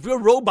talk about if we're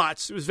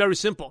robots, it was very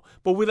simple.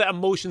 But we let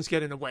emotions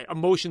get in the way.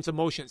 Emotions.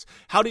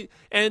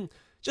 And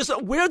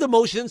just where are the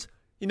emotions?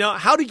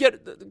 How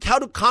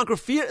to conquer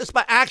fear is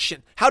by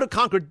action. How to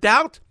conquer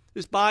doubt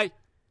is by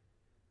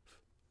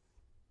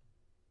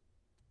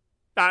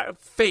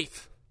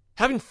faith.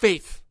 Having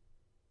faith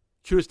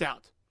cures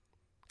doubt.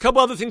 A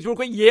couple other things real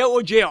quick. Yale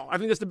or jail. I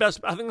think that's the best.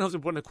 I think that's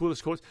one of the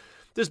coolest quotes.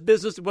 This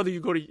business, whether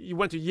you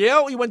went to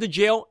Yale or you went to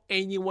jail,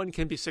 anyone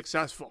can be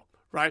successful,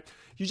 right?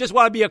 You just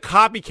want to be a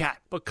copycat,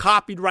 but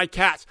copy the right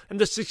cats. And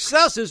the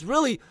success is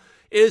do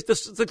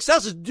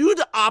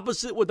the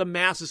opposite what the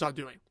masses are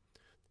doing.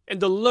 And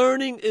the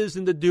learning is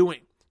in the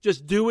doing.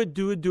 Just do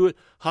it,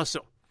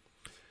 hustle.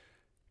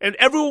 And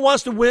everyone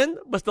wants to win,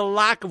 but it's the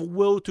lack of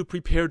will to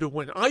prepare to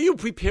win. Are you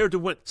prepared to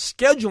win?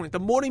 Scheduling, the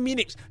morning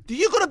meetings. Do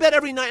you go to bed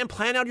every night and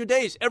plan out your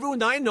days?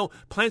 Everyone I know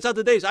plans out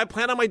the days. I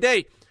plan out my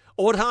day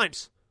all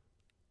times.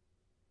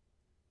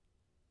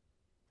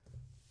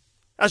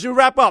 As we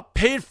wrap up,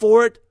 pay it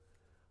forward.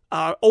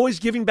 Always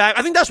giving back.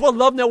 I think that's why I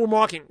love network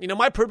marketing.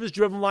 My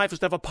purpose-driven life is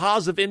to have a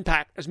positive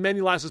impact as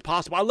many lives as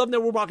possible. I love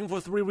network marketing for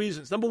 3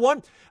 reasons. Number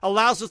 1,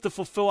 allows us to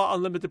fulfill our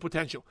unlimited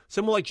potential.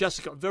 Someone like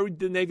Jessica, very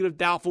negative,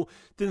 doubtful,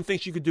 didn't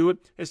think she could do it.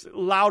 It's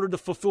allowed her to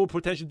fulfill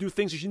potential, do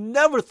things that she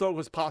never thought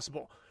was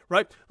possible,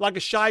 right? Like a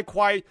shy,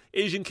 quiet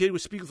Asian kid who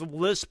speaks with a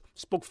lisp,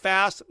 spoke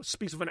fast,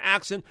 speaks with an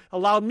accent,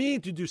 allowed me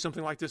to do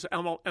something like this at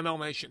MLM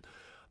Nation.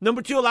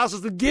 Number 2 allows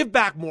us to give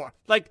back more,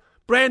 like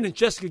Brandon,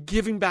 Jessica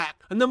giving back.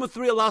 And number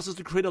 3 allows us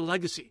to create a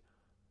legacy.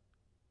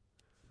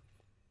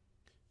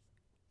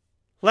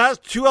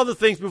 Last 2 other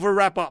things before we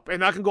wrap up,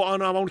 and I can go on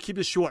and on. I want to keep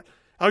this short.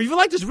 If you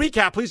like this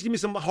recap, please give me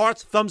some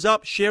hearts, thumbs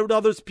up, share it with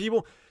others,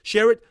 people,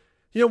 share it.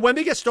 When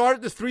they get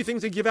started, the 3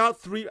 things they give out,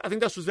 I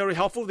think that was very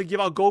helpful. They give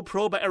out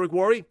GoPro by Eric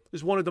Worre.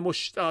 It's one of the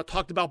most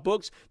talked about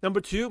books. Number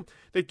 2,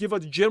 they give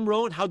out Jim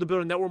Rohn, How to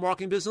Build a Network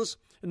Marketing Business.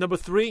 And number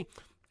 3,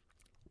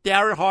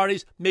 Darren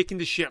Hardy's Making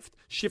the Shift,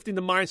 shifting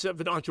the mindset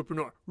of an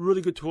entrepreneur.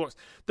 Really good tools.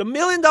 The $1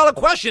 million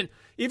question,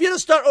 if you had to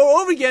start all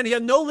over again, you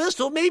have no list,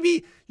 or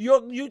maybe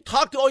you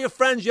talk to all your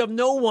friends, you have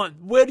no one.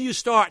 Where do you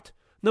start?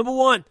 Number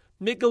 1,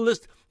 make a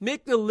list.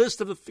 Make the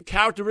list of the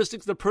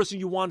characteristics of the person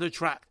you want to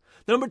attract.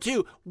 Number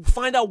 2,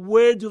 find out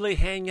where do they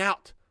hang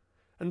out.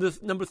 And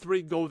number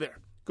 3, go there.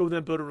 Go there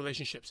and build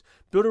relationships.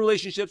 Build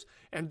relationships,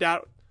 and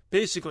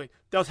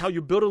that's how you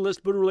build a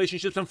list, build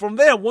relationships. And from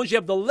there, once you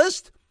have the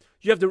list,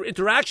 you have the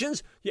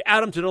interactions, you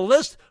add them to the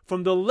list.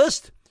 From the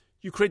list,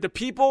 you create the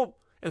people,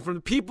 and from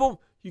the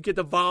people, you get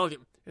the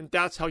volume. And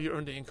that's how you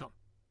earn the income.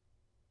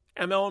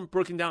 MLM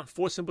Broken Down,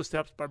 4 Simple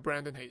Steps by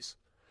Brandon Hayes.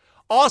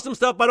 Awesome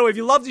stuff. By the way, if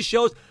you love these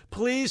shows,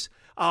 please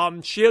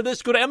share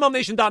this. Go to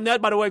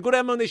MLMNation.net, by the way. Go to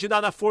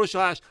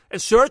MLMNation.net/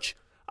 and search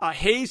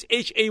Hayes,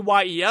 Hayes. You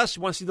want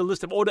to see the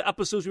list of all the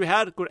episodes we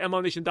had? Go to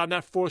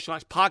MLMNation.net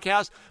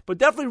 /podcast. But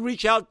definitely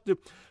reach out to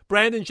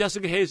Brandon,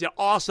 Jessica Hayes. They're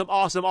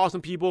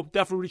awesome people.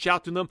 Definitely reach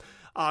out to them.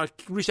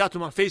 Reach out to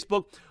them on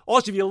Facebook.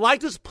 Also, if you like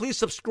this, please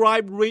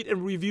subscribe, rate,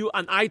 and review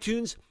on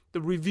iTunes. The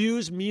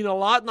reviews mean a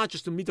lot, not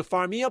just to me to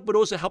fire me up, but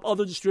also help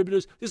other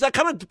distributors. Is that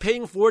kind of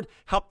paying forward,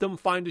 help them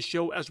find the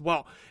show as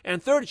well.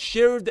 And third,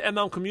 share the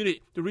MLM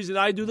community. The reason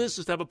I do this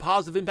is to have a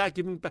positive impact,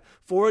 giving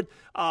forward.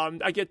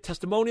 I get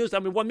testimonials.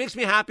 What makes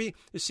me happy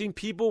is seeing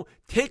people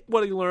take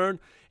what they learn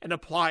and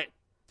apply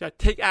it.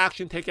 Take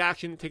action.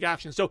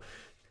 So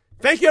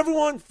thank you,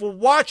 everyone, for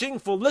watching,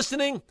 for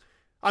listening.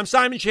 I'm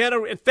Simon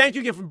Chandler, and thank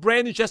you again from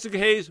Brandon, Jessica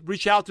Hayes.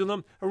 Reach out to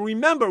them. And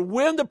remember,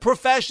 we're in the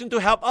profession to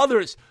help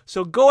others.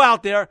 So go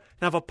out there and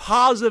have a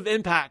positive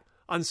impact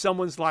on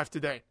someone's life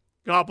today.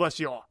 God bless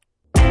you all.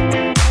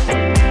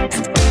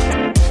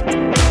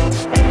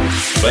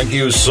 Thank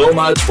you so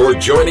much for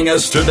joining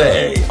us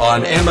today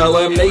on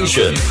MLM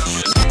Nation.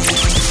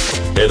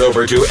 Head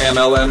over to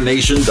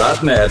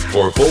MLMNation.net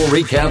for full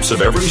recaps of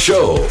every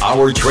show,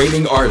 our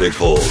training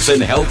articles,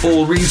 and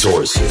helpful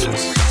resources.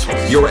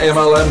 Your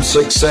MLM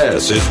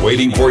success is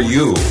waiting for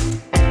you.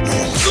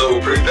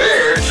 So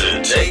prepare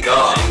to take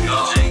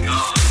off.